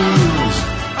she feels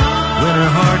when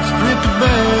her heart's stripped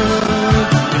bare.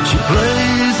 She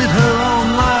plays it her own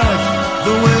life,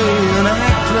 the way an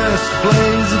actress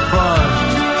plays a part.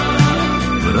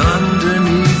 But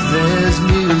underneath there's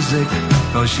music,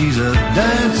 'cause she's a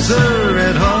dancer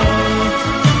at heart.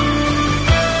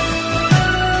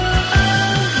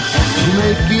 She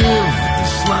may give the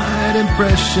slight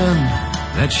impression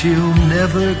that she'll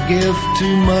never give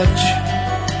too much,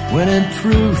 when in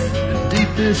truth the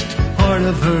deepest part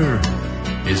of her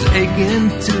is aching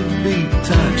to be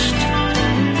touched.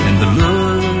 And the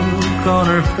look on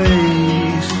her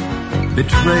face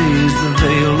betrays the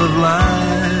veil of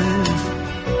lies.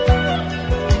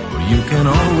 For you can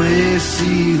always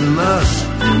see the lust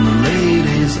in the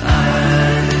lady's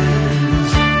eyes.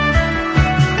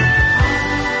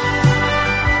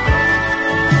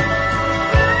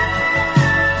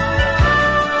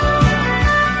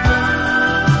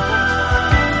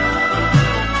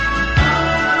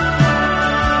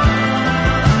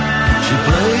 She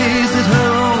plays it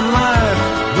her own life,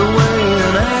 the way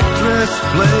an actress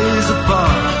plays a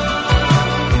part.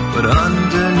 But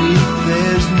underneath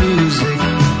there's music,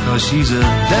 'cause she's a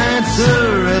dancer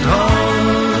at heart.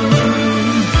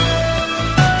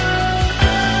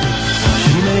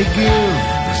 She may give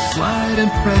the slight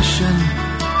impression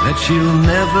that she'll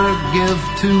never give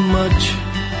too much,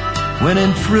 when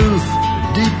in truth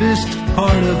the deepest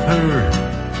part of her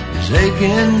is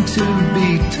aching to be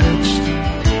touched.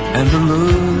 And the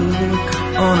look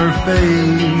on her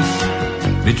face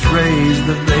betrays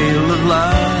the veil of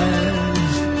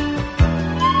lies.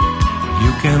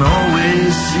 You can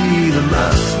always see the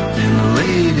lust in the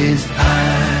lady's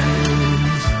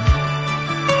eyes.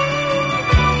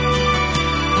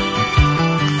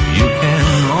 You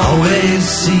can always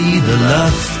see the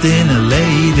lust in a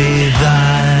lady's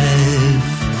eyes.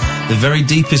 The very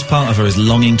deepest part of her is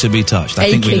longing to be touched.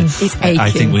 Aching. It's aching.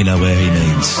 I think we know where he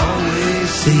means.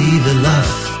 See the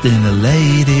lust in a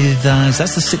lady's eyes.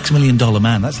 That's the $6 million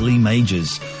man. That's Lee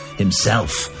Majors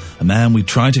himself. A man we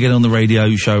tried to get on the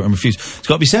radio show and refused. It's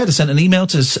got to be said, I sent an email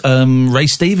to Ray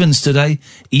Stevens today.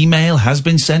 Email has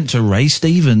been sent to Ray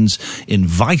Stevens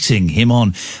inviting him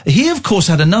on. He, of course,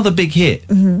 had another big hit.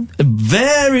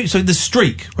 Mm-hmm. So the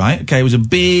Streak, right? Okay, it was a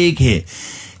big hit.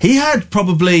 He had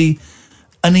probably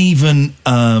an even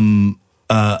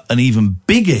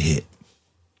bigger hit.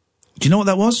 Do you know what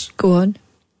that was? Go on.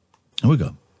 Here we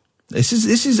go. This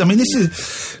is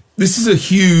a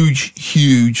huge,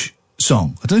 huge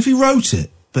song. I don't know if he wrote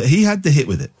it, but he had the hit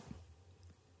with it.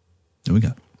 Here we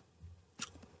go.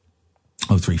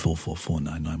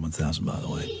 03444991000, by the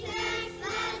way.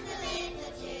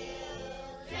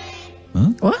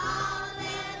 Huh? What?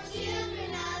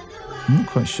 I'm not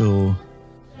quite sure.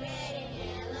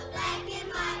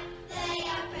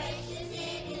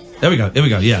 There we go,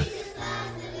 yeah.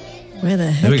 Where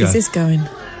the heck is this going?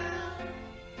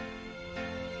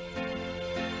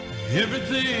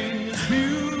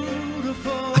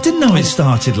 I didn't know it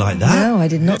started like that. No, I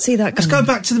did not see that Let's coming.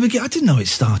 go back to the beginning. I didn't know it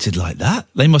started like that.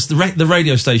 The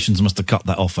radio stations must have cut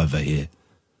that off over here.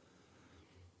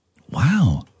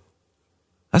 Wow.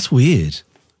 That's weird.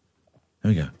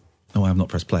 There we go. Oh, I have not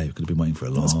pressed play. Could have been waiting for a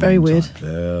long time. That's very weird.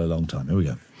 Very long time. Here we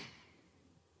go.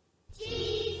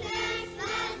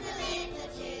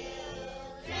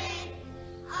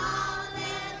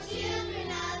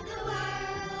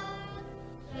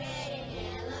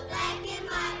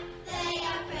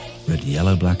 Red,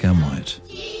 yellow, black and white.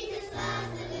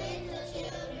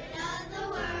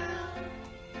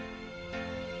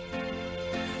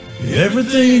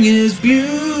 Everything is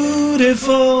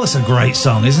beautiful. It's a great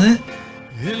song, isn't it?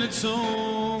 In its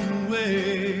own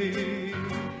way,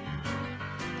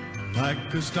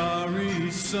 like a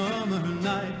starry summer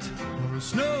night or a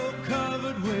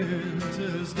snow-covered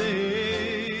winter's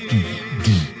day.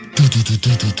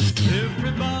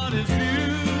 Everybody's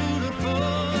beautiful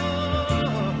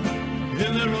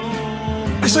in their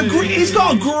own way. He's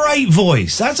got a great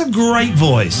voice. That's a great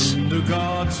voice. Under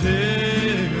God's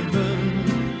heaven,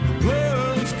 the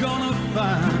world's gonna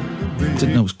find a way.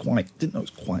 Didn't know it was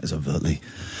quite as overtly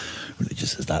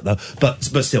religious as that, though. But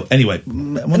still, anyway.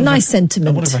 A nice sentiment.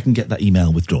 I wonder if I can get that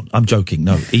email withdrawn. I'm joking.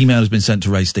 No, email has been sent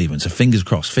to Ray Stevens. So fingers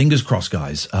crossed,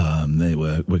 guys.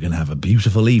 We're going to have a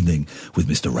beautiful evening with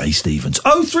Mr. Ray Stevens.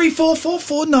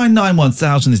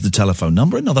 03444991000 is the telephone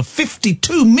number. Another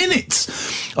 52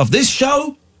 minutes of this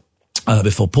show.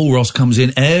 before Paul Ross comes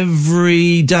in.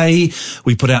 Every day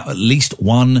we put out at least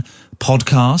one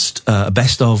podcast,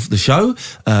 best of the show.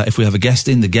 If we have a guest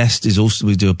in, the guest is also,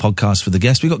 we do a podcast for the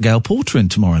guest. We've got Gail Porter in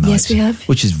tomorrow night. Yes, we have.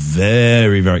 Which is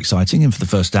very, very exciting. And for the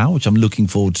first hour, which I'm looking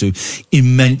forward to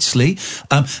immensely.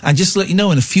 And just to let you know,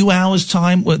 in a few hours'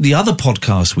 time, the other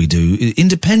podcast we do,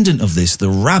 independent of this, The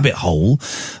Rabbit Hole,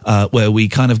 where we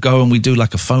kind of go and we do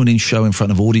like a phone-in show in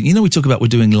front of audience. You know, we talk about we're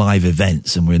doing live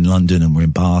events and we're in London and we're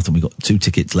in Bath and we've got 2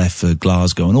 tickets left for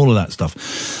Glasgow and all of that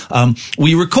stuff.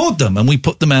 We record them and we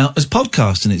put them out as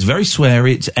podcast, and it's very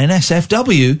sweary. It's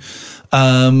NSFW,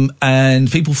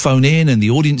 and people phone in and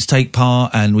the audience take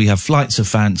part, and we have flights of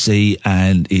fancy,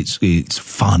 and it's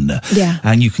fun. Yeah.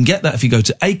 And you can get that if you go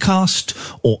to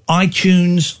Acast or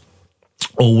iTunes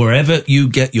or wherever you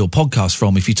get your podcast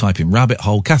from. If you type in Rabbit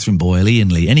Hole, Catherine Boyle, Iain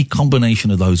Lee, any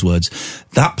combination of those words,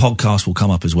 that podcast will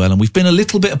come up as well. And we've been a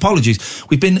little bit, apologies,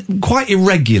 we've been quite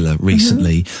irregular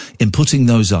recently in putting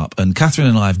those up. And Catherine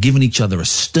and I have given each other a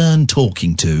stern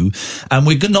talking to, and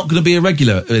we're not going to be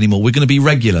irregular anymore. We're going to be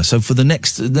regular. So for the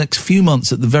next few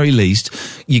months at the very least,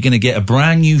 you're going to get a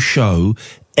brand new show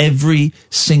every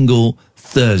single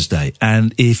Thursday,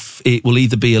 and if it will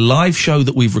either be a live show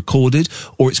that we've recorded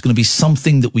or it's going to be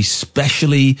something that we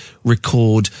specially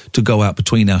record to go out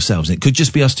between ourselves. It could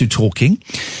just be us two talking.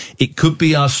 It could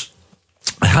be us.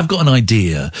 I have got an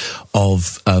idea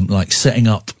of like setting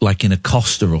up like in a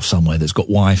Costa or somewhere that's got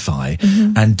Wi-Fi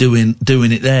and doing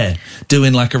it there,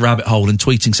 doing like a rabbit hole and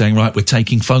tweeting saying, right, we're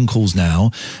taking phone calls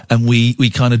now, and we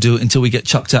kind of do it until we get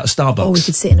chucked out of Starbucks. Or we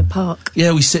could sit in a park.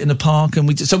 Yeah, we sit in a park and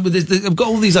I've got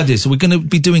all these ideas. So we're going to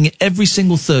be doing it every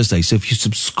single Thursday. So if you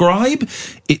subscribe,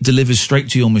 it delivers straight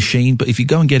to your machine. But if you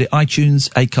go and get it, iTunes,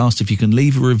 Acast, if you can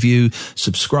leave a review,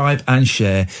 subscribe and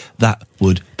share, that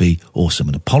would be awesome.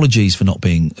 And apologies for not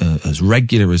being as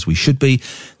regular as we should be.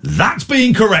 That's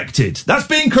being corrected. That's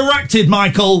being corrected,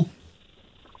 Michael.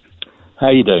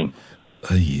 How you doing?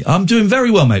 I'm doing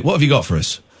very well, mate. What have you got for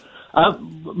us?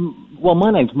 Well,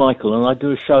 my name's Michael, and I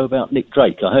do a show about Nick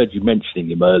Drake. I heard you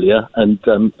mentioning him earlier, and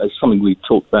it's something we've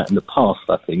talked about in the past,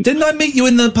 I think. Didn't I meet you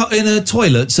in a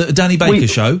toilets at a Danny Baker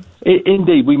show?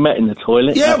 Indeed, we met in the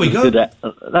toilet. Yeah,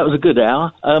 that was a good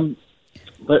hour.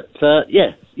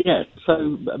 Yeah.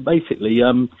 So basically,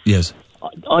 yes,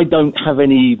 I don't have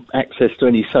any access to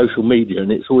any social media,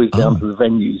 and it's always down to the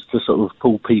venues to sort of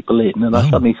pull people in. And I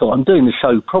suddenly thought, I'm doing the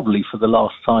show probably for the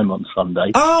last time on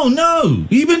Sunday. Oh no,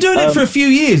 you've been doing it for a few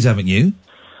years, haven't you?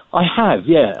 I have,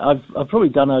 yeah. I've probably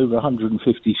done over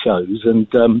 150 shows, and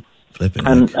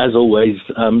as always,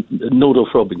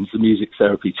 Nordorf Robbins, the music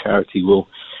therapy charity, will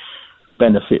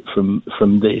benefit from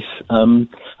this, and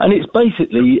it's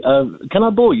basically. Can I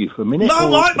bore you for a minute?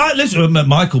 No, listen,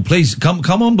 Michael, please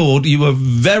come on board. You were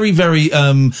very, very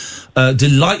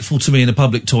delightful to me in a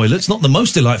public toilet. It's not the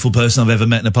most delightful person I've ever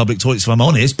met in a public toilet, if I'm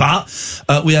honest.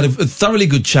 But we had a thoroughly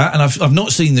good chat, and I've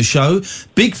not seen the show.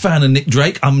 Big fan of Nick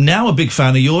Drake. I'm now a big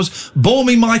fan of yours. Bore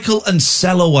me, Michael, and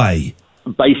sell away.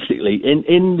 Basically,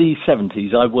 in the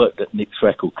 70s, I worked at Nick's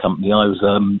record company. I was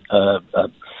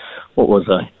what was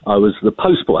I? I was the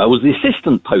postboy. I was the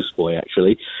assistant postboy,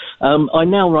 actually. I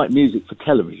now write music for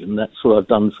television. That's what I've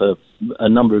done for a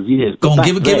number of years. Go on,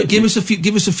 give us a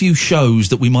few shows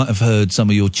that we might have heard some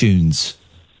of your tunes.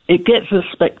 It gets as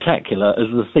spectacular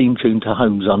as the theme tune to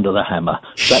Homes Under the Hammer.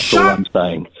 That's all I'm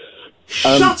saying.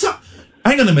 Shut up!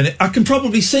 Hang on a minute. I can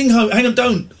probably sing Home. Hang on,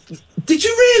 don't. Did you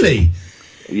really?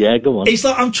 Yeah, go on. It's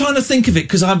like I'm trying to think of it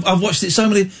because I've watched it so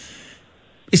many.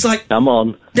 It's like, come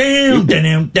on, down.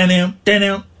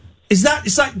 Is that?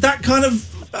 It's like that kind of.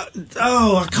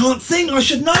 I can't think. I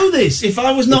should know this. If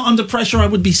I was not under pressure, I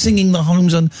would be singing the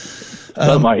Homes and.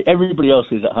 Don't worry, everybody else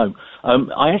is at home.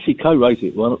 I actually co-wrote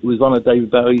it with one of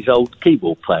David Bowie's old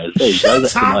keyboard players. There you go.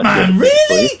 That's up, man!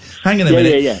 Really? Hang on a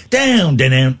minute. Yeah. Down.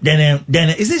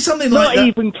 Is this something like that? Not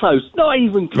even close. Right,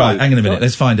 hang on a minute.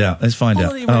 Let's find out. Oh,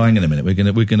 hang on a minute. We're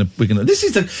gonna. This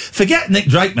is forget Nick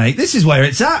Drake, mate. This is where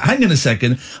it's at. Hang on a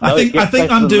second. I think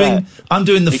I'm doing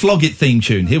the Flog It theme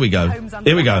tune. Here we go.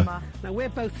 Now, we're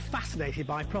both fascinated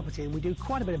by property, and we do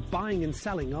quite a bit of buying and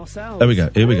selling ourselves. There we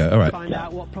go. All right. Find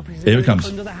out what properties Here are it comes.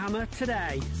 under the hammer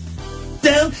today.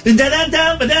 Down. That's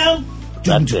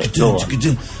it. Go on.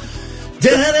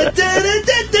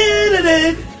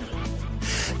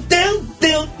 Down.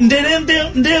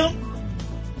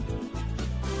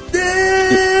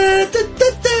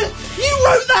 You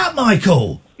wrote that,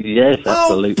 Michael? Yes,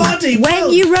 absolutely. Oh, buddy. When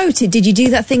you wrote it, did you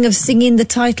do that thing of singing the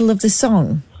title of the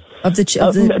song?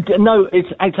 No,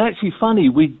 it's actually funny.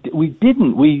 We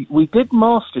didn't. We did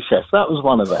MasterChef. That was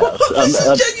one of ours. This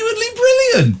is genuinely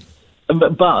brilliant.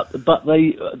 But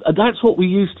they that's what we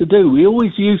used to do. We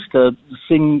always used to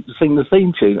sing the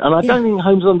theme tune, and I don't think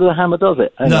Homes Under the Hammer does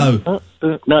it. No.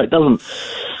 No, it doesn't.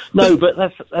 No, but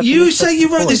that's you say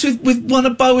you wrote this with one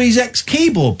of Bowie's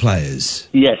ex-keyboard players?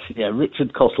 Yes, yeah,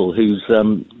 Richard Cottle, who's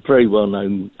very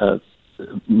well-known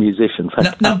musician.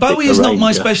 Now Bowie is not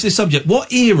my specialist subject.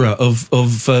 What era of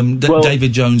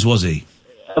David Jones was he?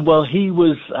 Well, he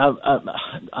was. He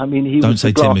Don't was say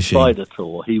the Tin Glass Machine. Spider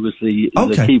tour. He was the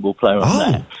keyboard player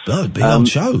on that. Oh, big old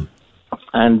show.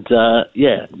 And but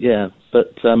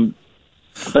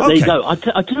there you go. I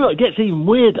tell you what, it gets even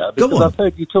weirder because I've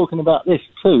heard you talking about this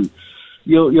too.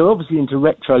 You're obviously into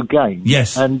retro games.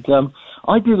 Yes. And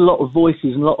I did a lot of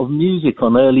voices and a lot of music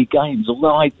on early games.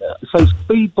 Although so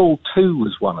Speedball 2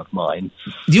 was one of mine.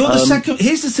 You're the second.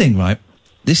 Here's the thing, right?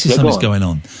 This is something's going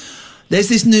on. There's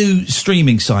this new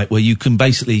streaming site where you can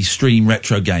basically stream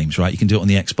retro games, right? You can do it on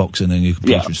the Xbox and on your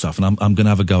computer and stuff, and I'm going to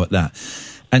have a go at that.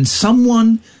 And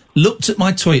someone looked at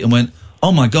my tweet and went,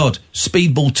 oh my God,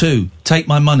 Speedball 2, take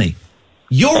my money.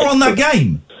 You're on that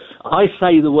game. I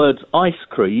say the words ice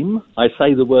cream, I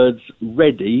say the words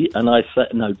ready, and I say,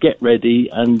 get ready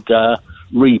and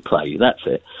replay, that's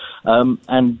it. My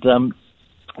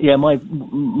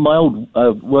old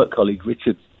work colleague,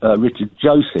 Richard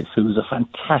Joseph, who was a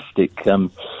fantastic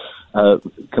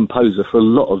composer for a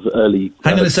lot of early.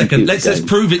 Hang on a second. Let's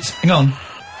prove it. Hang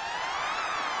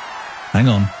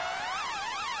on.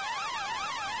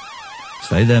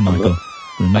 Stay there, Michael.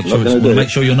 We'll make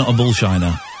sure you're not a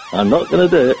bullshiner. I'm not going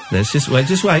to do it. Let's just wait.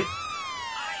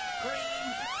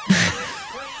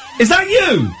 Is that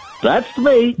you? That's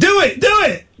me. Do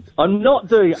it. I'm not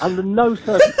doing it under no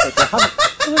circumstances.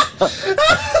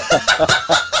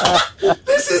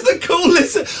 This is the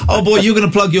coolest. Oh boy, you're going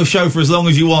to plug your show for as long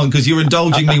as you want because you're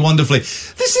indulging me wonderfully.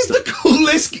 This is the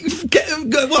coolest.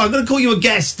 Well, I'm going to call you a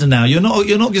guest now. You're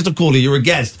not just a caller. You're a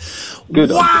guest.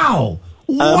 Good. Wow.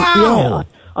 Yeah,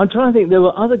 I'm trying to think. There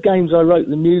were other games I wrote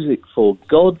the music for.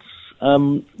 Gods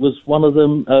was one of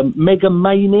them. Mega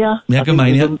Mania. Yeah.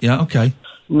 Okay.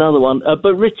 Another one.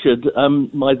 But Richard,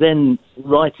 my then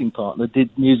writing partner,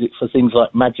 did music for things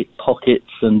like Magic Pockets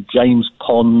and James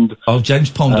Pond. Oh, James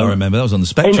Pond, I remember. That was on the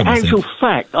Spectrum, In actual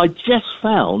fact, I just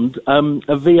found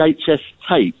a VHS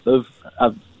tape of...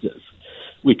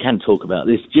 we can talk about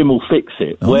this. Jim will fix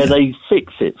it, where they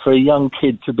fix it for a young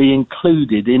kid to be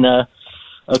included in a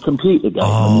computer game.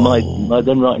 And my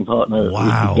then writing partner,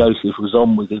 Richard Joseph, was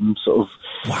on with him, sort of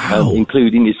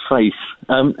including his face.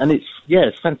 And it's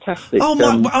fantastic. Oh,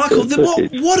 Michael,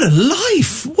 what a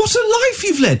life! What a life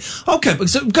you've led. Okay, but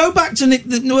so go back to Nick.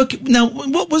 Now,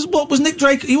 what was Nick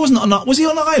Drake? He wasn't on. Was he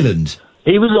on Ireland?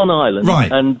 He was on Ireland,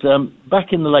 right? And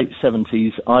back in the late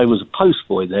 70s, I was a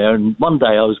postboy there, and one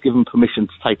day I was given permission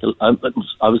to take I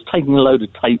was taking a load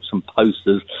of tapes and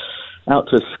posters out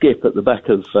to a skip at the back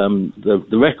of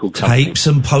the record company. Tapes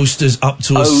and posters up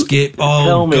to a skip.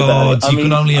 Oh God! You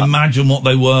can only imagine what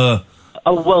they were.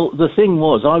 Oh, well, the thing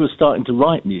was, I was starting to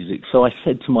write music, so I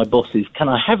said to my bosses, can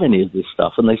I have any of this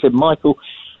stuff? And they said, Michael,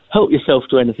 help yourself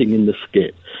to anything in the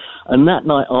skip. And that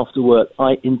night after work,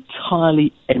 I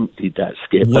entirely emptied that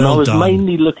skip. Well and I was done.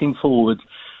 mainly looking for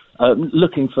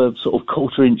sort of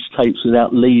quarter-inch tapes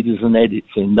without leaders and edits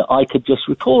in that I could just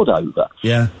record over.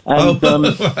 Yeah. And,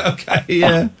 okay,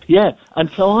 yeah. Yeah,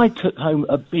 and so I took home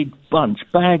a big bunch,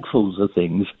 bagfuls of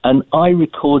things, and I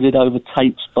recorded over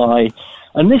tapes by...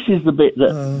 And this is the bit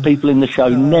that people in the show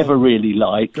never really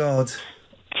like. God.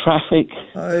 Traffic.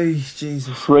 Oh, Jesus.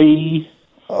 Free.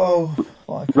 Oh,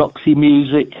 Roxy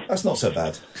Music. That's not so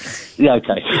bad. Yeah,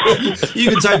 okay.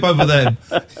 You can tape over them.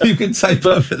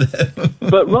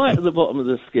 But right at the bottom of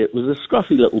the skip was a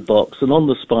scruffy little box, and on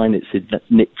the spine it said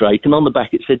Nick Drake, and on the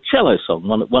back it said Cello Song,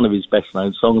 one of his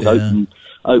best-known songs,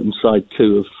 Open Side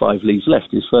 2 of 5 Leaves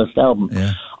Left, his first album.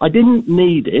 Yeah. I didn't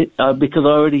need it because I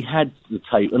already had the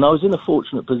tape, and I was in a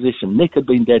fortunate position. Nick had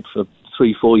been dead for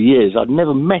 3-4 years. I'd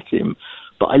never met him,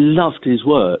 but I loved his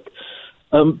work.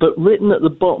 But written at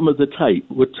the bottom of the tape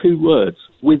were 2 words,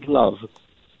 with love,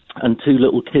 and 2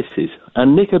 little kisses.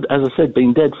 And Nick had, as I said,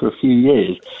 been dead for a few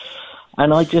years.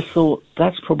 And I just thought,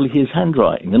 that's probably his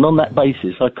handwriting. And on that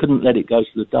basis, I couldn't let it go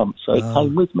to the dump, so it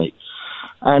came with me.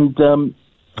 And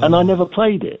I never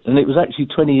played it. And it was actually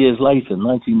 20 years later,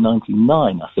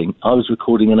 1999, I think, I was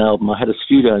recording an album. I had a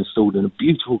studio installed in a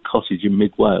beautiful cottage in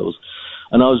mid-Wales.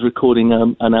 And I was recording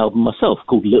an album myself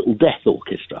called Little Death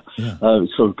Orchestra,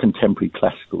 sort of contemporary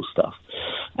classical stuff.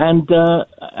 And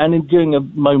during a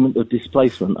moment of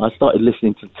displacement, I started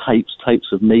listening to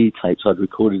tapes of me, tapes I'd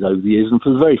recorded over the years, and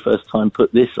for the very first time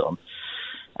put this on.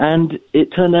 And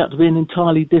it turned out to be an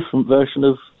entirely different version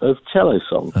of Cello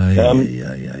Song.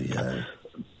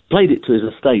 played it to his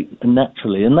estate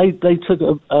naturally, and they took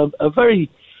a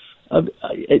very...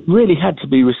 it really had to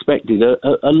be respected.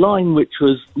 A line which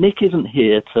was, Nick isn't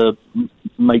here to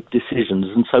make decisions,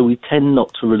 and so we tend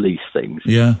not to release things.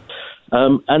 Yeah.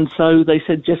 And so they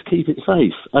said, just keep it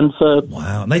safe. And for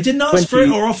wow, and they didn't ask for it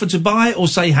or offer to buy it or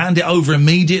say hand it over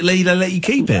immediately. They let you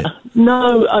keep it.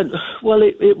 No, well,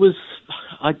 it was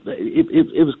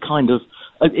kind of,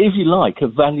 if you like, a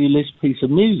valueless piece of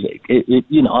music.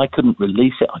 I couldn't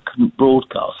release it, I couldn't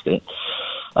broadcast it,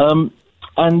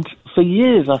 and for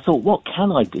years I thought, what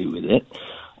can I do with it?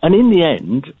 And in the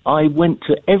end, I went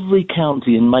to every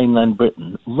county in mainland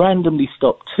Britain, randomly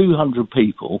stopped 200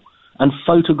 people, and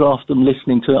photographed them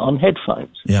listening to it on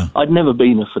headphones. Yeah. I'd never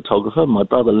been a photographer. My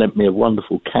brother lent me a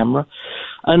wonderful camera,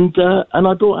 and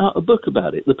I brought out a book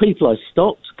about it. The people I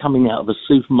stopped, coming out of a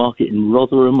supermarket in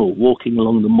Rotherham or walking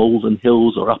along the Malvern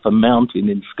Hills or up a mountain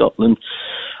in Scotland,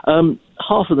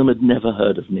 half of them had never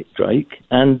heard of Nick Drake,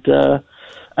 and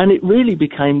it really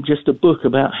became just a book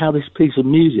about how this piece of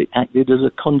music acted as a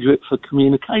conduit for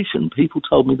communication. People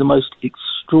told me the most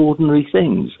extraordinary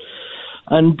things,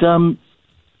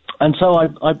 and so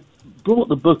I brought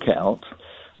the book out.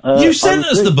 You sent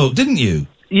us the book, didn't you?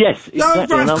 Yes, exactly.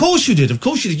 No, right, of course you did. Of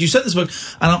course you did. You sent this book,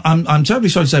 and I'm terribly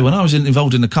sorry to say, when I was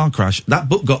involved in the car crash, that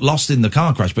book got lost in the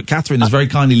car crash. But Catherine has very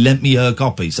kindly lent me her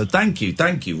copy, so thank you.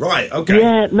 Right, okay.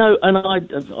 Yeah, no, and I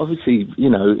obviously,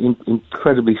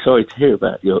 incredibly sorry to hear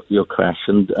about your crash,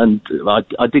 and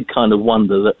I did kind of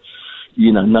wonder that,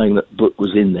 knowing that the book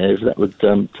was in there, if that would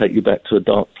take you back to a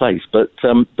dark place. But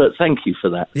thank you for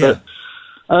that. Yeah.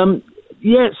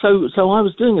 So I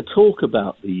was doing a talk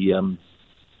about the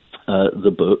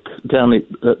book down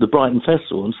at the Brighton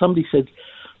Festival, and somebody said,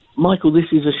 Michael,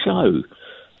 this is a show.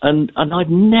 And I'd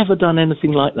never done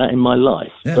anything like that in my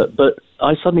life. Yeah. But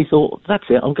I suddenly thought, that's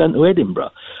it, I'm going to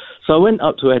Edinburgh. So I went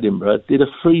up to Edinburgh, did a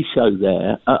free show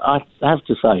there. I have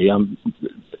to say, I'm,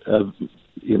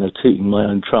 tooting my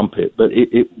own trumpet, but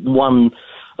it won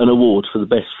an award for the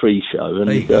best free show.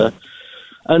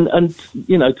 And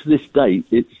to this date,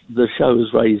 the show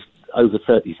has raised over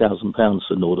 £30,000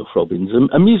 for Nordoff Robbins.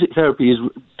 And music therapy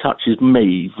touches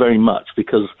me very much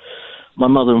because my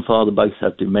mother and father both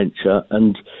have dementia,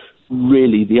 and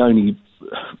really the only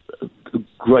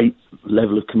great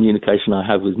level of communication I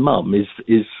have with Mum is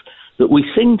that we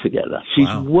sing together.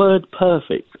 She's word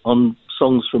perfect on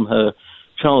songs from her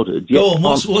childhood. Go on,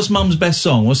 what's Mum's best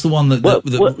song? What's the one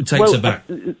that takes her back?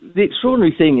 The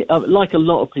extraordinary thing, like a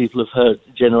lot of people of her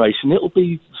generation, it'll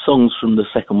be songs from the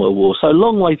Second World War. So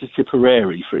Long Way to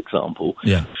Tipperary, for example.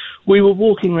 Yeah. We were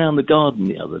walking around the garden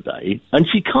the other day, and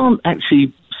she can't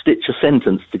actually stitch a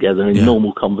sentence together in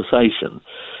normal conversation.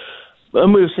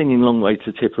 And we were singing Long Way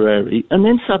to Tipperary, and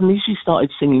then suddenly she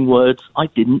started singing words I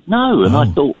didn't know, and I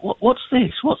thought, what's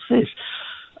this?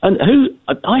 And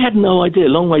I had no idea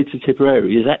Long Way to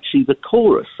Tipperary is actually the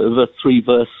chorus of a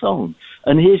 3-verse song.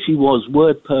 And here she was,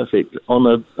 word perfect on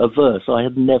a verse I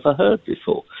had never heard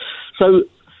before. So,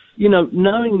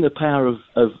 knowing the power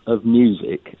of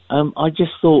music, I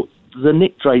just thought the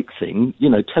Nick Drake thing,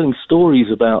 telling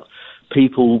stories about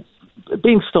people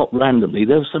being stopped randomly,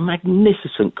 there were some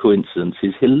magnificent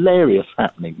coincidences, hilarious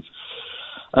happenings,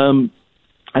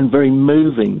 and very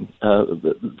moving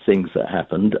things that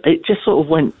happened. It just sort of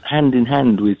went hand in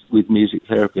hand with music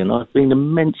therapy, and I've been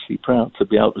immensely proud to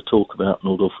be able to talk about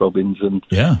Nordoff Robbins and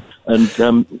do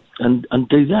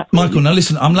that. Michael, now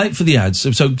listen, I'm late for the ads,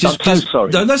 so just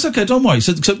sorry. No, that's okay. Don't worry.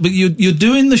 But you're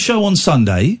doing the show on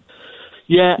Sunday.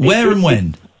 Yeah. Where and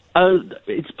when?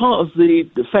 It's part of the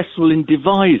festival in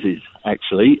Devizes,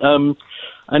 actually, and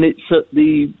it's at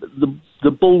the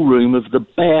ballroom of the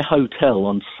Bear Hotel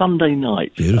on Sunday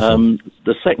night,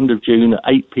 the 2nd of June at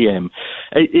 8 p.m.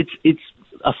 It's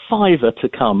a £5 to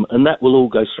come, and that will all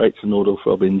go straight to Nordoff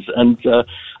Robbins,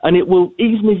 and it will,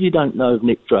 even if you don't know of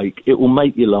Nick Drake, it will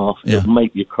make you laugh, it will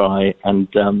make you cry, and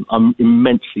I'm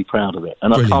immensely proud of it.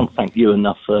 And brilliant. I can't thank you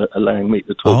enough for allowing me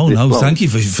to talk. Thank you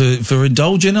for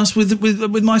indulging us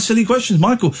with my silly questions,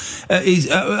 Michael.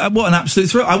 What an absolute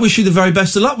thrill! I wish you the very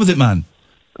best of luck with it, man.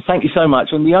 Thank you so much.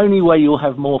 And the only way you'll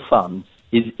have more fun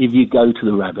is if you go to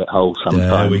the rabbit hole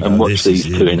sometime and watch these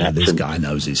two in action. This guy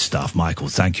knows his stuff, Michael.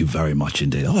 Thank you very much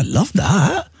indeed. Oh, I love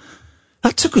that.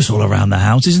 That took us all around the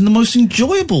houses in the most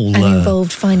enjoyable... And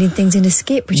involved finding things in a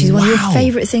skip, which is one of your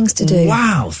favourite things to do.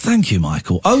 Wow, thank you,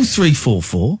 Michael.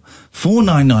 0344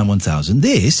 499 1000.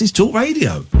 This is Talk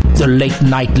Radio. The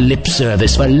late-night lip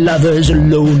service for lovers,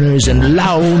 loners and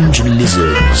lounge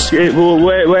lizards. Yeah, well,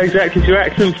 where exactly is your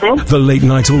accent from? The Late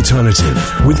Night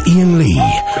Alternative with Iain Lee.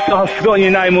 I've forgotten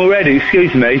your name already,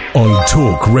 excuse me. On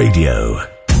Talk Radio.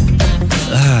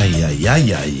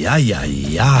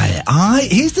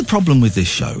 Here's the problem with this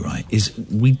show, right, is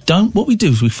what we do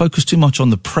is we focus too much on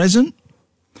the present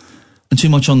and too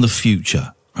much on the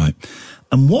future, right?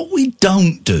 And what we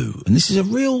don't do, and this is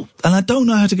and I don't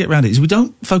know how to get around it, is we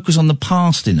don't focus on the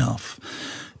past enough.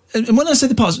 And when I say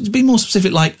the past, to be more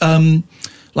specific, like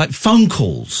phone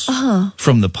calls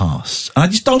from the past.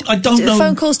 And I don't know.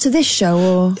 Phone calls to this show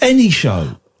or? Any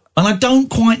show. And I don't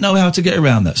quite know how to get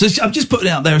around that. So I'm just putting it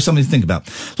out there as something to think about.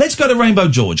 Let's go to Rainbow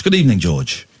George. Good evening,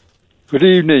 George. Good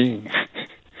evening.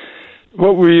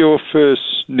 What were your first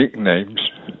nicknames?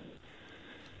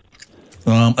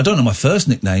 I don't know my first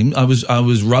nickname. I was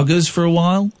Ruggers for a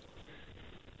while.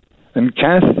 And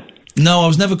Kath? No, I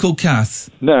was never called Kath.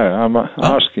 No, I'm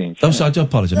asking. Oh, sorry, I do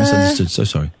apologise. I misunderstood. So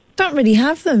sorry. Don't really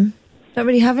have them. Don't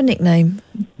really have a nickname.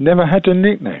 Never had a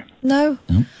nickname? No.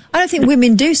 I don't think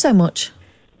women do so much.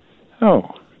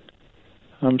 Oh,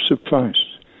 I'm surprised.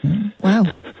 Wow.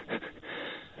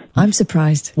 I'm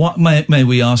surprised. What may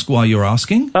we ask why you're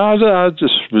asking? I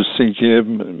just was thinking of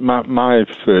my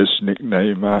first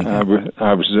nickname. I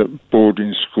was at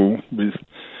boarding school with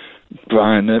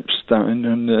Brian Epstein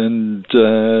and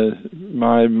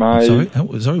my.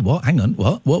 Sorry. What? Hang on.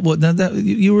 What?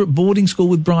 You were at boarding school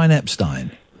with Brian Epstein.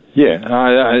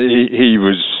 Yeah, he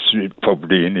was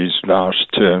probably in his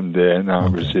last term there, and I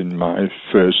was in my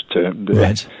first term there.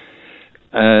 Right.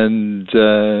 And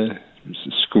it was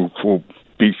a school called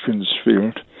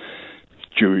Beaconsfield,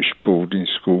 Jewish boarding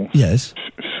school. Yes.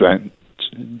 Frant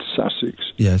in Sussex.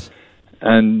 Yes.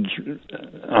 And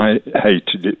I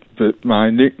hated it, but my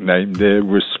nickname there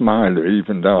was Smiler,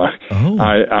 even though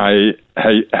I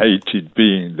hated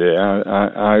being there.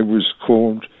 I was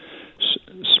called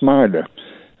Smiler.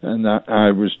 And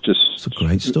I was just... It's a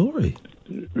great story.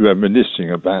 Reminiscing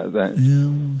about that.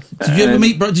 Yeah.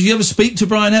 Did you ever speak to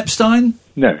Brian Epstein?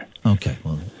 No. Okay,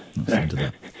 well, that's into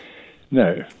that.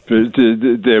 No, but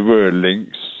there were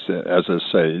links, as I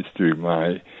say, through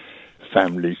my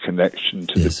family connection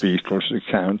to the Beatles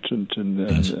accountant and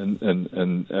Nems.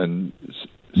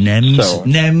 So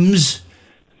on.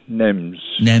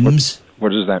 Nems.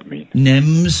 What does that mean?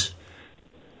 Nems.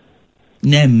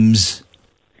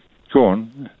 Go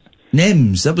on.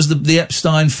 Nems. That was the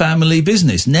Epstein family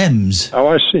business. Nems. Oh,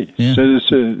 I see. Yeah.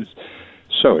 So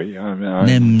sorry.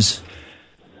 Nems.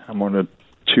 I'm on a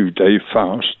 2-day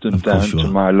fast and down to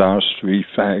my last 3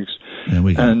 fags. There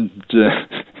we go.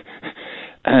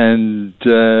 And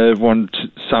want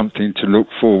something to look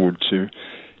forward to.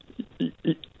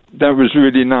 That was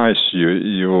really nice,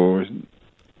 your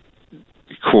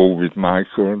call with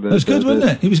Michael. That was good,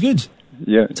 wasn't it? He was good.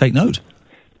 Yeah. Take note.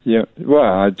 Yeah, well,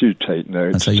 I do take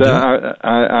notes. That's how you do it.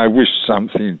 I wish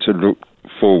something to look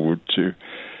forward to,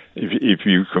 if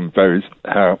you can both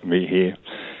help me here.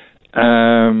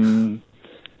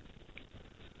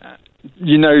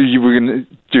 You were going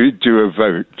to do a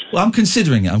vote. Well, I'm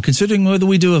considering it. I'm considering whether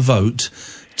we do a vote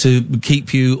to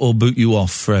keep you or boot you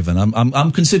off forever. And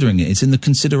I'm considering it. It's in the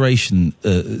consideration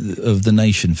of the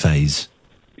nation phase.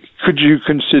 Could you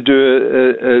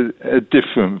consider a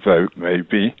different vote,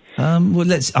 maybe?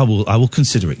 Well, I will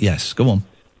consider it. Yes, go on.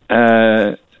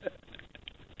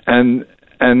 An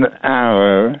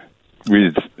hour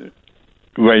with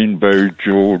Rainbow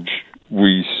George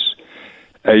Weiss,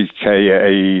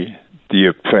 a.k.a. The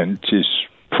Apprentice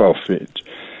Prophet.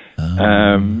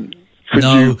 Could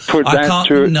you put that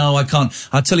to... No, I can't.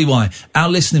 I'll tell you why. Our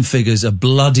listening figures are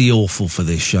bloody awful for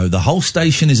this show. The whole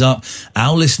station is up.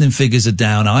 Our listening figures are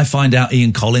down. I find out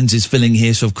Ian Collins is filling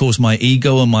here, so of course my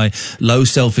ego and my low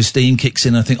self-esteem kicks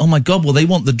in. I think, oh my God, well, they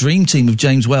want the dream team of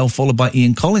James Whale followed by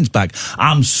Ian Collins back.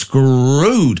 I'm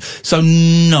screwed. So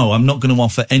no, I'm not going to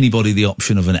offer anybody the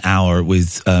option of an hour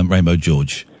with Rainbow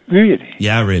George. Really?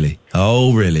 Yeah, really.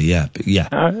 Oh, really? Yeah.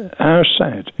 How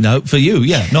sad. No, for you,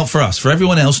 yeah. Not for us. For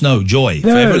everyone else, no. Joy.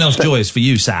 No, for everyone else, joy is. For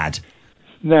you, sad.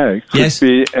 No, it could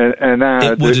be an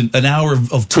hour. It wouldn't. An hour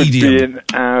of tedium. Could be an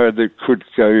hour that could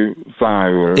go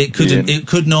viral. It couldn't. It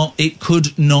could not. It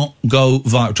could not go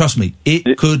viral. Trust me.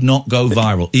 It could not go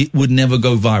viral. It would never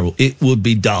go viral. It would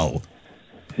be dull.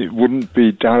 It wouldn't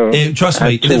be dull. Trust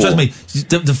me.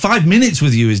 The 5 minutes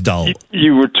with you is dull.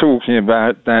 You were talking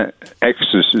about that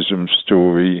exorcism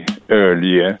story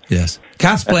earlier. Yes.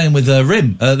 Kath's playing with the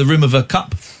rim of a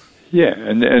cup. Yeah,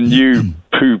 and you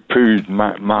poo-pooed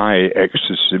my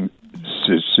exorcism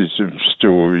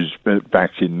stories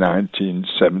back in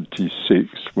 1976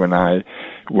 when I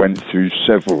went through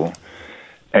several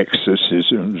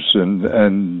exorcisms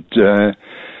and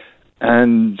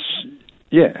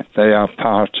yeah, they are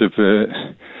part of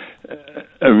a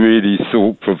really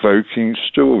thought-provoking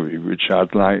story, which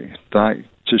I'd like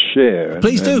to share.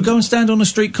 Please do. Go and stand on a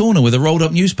street corner with a rolled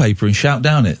up newspaper and shout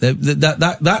down it.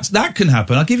 That can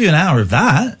happen. I'll give you an hour of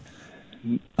that.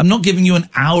 I'm not giving you an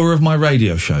hour of my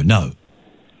radio show, no.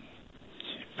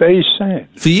 Very sad.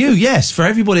 For you, yes. For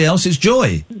everybody else, it's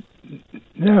joy.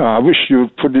 No, I wish you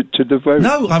would put it to the vote.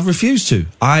 No, I refuse to.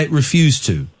 I refuse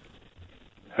to.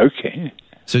 Okay.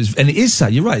 So, and it is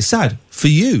sad. You're right. It's sad for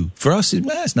you. For us,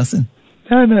 it's nothing.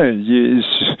 No,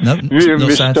 it's real not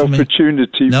missed sad for me.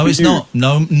 opportunity. No, for it's you. not.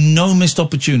 No missed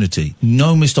opportunity.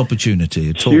 No missed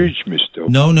opportunity at all. Huge missed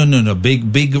opportunity. No. Big.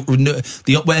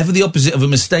 Whatever the opposite of a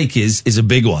mistake is a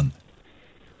big one.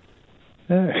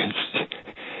 Anyways,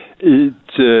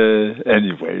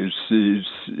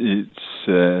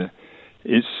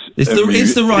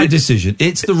 It's the right decision.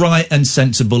 It's the right and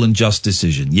sensible and just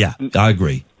decision. Yeah, I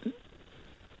agree.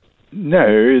 No,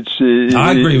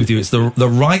 I agree with you. It's the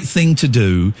right thing to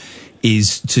do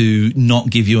is to not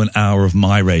give you an hour of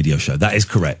my radio show. That is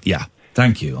correct. Yeah.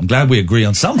 Thank you. I'm glad we agree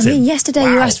on something. I mean, yesterday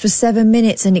you asked for 7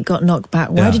 minutes and it got knocked back.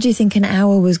 Why did you think an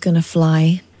hour was going to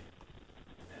fly?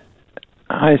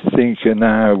 I think an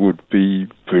hour would be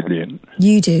brilliant.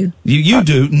 You do. You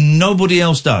do. Nobody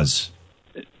else does.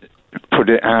 Put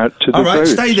it out to the All right, vote.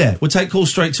 stay there. We'll take calls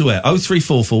straight to air.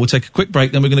 0344. We'll take a quick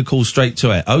break, then we're going to call straight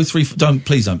to air. Please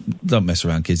don't mess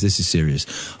around, kids. This is serious.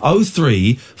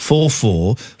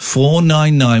 0344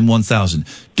 499 1000.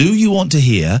 Do you want to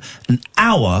hear an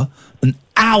actual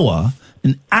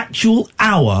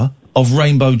hour of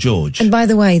Rainbow George? And by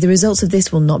the way, the results of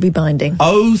this will not be binding.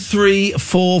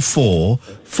 0344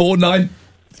 49.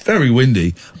 Very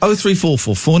windy.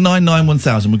 0344 499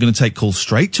 1000. We're going to take calls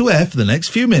straight to air for the next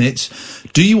few minutes.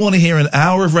 Do you want to hear an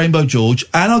hour of Rainbow George?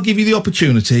 And I'll give you the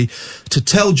opportunity to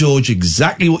tell George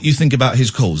exactly what you think about his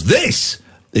calls. This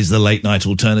is the Late Night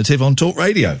Alternative on Talk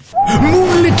Radio.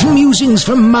 Moonlit musings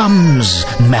for mums,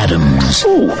 madams,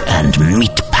 and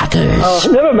meat packers.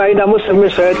 Never mind, I must have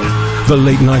misheard. The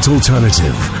Late Night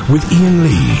Alternative with Iain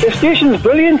Lee. The station's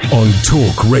brilliant. On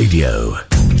Talk Radio.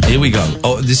 Here we go.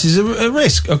 Oh, this is a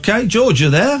risk. Okay, George, you're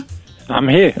there? I'm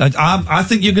here. I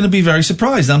think you're going to be very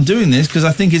surprised. I'm doing this because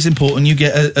I think it's important you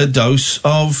get a dose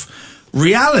of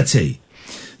reality.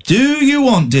 Do you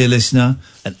want, dear listener,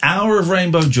 an hour of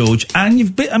Rainbow George?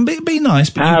 And be nice.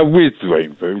 But with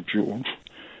Rainbow George.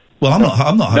 Well, I'm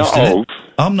not hosting Not it.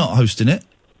 I'm not hosting it.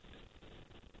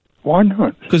 Why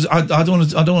not? Because I don't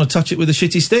want to touch it with a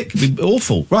shitty stick. It'd be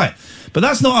awful, right? But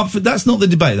that's not the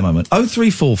debate at the moment.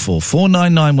 0344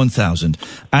 499 1000,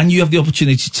 and you have the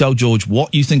opportunity to tell George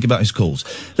what you think about his calls.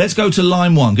 Let's go to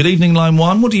line 1. Good evening, line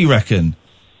 1. What do you reckon?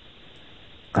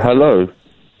 Hello.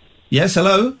 Yes,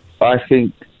 hello. I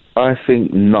think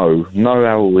no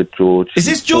hour with George. Is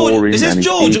this George? Is this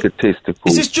George?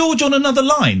 Egotistical. Is this George on another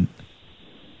line?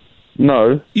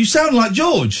 No. You sound like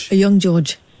George. A young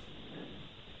George.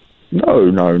 No,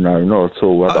 not at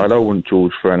all. I don't want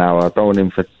George for an hour. I don't want him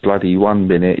for bloody 1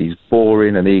 minute. He's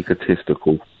boring and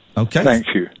egotistical. Okay.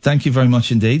 Thank you. Thank you very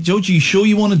much indeed. George, are you sure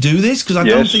you want to do this? Because I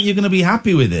don't think you're going to be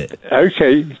happy with it.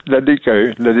 Okay, let it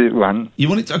go. Let it run. You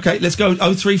want it to, okay, let's go.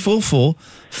 0344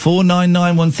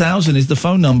 499 1000 is the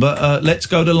phone number. Let's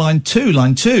go to line 2.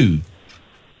 Line 2.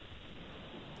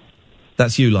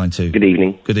 That's you, line 2. Good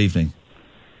evening. Good evening.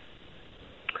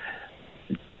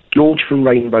 George from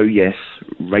Rainbow, yes.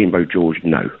 Rainbow George,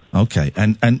 no. Okay,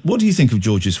 and what do you think of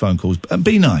George's phone calls?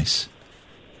 Be nice.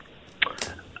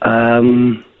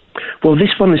 Well, this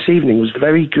one this evening was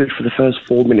very good for the first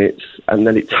 4 minutes, and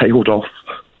then it tailed off.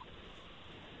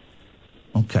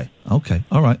 Okay,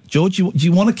 all right. George, do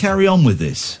you want to carry on with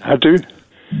this? I do.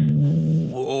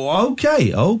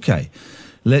 Okay.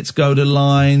 Let's go to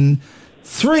line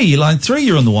 3. Line 3,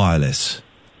 you're on the wireless.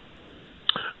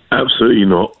 Absolutely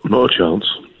not. Not a chance.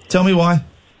 Tell me why.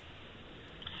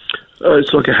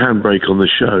 It's like a handbrake on the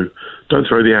show. Don't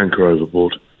throw the anchor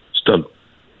overboard. It's done.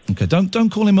 Okay,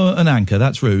 don't call him an anchor.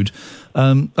 That's rude.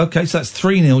 Okay, so that's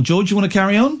 3-0. George, you want to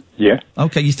carry on? Yeah.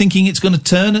 Okay, you thinking it's going to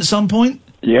turn at some point?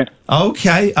 Yeah.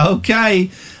 Okay.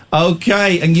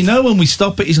 And you know when we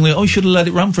stop it, he's going to go, you should have let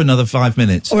it run for another 5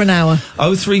 minutes. Or an hour.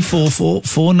 0344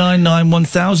 499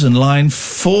 1000. Line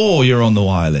 4, you're on the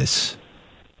wireless.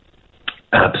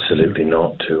 Absolutely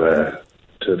not to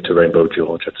Rainbow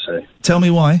George, I'd say. Tell me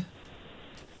why.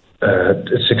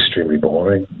 It's extremely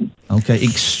boring. Okay,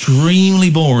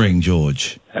 extremely boring,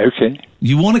 George. Okay.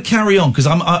 You want to carry on because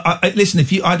listen.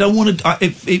 I don't want to.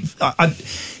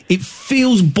 It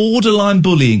feels borderline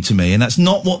bullying to me, and that's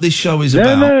not what this show is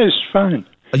about. No, it's fine.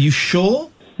 Are you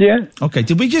sure? Yeah. Okay.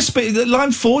 Did we just speak?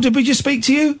 Line 4. Did we just speak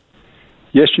to you?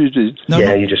 Yes, you did. No,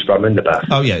 you just I'm in the bath.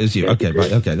 Oh yeah, it was you. Okay,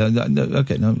 right. Okay. No,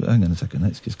 okay. No, hang on a second.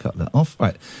 Let's just cut that off.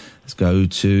 Right. Let's go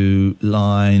to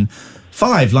line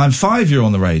Line 5, you're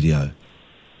on the radio.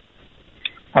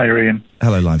 Hi, Ian.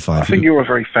 Hello, Line 5. I think you're a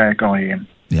very fair guy, Ian.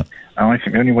 Yep. And I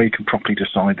think the only way you can properly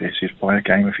decide this is by a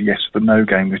game of yes or no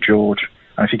game with George.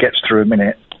 And if he gets through a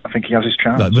minute, I think he has his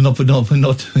chance. No, we're not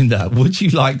doing that. Would you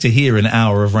like to hear an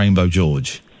hour of Rainbow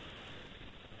George?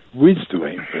 With the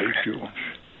Rainbow George?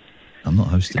 I'm not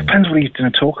hosting. It depends what he's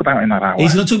going to talk about in that hour.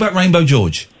 He's going to talk about Rainbow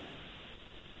George.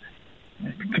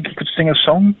 You think he could sing a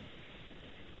song?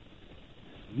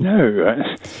 No.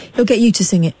 He'll get you to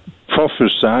sing it.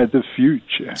 Prophesy the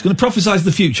future. It's going to prophesy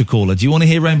the future, caller. Do you want to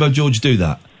hear Rainbow George do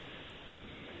that?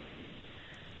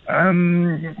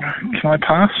 Can I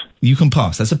pass? You can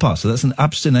pass. That's a pass. So that's an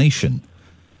abstination.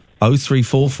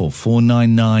 0344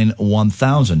 499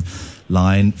 1000.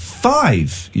 Line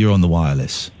 5, you're on the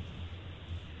wireless.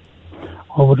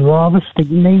 I would rather stick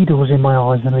needles in my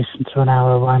eyes than listen to an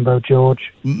hour of Rainbow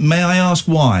George. May I ask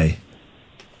why?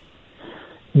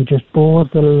 He just bores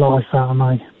the life out of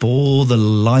me. Bore the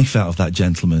life out of that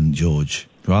gentleman, George.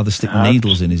 Rather stick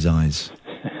needles in his eyes.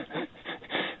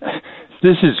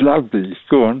 This is lovely.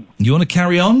 Go on. You want to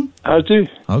carry on? I do.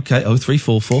 Okay,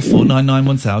 0344 499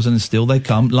 1000, and still they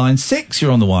come. Line 6,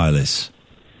 you're on the wireless.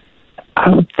 I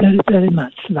would very, very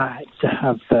much like to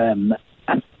have an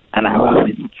hour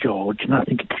with George, and I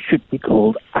think it should be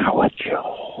called Our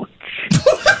George.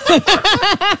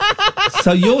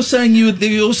 So you're saying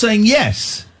you're saying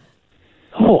yes?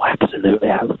 Oh, absolutely.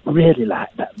 I would really like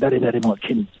that very, very much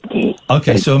indeed.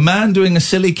 Okay, so a man doing a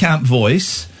silly camp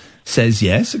voice says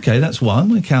yes. Okay, that's one.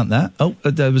 We count that. Oh,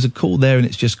 there was a call there and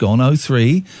it's just gone.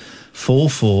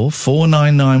 0344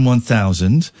 499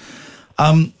 1000.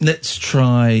 Let's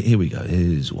try. Here we go.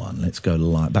 Here's one. Let's go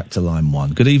back to line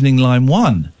 1. Good evening, line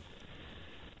 1.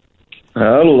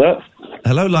 Hello there.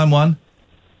 Hello, line 1.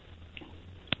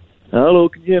 Hello,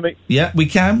 can you hear me? Yeah, we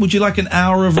can. Would you like an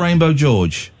hour of Rainbow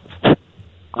George?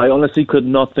 I honestly could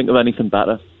not think of anything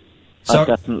better. So I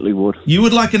definitely would. You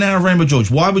would like an hour of Rainbow George.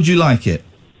 Why would you like it?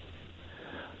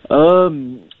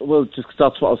 Well, just 'cause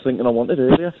that's what I was thinking I wanted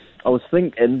earlier. I was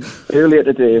thinking earlier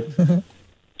today,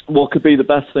 what could be the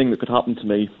best thing that could happen to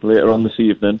me later on this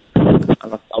evening?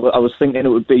 And I was thinking it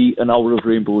would be an hour of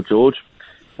Rainbow George,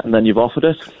 and then you've offered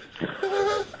it.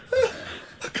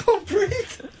 I can't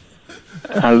breathe.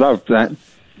 I love that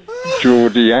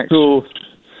Geordie accent.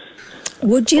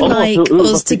 Would you like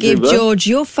us to give George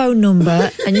your phone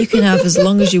number and you can have as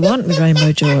long as you want with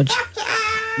Rainbow George?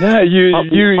 No,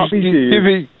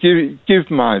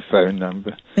 give my phone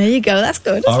number. There you go, that's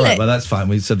good, isn't All right, it? well, that's fine.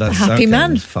 We said that's Happy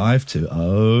man. 5-2.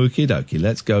 Okie dokie.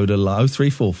 Let's go to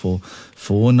 0344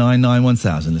 499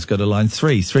 1000. Let's go to line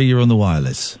 3. 3, you're on the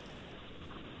wireless.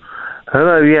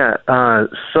 Hello, yeah.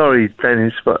 Sorry,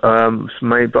 Dennis, but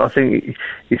mate, but I think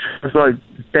it sounds like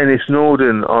Dennis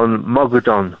Norden on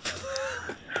Mogadon.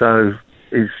 So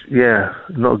it's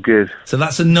not good. So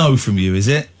that's a no from you, is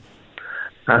it?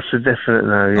 That's a definite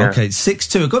no. Yeah. Okay,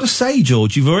 6-2. I've got to say,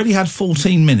 George, you've already had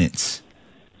 14 minutes.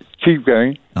 Keep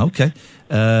going. Okay.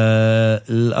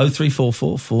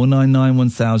 0344 499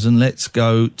 1000. Let's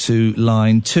go to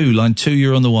line 2. Line 2,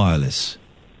 you're on the wireless.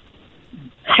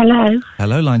 Hello.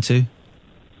 Hello, line 2.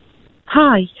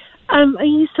 Hi. Are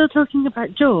you still talking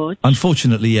about George?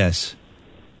 Unfortunately, yes.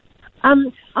 I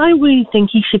really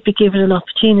think he should be given an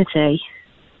opportunity.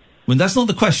 Well, that's not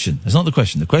the question. That's not the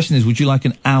question. The question is, would you like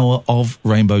an hour of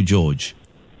Rainbow George?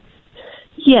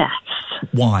 Yes.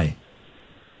 Why?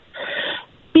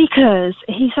 Because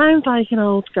he sounds like an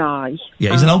old guy.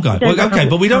 Yeah, he's an old guy. Well, okay,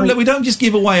 but we don't just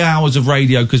give away hours of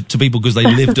radio to people because they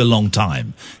lived a long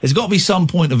time. There's got to be some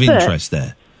point of interest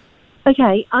there.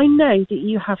 Okay, I know that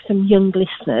you have some young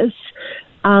listeners,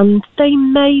 and they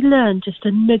may learn just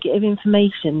a nugget of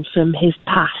information from his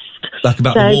past. Like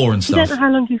about the war and stuff. You don't know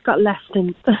how long he's got left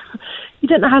in. You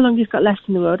don't know how long he's got left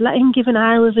in the world. Let him give an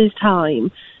hour of his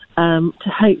time to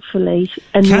hopefully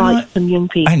enlighten some young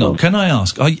people. Hang on, can I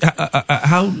ask?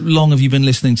 How long have you been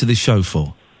listening to this show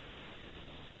for?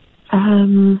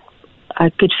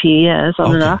 A good few years,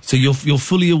 on and off. So you're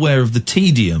fully aware of the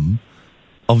tedium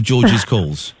of George's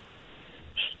calls.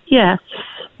 Yes.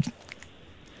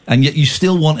 And yet you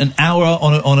still want an hour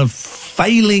on a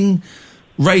failing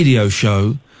radio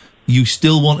show. You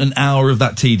still want an hour of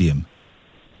that tedium.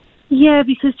 Yeah,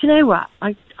 because do you know what?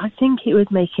 I think it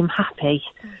would make him happy.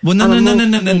 Well, no.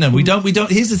 We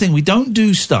don't. Here's the thing: we don't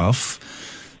do stuff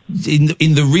in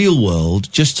the real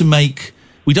world just to make.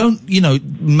 We don't,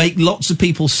 make lots of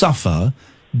people suffer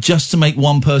just to make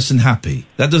one person happy.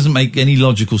 That doesn't make any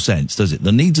logical sense, does it?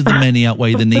 The needs of the many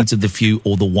outweigh the needs of the few,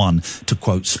 or the one, to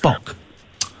quote Spock.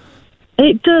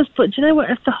 It does, but do you know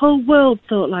what? If the whole world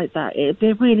thought like that, it'd be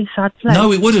a really sad place.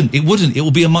 No, it wouldn't. It wouldn't. It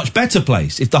will be a much better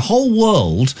place. If the whole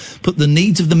world put the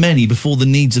needs of the many before the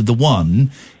needs of the one,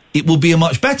 it will be a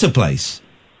much better place.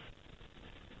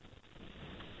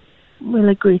 We'll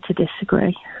agree to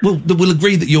disagree. Well, we'll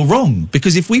agree that you're wrong,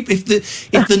 because if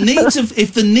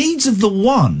the needs of the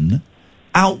one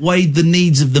outweighed the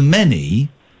needs of the many,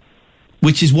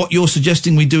 which is what you're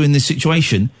suggesting we do in this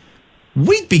situation,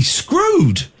 we'd be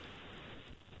screwed.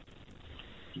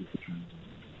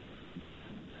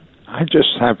 I just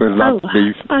have a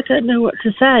lovely... I don't know what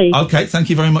to say. Okay, thank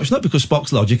you very much. No, because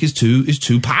Spock's logic is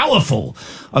too powerful.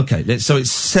 Okay, so it's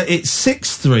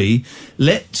 6-3.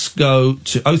 Let's go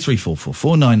to 0344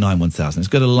 499 1000. Let's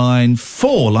go to line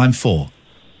 4.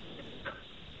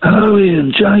 Hello,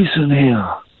 Ian. Jason here.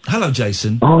 Hello,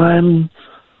 Jason. I'm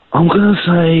going to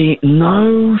say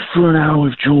no for an hour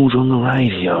with George on the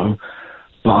radio,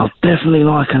 but I'd definitely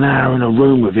like an hour in a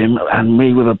room with him and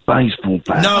me with a baseball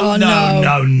bat. No.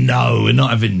 We're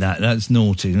not having that. That's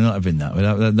naughty. We're not having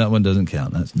that. That one doesn't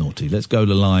count. That's naughty. Let's go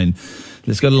to line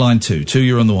 2. 2,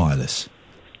 you're on the wireless.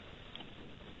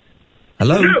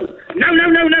 Hello? No.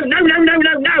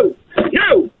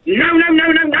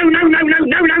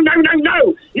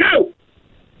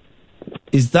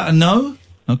 Is that a no?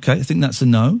 Okay, I think that's a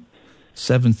no.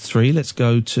 7-3. Let's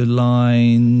go to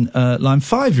line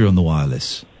 5. You're on the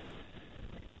wireless.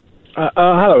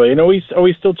 Hello, Ian. Are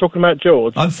we still talking about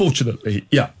George? Unfortunately,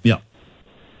 yeah.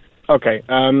 Okay.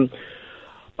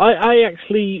 I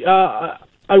actually I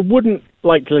wouldn't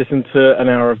like to listen to an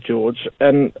hour of George,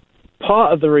 and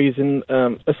part of the reason,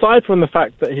 aside from the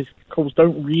fact that his calls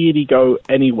don't really go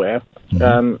anywhere,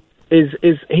 is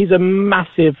he's a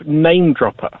massive name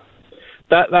dropper.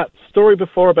 That story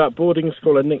before about boarding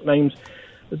school and nicknames,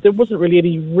 there wasn't really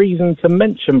any reason to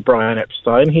mention Brian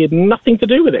Epstein. He had nothing to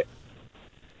do with it.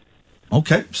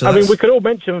 Okay, so I mean, we could all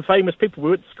mention famous people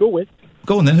we went to school with.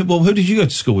 Go on then. Who did you go to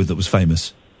school with that was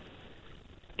famous?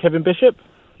 Kevin Bishop.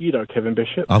 You know Kevin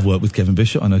Bishop. I've worked with Kevin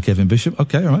Bishop. I know Kevin Bishop.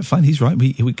 Okay, all right, fine. He's right.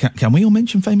 Can we all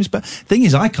mention famous? But thing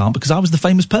is, I can't because I was the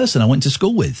famous person I went to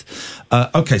school with.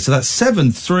 Okay, so that's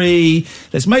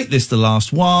 7-3. Let's make this the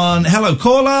last one. Hello,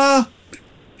 caller.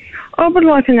 I would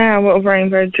like an hour of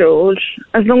Rainbow George,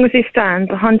 as long as he stands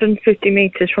 150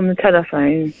 metres from the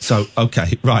telephone. So,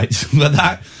 okay, right. But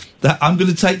that I'm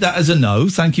going to take that as a no.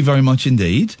 Thank you very much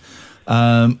indeed.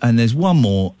 And there's one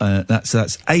more. That's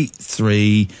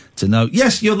 8-3 to no.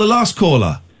 Yes, you're the last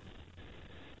caller.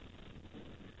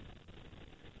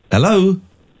 Hello?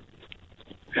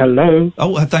 Hello?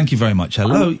 Oh, thank you very much.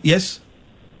 Hello? Yes?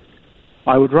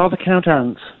 I would rather count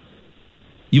ants.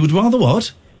 You would rather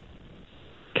what?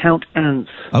 Count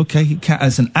ants. Okay,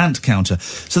 as an ant counter.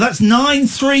 So that's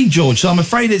 9-3, George. So I'm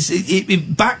afraid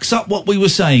it backs up what we were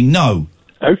saying. No.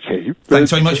 Okay. Thanks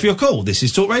very much for your call. This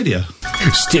is Talk Radio.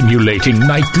 Stimulating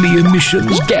nightly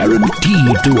emissions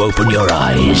guaranteed to open your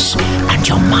eyes and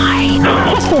your mind.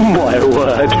 Oh, my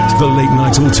word. The Late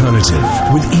Night Alternative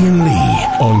with Iain Lee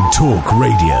on Talk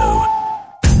Radio.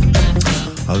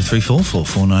 0344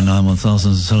 499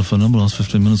 1000 is the telephone number. Last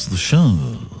 15 minutes of the show.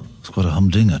 It's quite a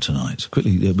humdinger tonight.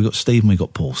 Quickly, we got Steve and we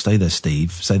got Paul. Stay there,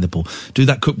 Steve. Stay there, Paul. Do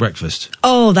that cooked breakfast.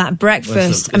 Oh, that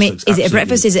breakfast. I mean, is it a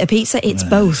breakfast? Is it a pizza? It's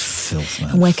both. Filth,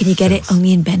 man. And where can you get it?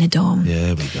 Only in Benidorm.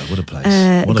 Yeah, we go. What a place.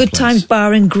 Good Times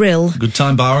Bar and Grill. Good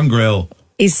Time Bar and Grill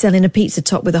is selling a pizza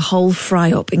top with a whole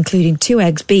fry-up, including 2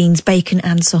 eggs, beans, bacon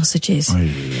and sausages.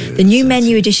 The new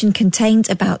menu edition contains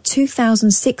about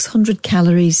 2,600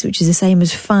 calories, which is the same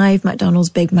as 5 McDonald's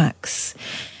Big Macs.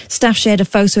 Staff shared a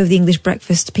photo of the English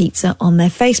breakfast pizza on their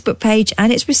Facebook page,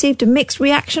 and it's received a mixed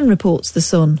reaction, reports The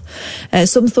Sun.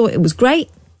 Some thought it was great,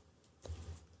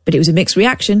 but it was a mixed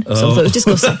reaction. Some thought it was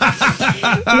disgusting.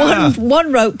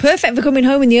 One wrote, perfect for coming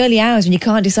home in the early hours when you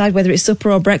can't decide whether it's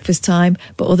supper or breakfast time,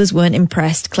 but others weren't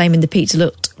impressed, claiming the pizza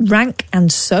looked rank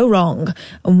and so wrong.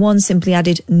 And one simply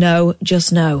added, no,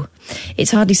 just no.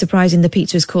 It's hardly surprising the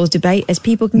pizza has caused debate, as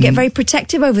people can get very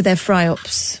protective over their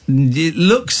fry-ups. It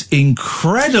looks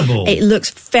incredible. It looks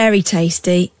very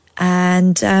tasty.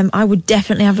 And I would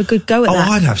definitely have a good go at that.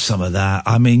 Oh, I'd have some of that.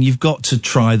 I mean, you've got to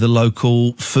try the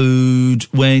local food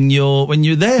when you're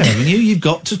there, haven't you? You've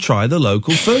got to try the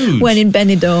local food. When in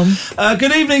Benidorm.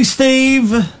 Good evening,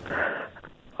 Steve.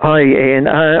 Hi, Ian.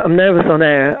 I'm nervous on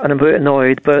air and I'm a bit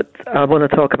annoyed, but I want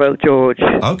to talk about George.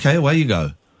 Okay, away you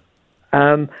go.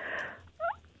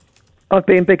 I've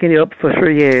been picking you up for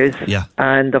 3 years. Yeah.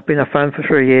 And I've been a fan for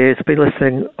 3 years. I've been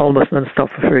listening almost non-stop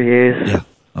for 3 years. Yeah.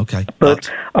 Okay.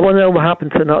 But I want to know what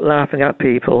happened to not laughing at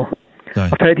people. Sorry.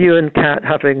 I've heard you and Kat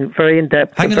having very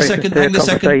in-depth Hang on a second.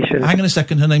 conversations. Hang on a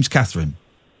second. Her name's Catherine.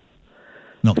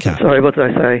 not cat. Sorry, what did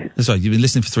I say? Sorry, you've been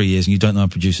listening for 3 years and you don't know a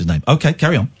producer's name. Okay,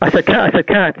 carry on. I said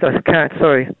cat,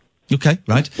 sorry. Okay,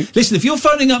 right. Listen, if you're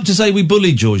phoning up to say we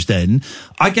bullied George then,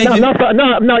 I gave No, you... I'm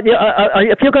not.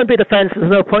 If you're going to be defensive,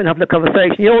 there's no point in having a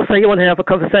conversation. You all say you want to have a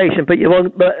conversation, but you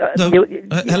won't...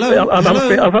 hello?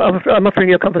 I'm offering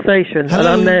you a conversation, Hello? and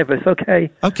I'm nervous,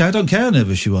 okay? Okay, I don't care how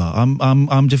nervous you are.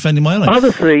 I'm defending my own.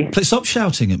 Obviously. Stop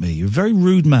shouting at me. You're a very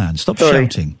rude man. Stop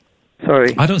shouting.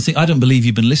 Sorry. I don't believe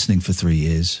you've been listening for 3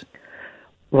 years.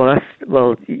 Well,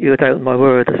 you doubt my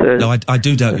word. No, I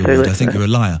do doubt your word. I think you're a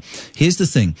liar. Here's the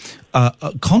thing.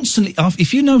 Constantly,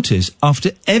 if you notice,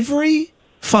 after every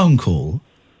phone call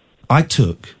I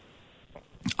took,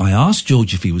 I asked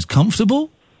George if he was comfortable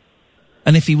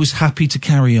and if he was happy to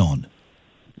carry on.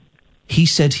 He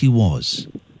said he was.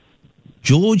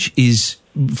 George is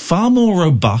far more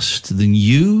robust than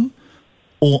you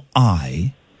or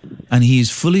I, and he is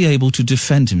fully able to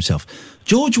defend himself.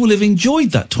 George will have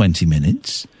enjoyed that 20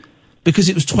 minutes because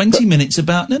it was 20 minutes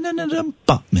about, no,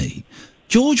 but me.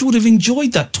 George would have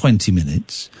enjoyed that 20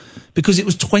 minutes because it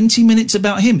was 20 minutes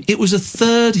about him. It was a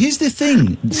third. Here's the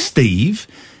thing, Steve.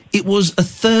 It was a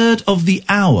third of the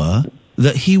hour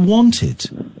that he wanted.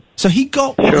 So he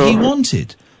got what he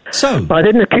wanted. So. But I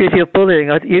didn't accuse you of bullying.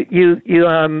 You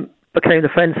became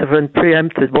defensive and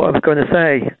preempted what I was going to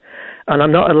say. And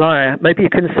I'm not a liar. Maybe you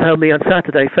can tell me on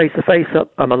Saturday, face to face,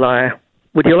 up I'm a liar.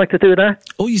 Would you like to do that?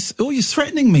 You're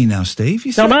threatening me now, Steve.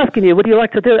 No, I'm asking you. Would you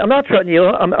like to do it? I'm not threatening you.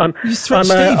 I'm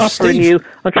offering you.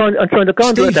 I'm trying to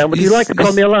conjure it down. Would you like to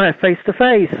call me a liar face to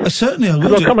face? Certainly, I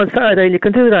will. We'll come on Saturday and you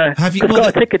can do that. Have you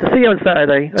got a ticket to see you on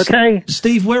Saturday? Okay.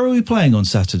 Steve, where are we playing on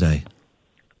Saturday?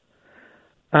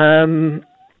 I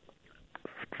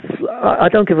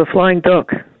don't give a flying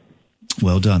duck.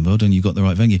 Well done. You got the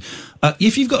right venue.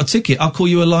 If you've got a ticket, I'll call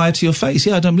you a liar to your face.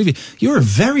 Yeah, I don't believe you. You're a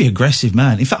very aggressive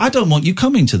man. In fact, I don't want you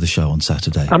coming to the show on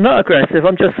Saturday. I'm not aggressive.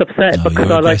 I'm just upset because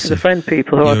I like to defend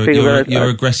people who I feel you're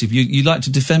aggressive. You like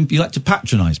to defend. You like to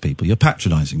patronise people. You're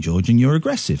patronising, George, and you're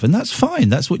aggressive, and that's fine.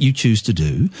 That's what you choose to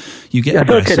do. You get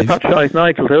aggressive. It's okay to patronise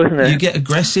Nigel, though, isn't it? You get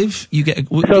aggressive.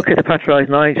 It's okay to patronise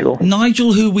Nigel.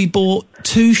 Nigel, who we bought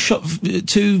two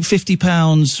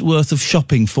 £50 worth of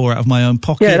shopping for out of my own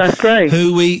pocket. Yeah, that's great.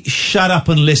 Shut up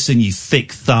and listen, you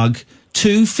thick thug.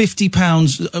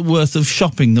 £50 worth of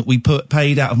shopping that we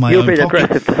paid out of my own pocket. You're being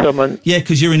aggressive to someone. Yeah,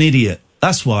 because you're an idiot.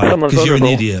 That's why. Because you're an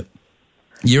idiot.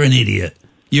 You're an idiot.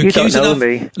 You don't know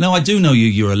me. No, I do know you.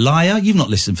 You're a liar. You've not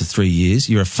listened for 3 years.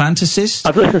 You're a fantasist.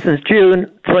 I've listened since June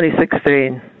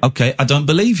 2016. Okay, I don't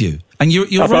believe you. And you're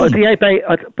wrong. Do you know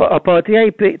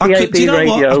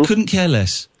what? I couldn't care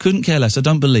less. I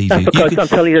don't believe That's you. because I'm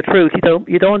telling you the truth.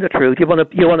 You don't want the truth. You're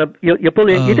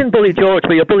bullying. You didn't bully George,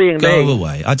 but you're bullying me. Go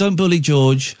away. I don't bully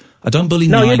George. I don't bully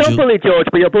Nigel. No, you don't bully George,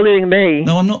 but you're bullying me.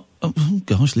 No, I'm not. Oh,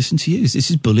 gosh, listen to you. This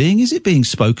is bullying. Is it being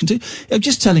spoken to? I'm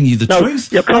just telling you the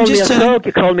truth. You're calling me a dog.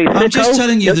 You're calling me a I'm just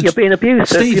telling you You're being abusive.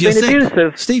 Steve, you're being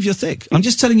abusive. Steve, you're thick. I'm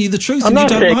just telling you the truth. I'm and not you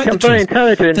don't thick. like I'm the very truth.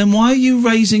 intelligent. Then why are you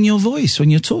raising your voice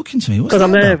when you're talking to me? Because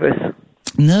I'm nervous.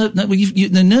 No,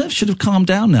 the nerves should have calmed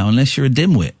down now, unless you're a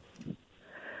dimwit.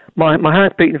 My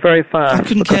heart's beating very fast. I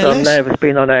couldn't care less. I'm nervous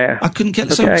being on air. I couldn't care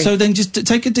less. Okay. So then just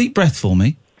take a deep breath for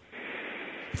me.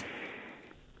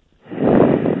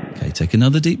 Okay, take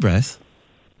another deep breath.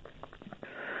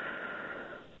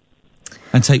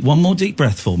 And take one more deep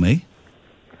breath for me.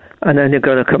 And then you're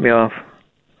going to cut me off.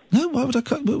 No, why would I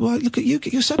cut? Why, look at you.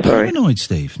 You're so paranoid,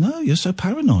 Steve. No, you're so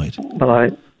paranoid.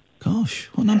 Well, Gosh,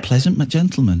 what an unpleasant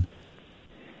gentleman.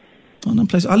 What an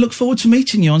unpleasant. I look forward to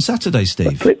meeting you on Saturday,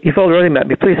 Steve. You've already met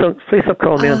me. Please don't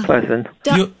call me unpleasant.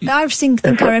 I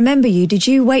think I remember you. Did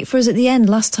you wait for us at the end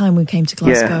last time we came to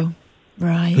Glasgow? Yeah.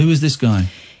 Right. Who was this guy?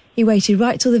 He waited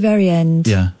right till the very end.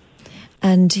 Yeah.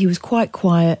 And he was quite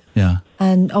quiet. Yeah.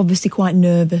 And obviously quite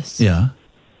nervous. Yeah.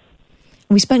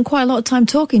 We spent quite a lot of time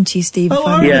talking to you, Steve. You've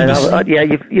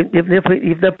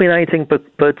never been anything but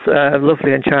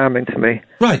lovely and charming to me.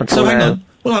 Right. So hang on.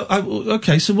 Well,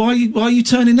 okay. So why are you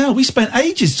turning now? We spent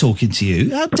ages talking to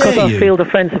you. How dare you? Because I feel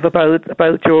defensive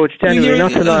about George generally,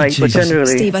 not tonight, but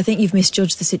generally. Steve, I think you've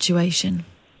misjudged the situation.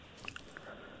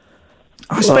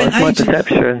 I spent ages. My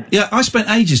perception. Yeah, I spent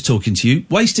ages talking to you,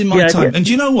 wasting my time. Yeah. And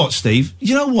do you know what, Steve?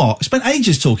 You know what? I spent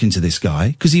ages talking to this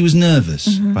guy because he was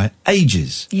nervous, right?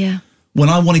 Ages. Yeah. When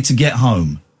I wanted to get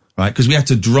home, right? Because we had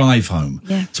to drive home.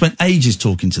 Yeah. Spent ages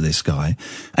talking to this guy.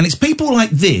 And it's people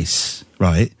like this,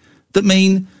 right, that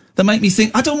make me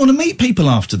think I don't want to meet people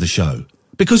after the show.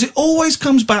 Because it always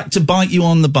comes back to bite you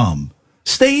on the bum.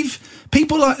 Steve,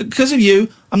 people like, because of you,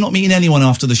 I'm not meeting anyone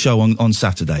after the show on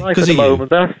Saturday. Because of you.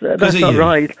 That's not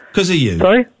right. Because of you.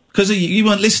 Sorry? Because of you. You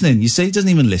weren't listening, you see? He doesn't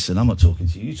even listen. I'm not talking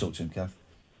to you. You talk to him, Kath.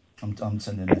 I'm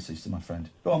sending a message to my friend.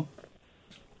 Go on.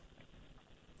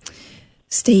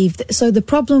 Steve, so the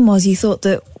problem was you thought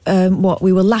that,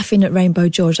 we were laughing at Rainbow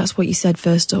George. That's what you said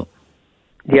first up.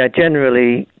 Yeah,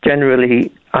 generally,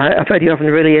 I've heard you having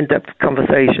really in-depth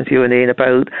conversations, you and Ian,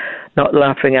 about not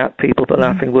laughing at people, but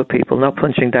laughing with people, not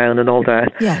punching down and all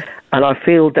that. Yeah. And I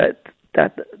feel that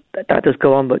does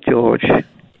go on with George.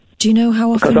 Do you know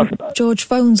how often George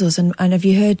phones us, and have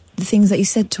you heard the things that he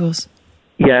said to us?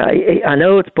 Yeah, I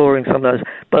know it's boring sometimes,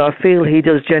 but I feel he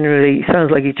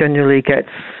sounds like he generally gets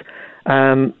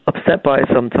upset by it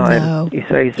sometimes. No, he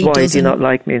says, why do you not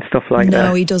like me and stuff like that?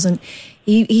 No, he doesn't.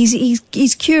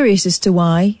 He's curious as to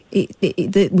why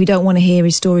that we don't want to hear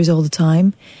his stories all the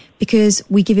time, because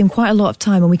we give him quite a lot of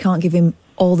time and we can't give him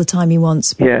all the time he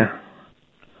wants. Yeah.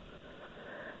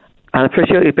 I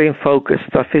appreciate you being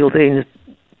focused. I feel Dean's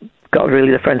got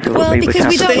really defensive with me. Because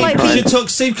we don't like people.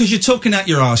 Steve, because you're talking out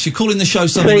your arse. You're calling the show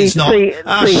something it's not.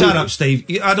 Shut up, Steve.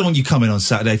 I don't want you coming on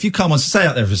Saturday. If you come on, stay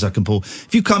out there for a second, Paul.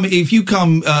 If you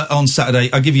come on Saturday,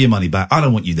 I'll give you your money back. I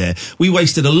don't want you there. We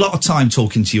wasted a lot of time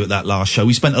talking to you at that last show.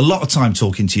 We spent a lot of time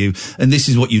talking to you, and this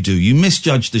is what you do. You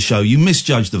misjudge the show, you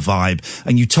misjudge the vibe,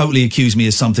 and you totally accuse me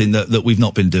of something that we've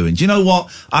not been doing. Do you know what?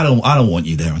 I don't want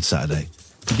you there on Saturday.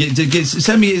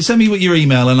 Send me with your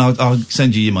email, and I'll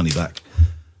send you your money back.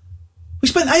 We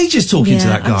spent ages talking to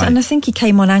that guy. And I think he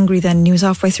came on angry then, and he was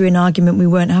halfway through an argument we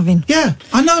weren't having. Yeah,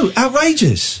 I know.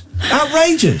 Outrageous.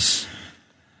 Outrageous.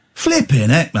 Flipping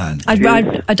heck, man.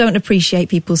 I don't appreciate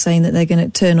people saying that they're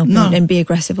going to turn up and be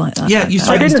aggressive like that. Yeah,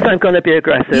 I didn't say I'm going to be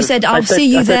aggressive. You said, I'll see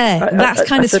you there. That's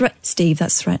kind of Steve,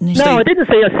 that's threatening. No, I didn't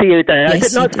say I'll see you there. Yes, I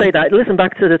did not say that. Listen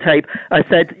back to the tape. I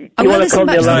said, you want to call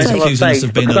me a liar to my face,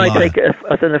 because I take it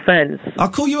as an offence. I'll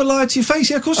call you a liar to your face,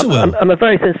 yeah, of course I will. I'm a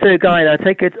very sincere guy, and I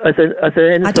take it as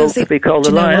an insult to be called a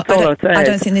liar. That's all I'm saying. I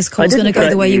don't think this call's going to go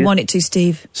the way you want it to,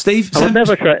 Steve. I would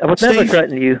never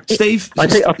threaten you. Steve, I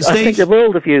think the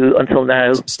world of you until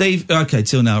now. Steve, okay,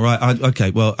 till now, right?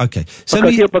 Okay.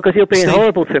 Because you're being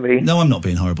horrible to me. No, I'm not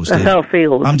being horrible, Steve. That's how I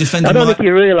feel. I'm defending. I don't think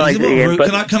you realise it, Ian.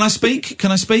 Can I speak?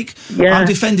 Can I speak? Yeah. I'm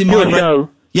defending my. Show.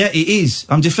 Yeah, it is.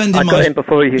 I'm defending my. I got in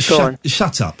before you. Go on.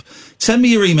 Shut up. Send me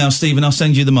your email, Steve, and I'll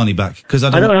send you the money back. Because I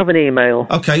don't have an email.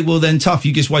 Okay, well then, tough.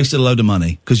 You just wasted a load of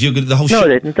money because you're the whole. No, I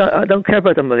didn't. I don't care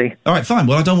about the money. All right, fine.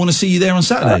 Well, I don't want to see you there on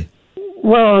Saturday.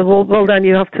 Well, then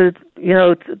you have to,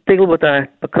 deal with that,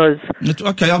 because...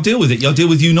 Okay, I'll deal with it. I'll deal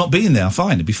with you not being there.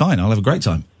 Fine, it'll be fine. I'll have a great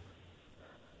time.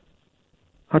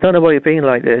 I don't know why you're being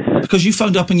like this. Because you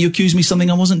phoned up and you accused me of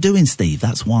something I wasn't doing, Steve.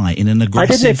 That's why, in an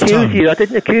aggressive tone. I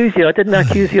didn't accuse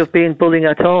you of being bullying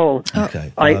at all.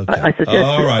 Okay. I suggested,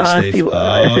 all right, Steve.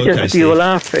 I suggested you were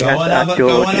laughing at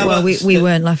George. Well, we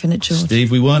weren't laughing at George.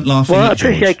 Steve, we weren't laughing at George.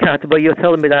 Well, I appreciate, Kat, but you're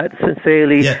telling me that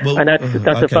sincerely. Yeah, well, and that's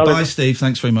a valid... Bye, Steve.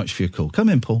 Thanks very much for your call. Come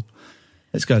in, Paul.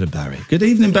 Let's go to Barry. Good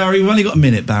evening, Barry. We've only got a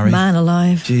minute, Barry. Man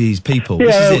alive. Jeez, people. Yeah,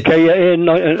 this is okay. Ian,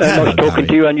 nice talking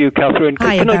to you and you, Catherine.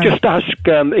 Can I just ask,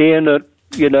 Ian,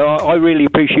 I really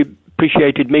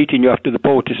appreciated meeting you after the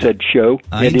Portishead show.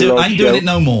 I ain't doing it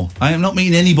no more. I am not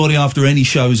meeting anybody after any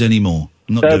shows anymore.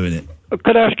 I'm not doing it.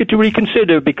 Could I ask you to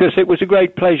reconsider, because it was a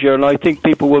great pleasure and I think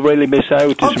people will really miss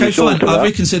out as a result of that. I've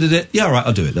reconsidered it. Yeah, all right,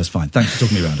 I'll do it. That's fine. Thanks for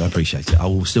talking me around. I appreciate it. I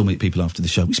will still meet people after the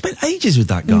show. We spent ages with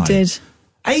that guy. We did.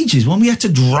 Ages, when we had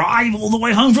to drive all the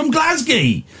way home from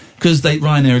Glasgow because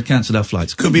Ryanair had cancelled our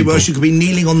flights. Could be worse. You could be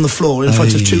kneeling on the floor in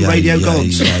front of two radio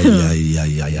gods.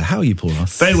 Yeah. How are you, Paul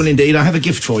Ross? Very well indeed. I have a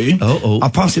gift for you.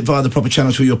 I'll pass it via the proper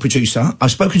channel to your producer.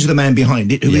 I've spoken to the man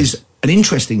behind it, who is an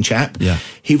interesting chap. Yeah.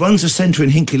 He runs a centre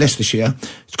in Hinckley, Leicestershire.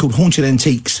 It's called Haunted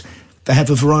Antiques. They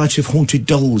have a variety of haunted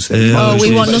dolls there.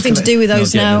 We want nothing to do with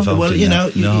those now. Well,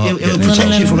 it'll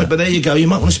protect you from it, but there you go. You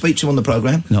might want to speak to him on the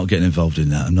programme. Not getting involved in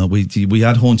that. No, we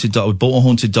had haunted doll. We bought a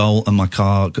haunted doll and my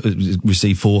car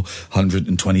received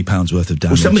 £420 worth of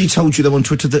damage. Well, somebody told you, though, on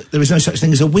Twitter that there is no such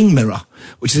thing as a wing mirror,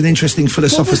 which is an interesting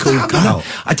philosophical... What was that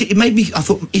about? It made me... I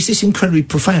thought, is this incredibly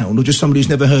profound, or just somebody who's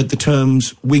never heard the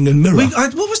terms wing and mirror?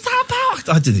 What was that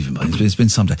about? I didn't even know. It's been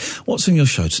some day. What's on your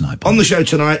show tonight, Paul? On the show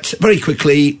tonight, very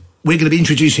quickly... We're going to be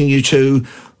introducing you to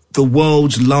the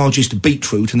world's largest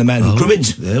beetroot and the man who grew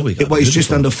it. There we go. It weighs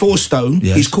just under 4 stone.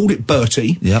 Yes. He's called it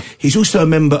Bertie. Yeah. He's also a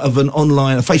member of a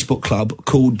Facebook club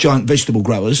called Giant Vegetable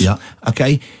Growers. Yeah.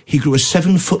 Okay. He grew a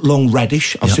 7-foot-long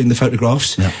radish. I've seen the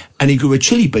photographs. Yeah. And he grew a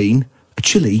chili bean. A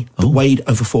chili that weighed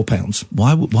over 4 pounds.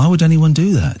 Why would anyone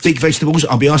do that? Big vegetables.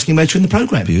 I'll be asking later in the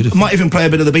programme. Beautiful. I might even play a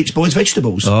bit of the Beach Boys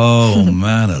Vegetables. Oh,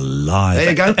 man alive. There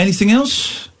you go. Anything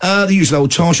else? The usual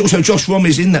old Tosh. Also, Josh Rom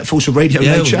is in that force of radio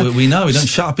nature. We know. We don't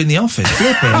shut up in the office.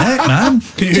 Flipping heck, man.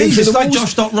 Can you hear Jeez, it's like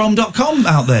josh.rom.com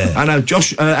out there. I know,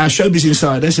 Josh, our showbiz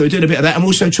insider, so we're doing a bit of that. I'm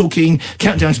also talking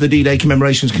Countdown to the D-Day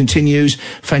commemorations continues.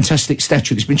 Fantastic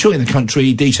statue that's been shot in the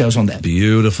country. Details on that.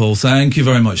 Beautiful. Thank you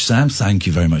very much, Sam. Thank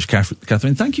you very much,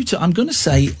 Catherine. Thank you to, I'm going to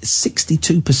say,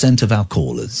 62% of our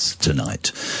callers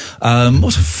tonight.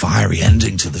 What a fiery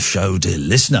ending to the show, dear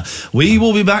listener. We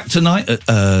will be back tonight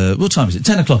at, what time is it?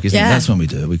 10 o'clock, isn't it? That's when we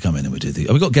do it. We come in and we do the...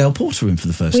 Oh, we got Gail Porter in for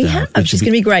the first hour. We have. She's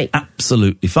going to be great.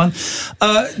 Absolutely fun.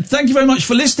 Thank you very much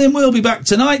for listening. We'll be back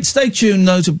tonight. Stay tuned,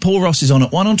 though, to Paul Ross is on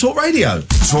at 1 on Talk Radio.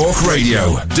 Talk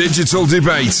Radio. Digital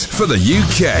debate for the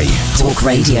UK. Talk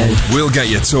Radio. We'll get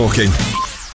you talking.